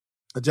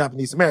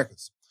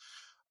Americans.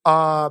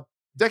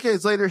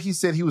 Decades later, he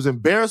said he was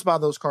embarrassed by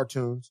those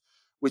cartoons,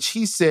 which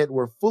he said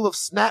were full of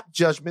snap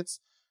judgments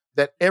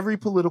that every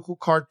political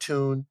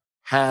cartoon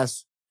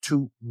has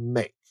to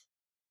make.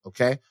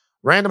 Okay,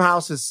 Random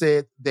House has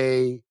said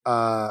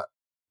Random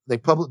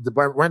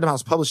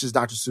House publishes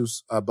Dr.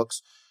 Seuss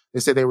books. They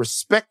say they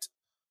respect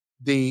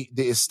the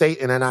estate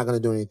and they're not going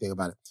to do anything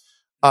about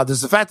it.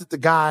 Does the fact that the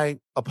guy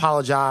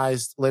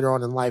apologized later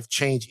on in life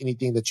change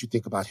anything that you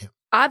think about him?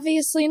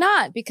 Obviously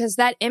not, because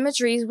that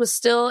imagery was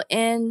still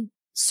in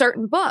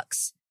certain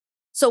books.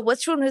 So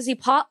which one was he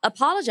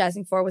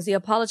apologizing for? Was he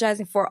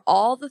apologizing for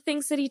all the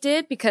things that he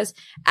did? Because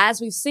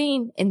as we've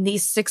seen in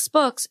these 6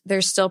 books,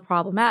 they're still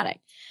problematic.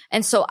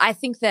 And so I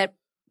think that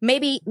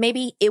maybe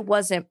it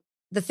wasn't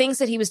the things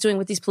that he was doing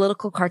with these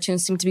political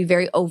cartoons seemed to be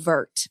very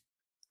overt.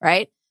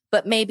 Right?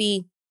 But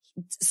maybe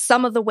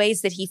some of the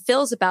ways that he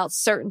feels about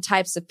certain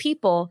types of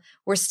people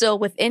were still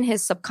within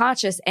his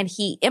subconscious, and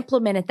he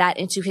implemented that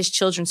into his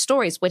children's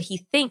stories. What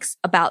he thinks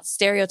about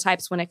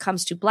stereotypes when it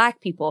comes to Black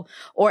people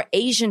or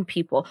Asian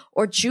people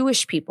or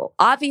Jewish people.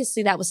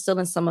 Obviously, that was still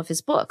in some of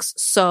his books.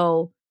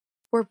 So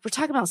we're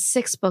talking about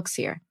 6 books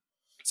here.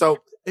 So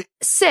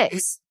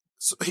 6.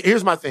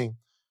 Here's my thing.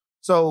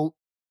 So,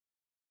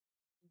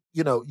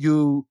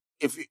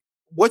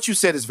 what you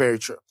said is very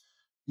true.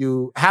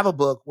 You have a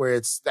book where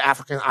it's the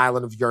African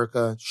island of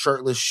Yurka,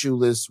 shirtless,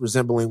 shoeless,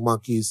 resembling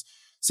monkeys.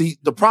 See,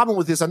 the problem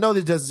with this, I know that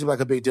it doesn't seem like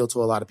a big deal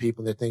to a lot of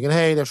people. They're thinking,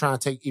 hey, they're trying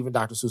to take even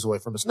Dr. Seuss away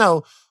from us.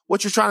 No,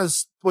 what you're trying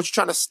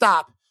to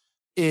stop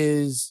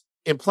is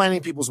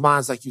implanting people's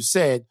minds, like you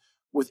said,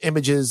 with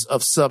images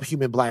of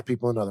subhuman Black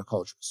people in other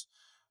cultures.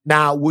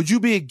 Now, would you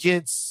be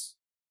against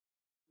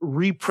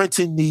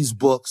reprinting these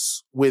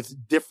books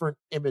with different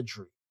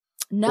imagery?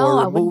 No,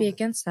 I wouldn't be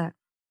against that.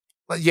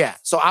 Yeah,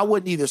 so I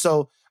wouldn't either.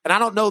 So, and I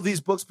don't know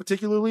these books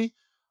particularly.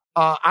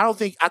 I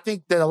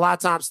think that a lot of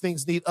times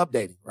things need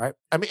updating, right?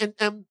 I mean,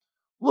 and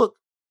look,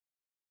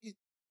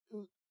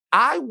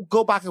 I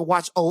go back and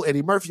watch old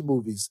Eddie Murphy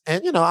movies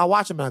and, I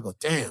watch them and I go,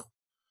 damn,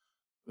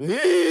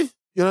 you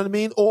know what I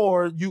mean?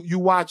 Or you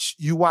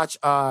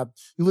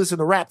listen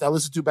to rap that I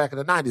listened to back in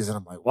the 90s and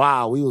I'm like,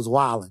 wow, we was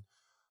wilding.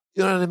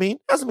 You know what I mean?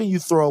 Doesn't mean you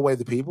throw away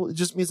the people. It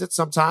just means that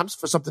sometimes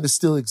for something to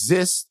still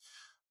exist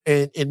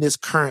in this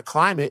current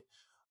climate,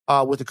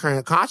 with the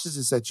current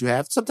consciousness that you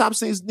have, sometimes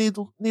things need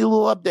a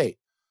little update,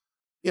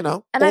 you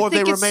know, and or I think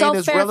they it's remain so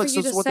as fair for relics you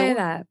of to what say they were.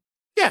 that.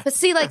 Yeah. But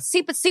see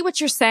what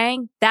you're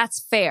saying? That's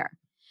fair.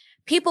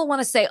 People want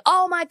to say,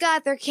 oh my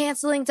God, they're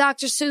canceling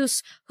Dr.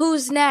 Seuss.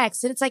 Who's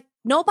next? And it's like,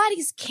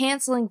 nobody's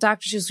canceling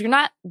Dr. Seuss. You're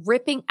not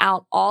ripping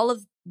out all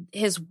of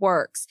his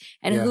works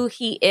and who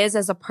he is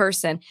as a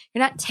person.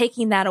 You're not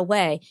taking that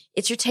away.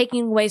 You're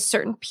taking away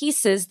certain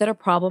pieces that are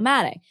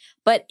problematic.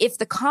 But if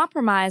the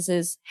compromise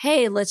is,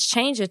 hey, let's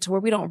change it to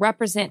where we don't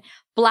represent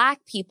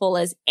Black people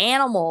as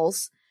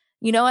animals,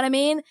 you know what I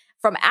mean?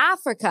 From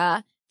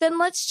Africa, then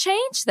let's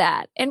change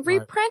that and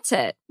reprint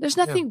it. There's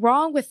nothing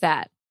wrong with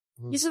that.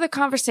 These are the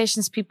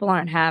conversations people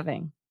aren't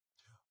having.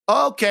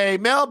 Okay,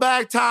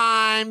 mailbag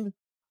time.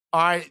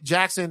 All right,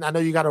 Jackson, I know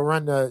you gotta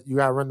run the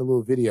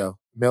little video.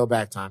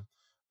 Mailbag time.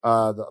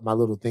 My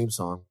little theme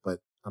song, but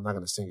I'm not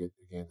gonna sing it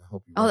again. I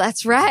hope you Oh,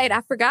 that's right.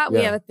 I forgot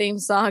we have a theme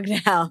song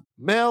now.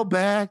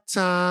 Mailbag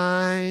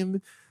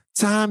time.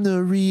 Time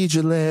to read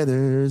your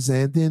letters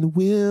and then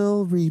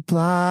we'll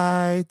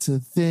reply to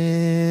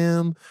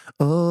them.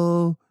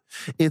 Oh,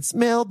 it's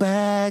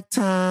mailbag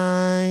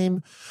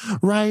time.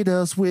 Write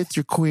us with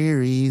your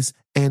queries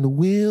and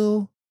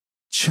we'll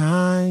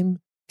chime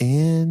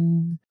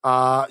in.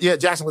 Yeah,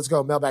 Jackson, let's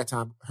go. Mailbag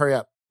time. Hurry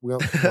up.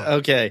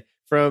 Okay.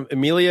 From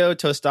Emilio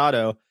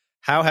Tostado,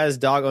 how has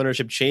dog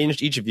ownership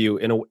changed each of you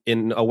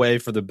in a way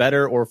for the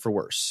better or for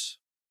worse?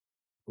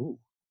 Ooh.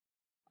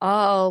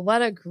 Oh,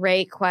 what a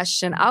great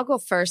question. I'll go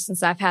first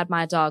since I've had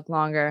my dog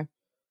longer.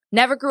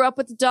 Never grew up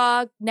with a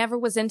dog, never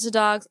was into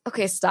dogs.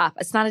 Okay, stop.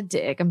 It's not a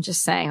dig. I'm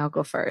just saying I'll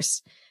go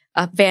first.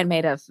 Van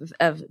made of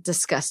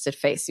disgusted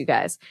face, you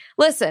guys.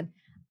 Listen,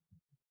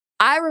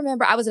 I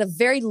remember I was at a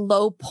very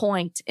low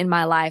point in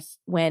my life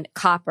when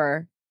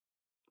Copper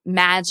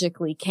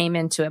magically came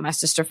into it. My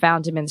sister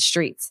found him in the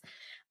streets.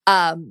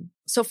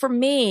 So for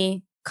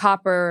me,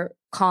 Copper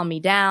calmed me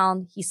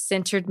down. He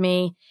centered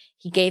me.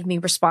 He gave me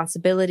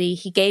responsibility.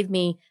 He gave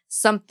me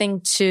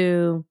something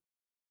to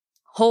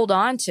hold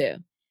on to.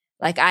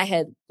 Like I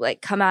had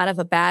come out of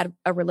a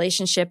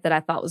relationship that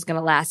I thought was going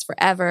to last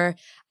forever.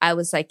 I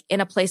was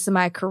in a place in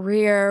my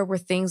career where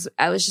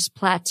I was just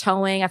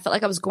plateauing. I felt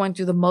like I was going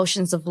through the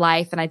motions of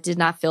life and I did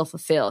not feel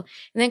fulfilled.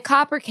 And then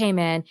Copper came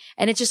in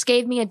and it just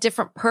gave me a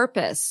different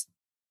purpose.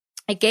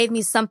 It gave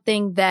me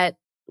something that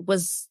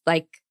was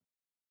like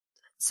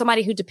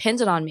somebody who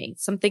depended on me.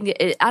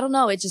 I don't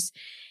know. They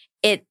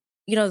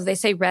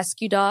say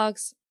rescue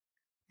dogs.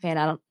 Man,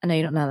 I know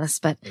you don't know this,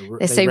 but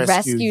they say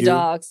rescue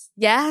dogs.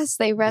 Yes,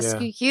 they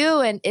rescue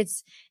you. And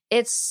it's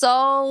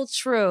so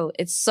true.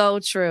 It's so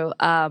true.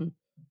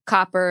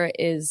 Copper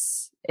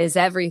is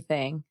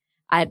everything.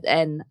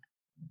 And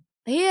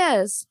he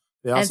is.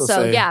 They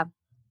say,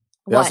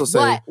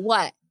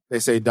 What? They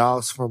say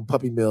dogs from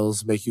puppy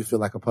mills make you feel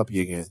like a puppy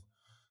again.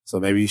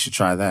 So maybe you should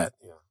try that.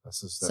 Yeah,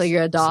 so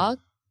you're a dog?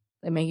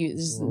 They make you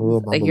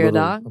you're a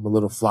dog? I'm a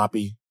little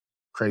floppy,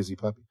 crazy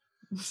puppy.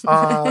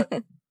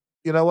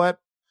 You know what?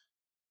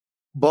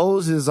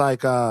 Bose is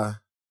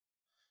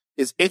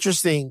it's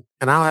interesting,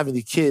 and I don't have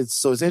any kids,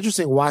 so it's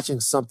interesting watching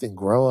something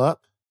grow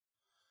up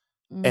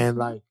and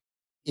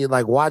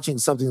watching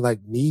something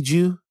need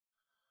you,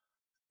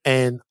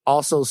 and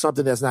also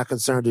something that's not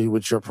concerned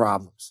with your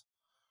problems.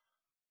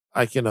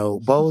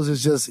 Bose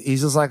is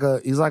he's like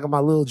my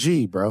little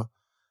G, bro.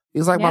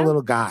 He's like my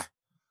little guy.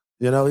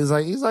 He's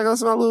like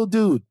that's my little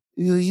dude.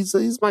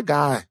 He's my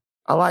guy.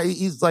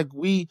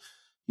 He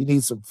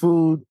needs some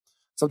food.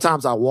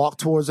 Sometimes I walk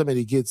towards him and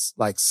he gets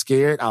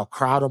scared. I'll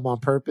crowd him on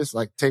purpose,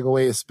 take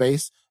away his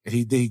space, and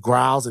he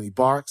growls and he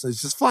barks. And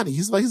it's just funny.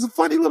 He's a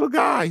funny little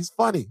guy. He's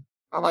funny.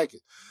 I like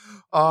it.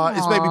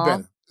 It's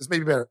made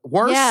me better.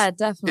 Worse, yeah,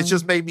 definitely. It's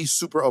just made me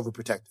super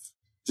overprotective.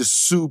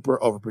 Just super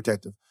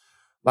overprotective.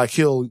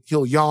 He'll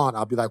yawn.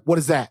 I'll be like, "What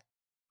is that?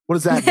 What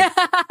does that mean?"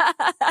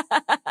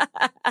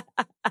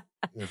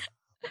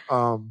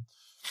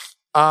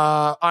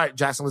 All right,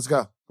 Jackson, let's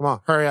go. Come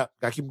on, hurry up.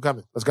 Gotta keep them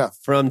coming. Let's go.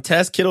 From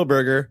Tess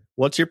Kittleberger,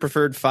 what's your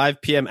preferred 5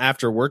 p.m.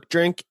 after work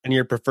drink and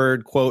your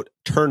preferred, quote,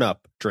 turn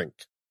up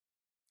drink?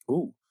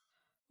 Ooh,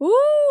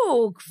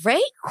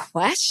 great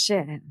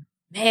question.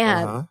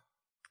 Man,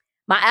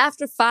 my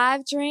after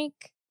 5 drink,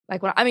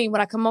 when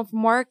I come home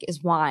from work,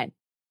 is wine.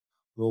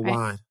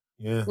 Wine.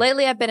 Yeah.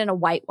 Lately, I've been in a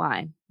white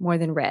wine more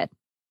than red.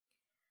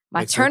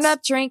 My turn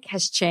up drink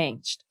has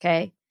changed.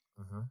 Okay.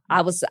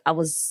 I was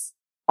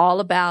all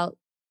about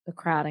the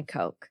Crown and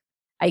Coke.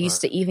 I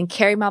used to even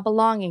carry my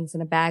belongings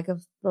in a bag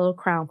of little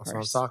Crown purse.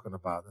 That's what I'm talking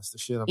about. That's the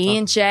shit I'm talking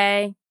about.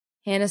 E&J,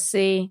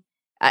 Hennessy.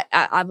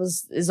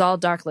 Is all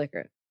dark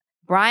liquor.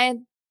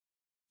 Brian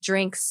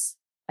drinks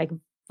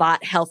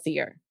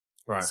healthier.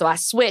 Right. So I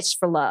switched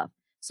for love.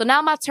 So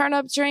now my turn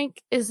up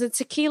drink is a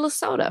tequila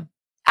soda.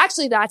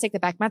 Actually, no, I take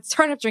that back. My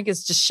turn up drink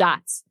is just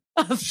shots.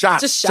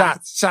 Shots.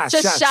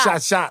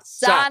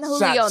 Don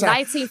Julio,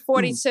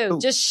 1942.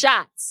 Just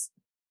shots.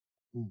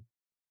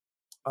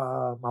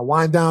 My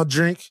wind down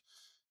drink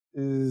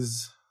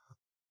is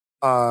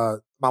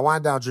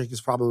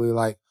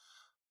probably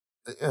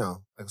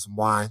some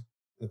wine,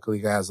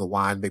 Kalika has a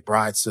wine,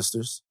 McBride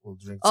Sisters. We'll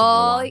drink some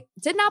more wine.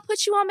 Didn't I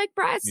put you on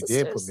McBride Sisters?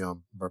 You did put me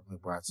on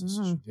McBride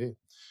Sisters. You did.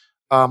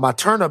 My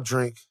turn-up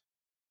drink,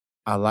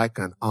 I like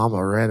an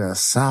amaretto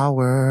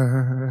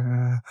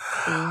sour.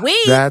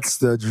 Weak. That's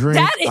the drink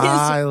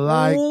I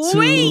like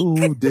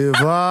to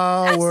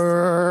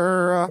devour.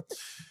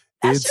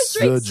 That's it's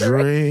the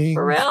drink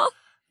for real.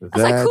 that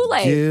like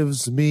Kool-Aid.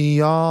 gives me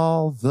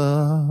all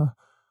the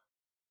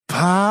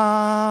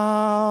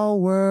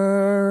power.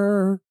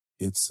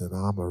 It's an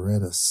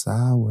amaretto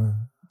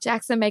sour.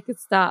 Jackson, make it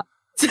stop.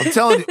 I'm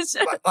telling you.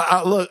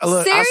 Look.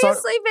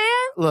 Seriously,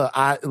 man? Look.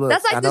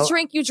 That's like the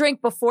drink you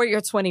drink before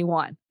you're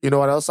 21. You know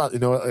what else? I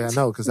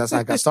know, because that's how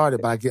I got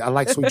started. But I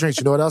like sweet drinks.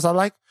 You know what else I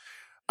like?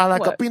 I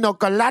like a pina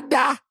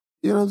colada.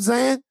 You know what I'm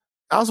saying?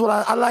 That's what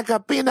I like, a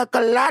pina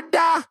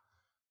colada.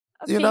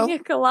 Pina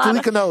colada.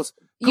 Kalika knows.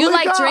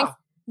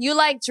 You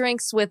like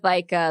drinks with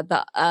like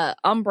the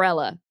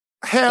umbrella.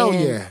 Hell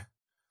yeah.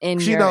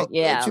 She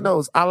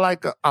knows. I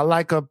like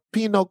a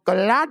pina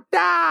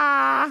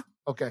colada.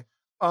 Okay.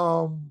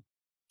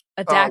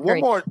 A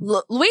daiquiri. One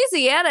more.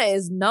 Louisiana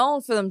is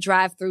known for them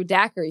drive-through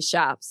daiquiri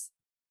shops.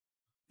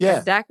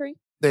 Yeah. Daiquiri?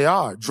 They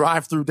are.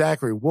 Drive-through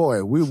daiquiri.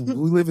 Boy, we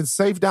living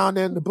safe down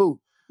there in the boot.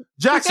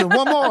 Jackson,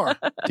 one more.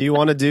 Do you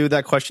want to do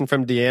that question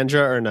from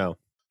Deandra or no?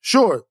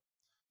 Sure.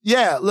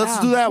 Yeah, let's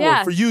do that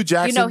one for you,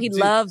 Jackson. You know he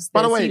loves this.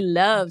 By the way, he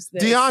loves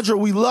this. Deandra,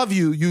 we love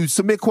you. You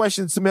submit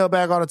questions to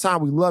Mailbag all the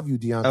time. We love you,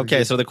 Deandra.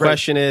 Okay, so the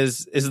question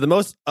is the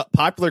most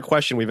popular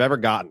question we've ever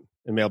gotten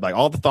in Mailbag.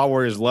 All the Thought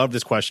Warriors love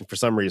this question for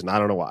some reason. I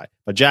don't know why.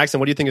 But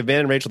Jackson, what do you think of Van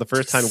and Rachel the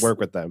first time to work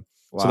with them?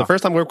 Wow. So the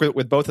first time I worked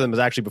with both of them was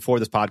actually before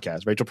this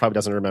podcast. Rachel probably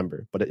doesn't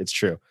remember, but it's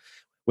true.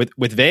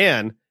 With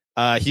Van,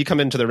 he come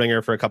into the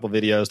Ringer for a couple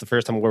videos. The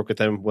first time I worked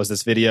with him was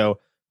this video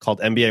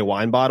called NBA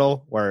Wine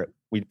Bottle, where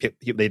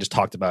they just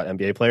talked about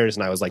NBA players,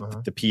 and I was like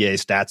the PA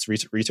stats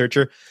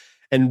researcher.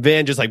 And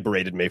Van just like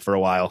berated me for a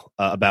while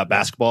about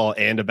basketball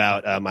and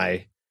about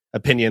my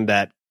opinion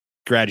that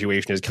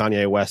Graduation is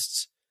Kanye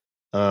West's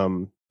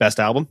best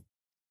album.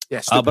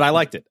 Yes, but I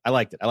liked it. I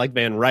liked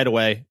Van right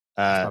away.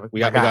 We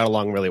got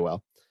along really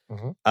well.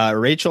 Mm-hmm.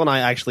 Rachel and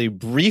I actually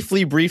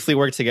briefly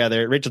worked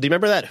together. Rachel, do you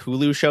remember that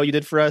Hulu show you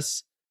did for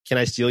us? Can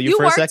I steal you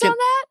for a second? You worked on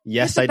that?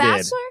 Yes, I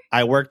did.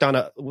 I worked on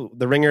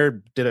the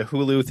Ringer did a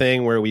Hulu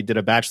thing where we did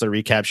a Bachelor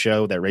recap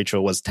show that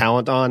Rachel was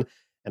talent on,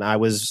 and I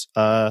was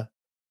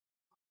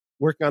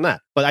working on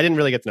that. But I didn't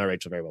really get to know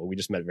Rachel very well. We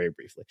just met very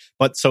briefly.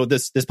 But so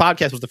this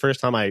podcast was the first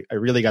time I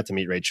really got to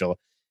meet Rachel.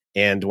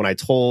 And when I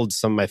told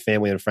some of my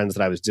family and friends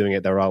that I was doing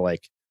it, they were all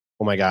like,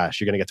 "Oh my gosh,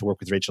 you're going to get to work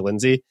with Rachel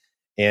Lindsay."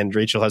 And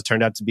Rachel has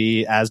turned out to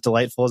be as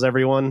delightful as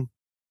everyone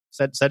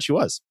said she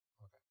was.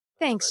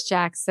 Thanks,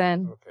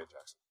 Jackson. Okay,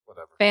 Jackson.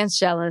 Whatever. Fans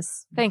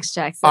jealous. Thanks,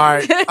 Jackson. All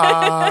right.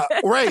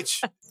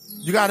 Rach,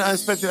 you got an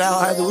unexpected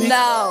ally of the week?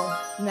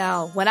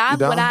 No. When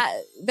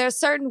there's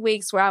certain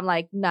weeks where I'm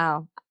like,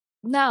 no.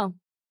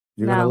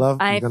 You're gonna love.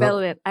 I ain't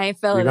feeling it.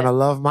 You're gonna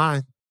love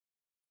mine.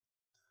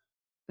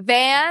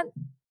 Van.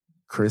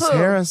 Chris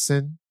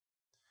Harrison.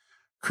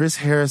 Chris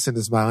Harrison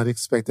is my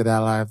unexpected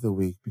ally of the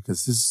week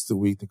because this is the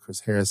week that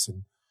Chris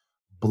Harrison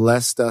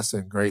blessed us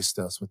and graced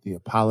us with the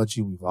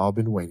apology we've all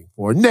been waiting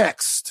for.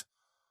 Next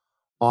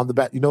on the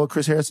bat, you know what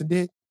Chris Harrison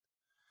did?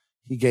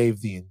 He gave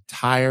the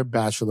entire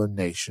Bachelor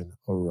Nation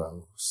a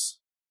rose.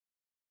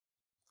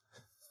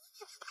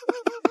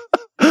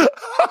 I'm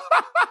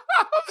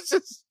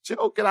just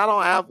joking. I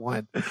don't have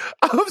one.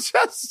 I'm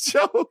just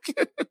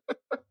joking.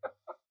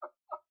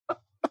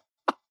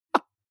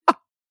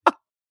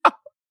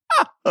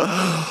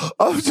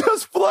 I'm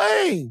just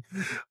playing.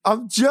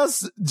 I'm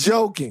just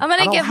joking. I'm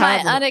going to give my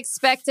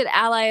unexpected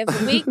ally of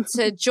the week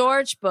to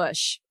George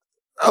Bush.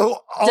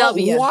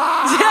 W.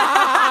 Wow.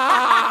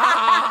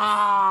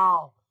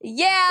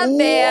 Yeah,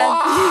 man.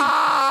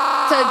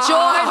 Wow. To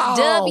George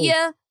W.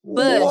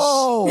 Bush.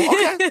 Whoa.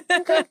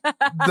 Okay.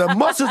 The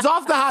mustard's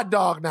off the hot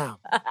dog now.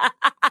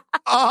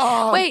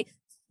 Wait,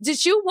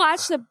 did you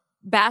watch The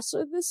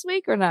Bachelor this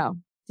week or no?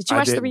 Did you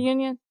watch the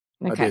reunion?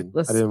 Okay, I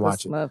didn't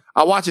watch it.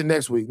 I'll watch it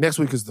next week. Next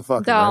week is the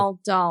fucking.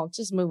 Don't.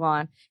 Just move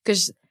on.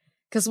 Because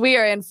we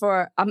are in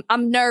for.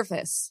 I'm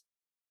nervous.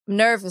 I'm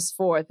nervous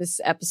for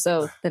this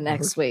episode the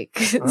next week.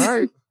 All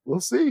right, we'll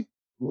see.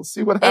 We'll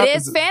see what happens. It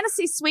is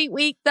Fantasy Suite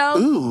week, though.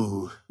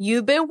 Ooh,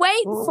 you've been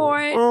waiting for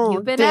it.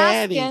 You've been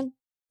asking.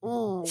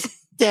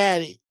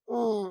 Daddy,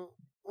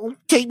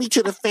 take me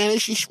to the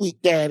Fantasy Suite,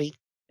 Daddy.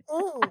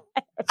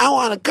 I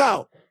want to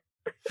go.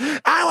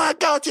 I want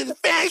to go to the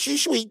Fantasy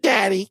Suite,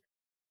 Daddy.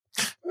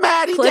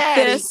 Maddie,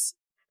 Daddy.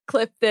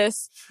 Clip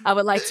this. I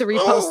would like to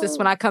repost this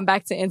when I come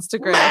back to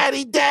Instagram.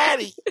 Maddie,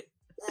 Daddy.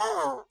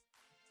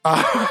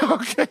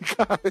 Okay,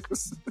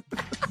 guys.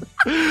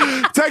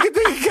 Take your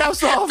thinking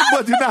caps off,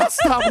 but do not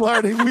stop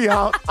learning. We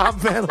out. I'm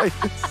Van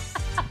Lathan.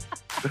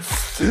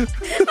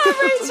 I'm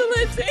Rachel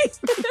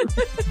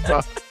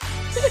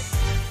Lindsay.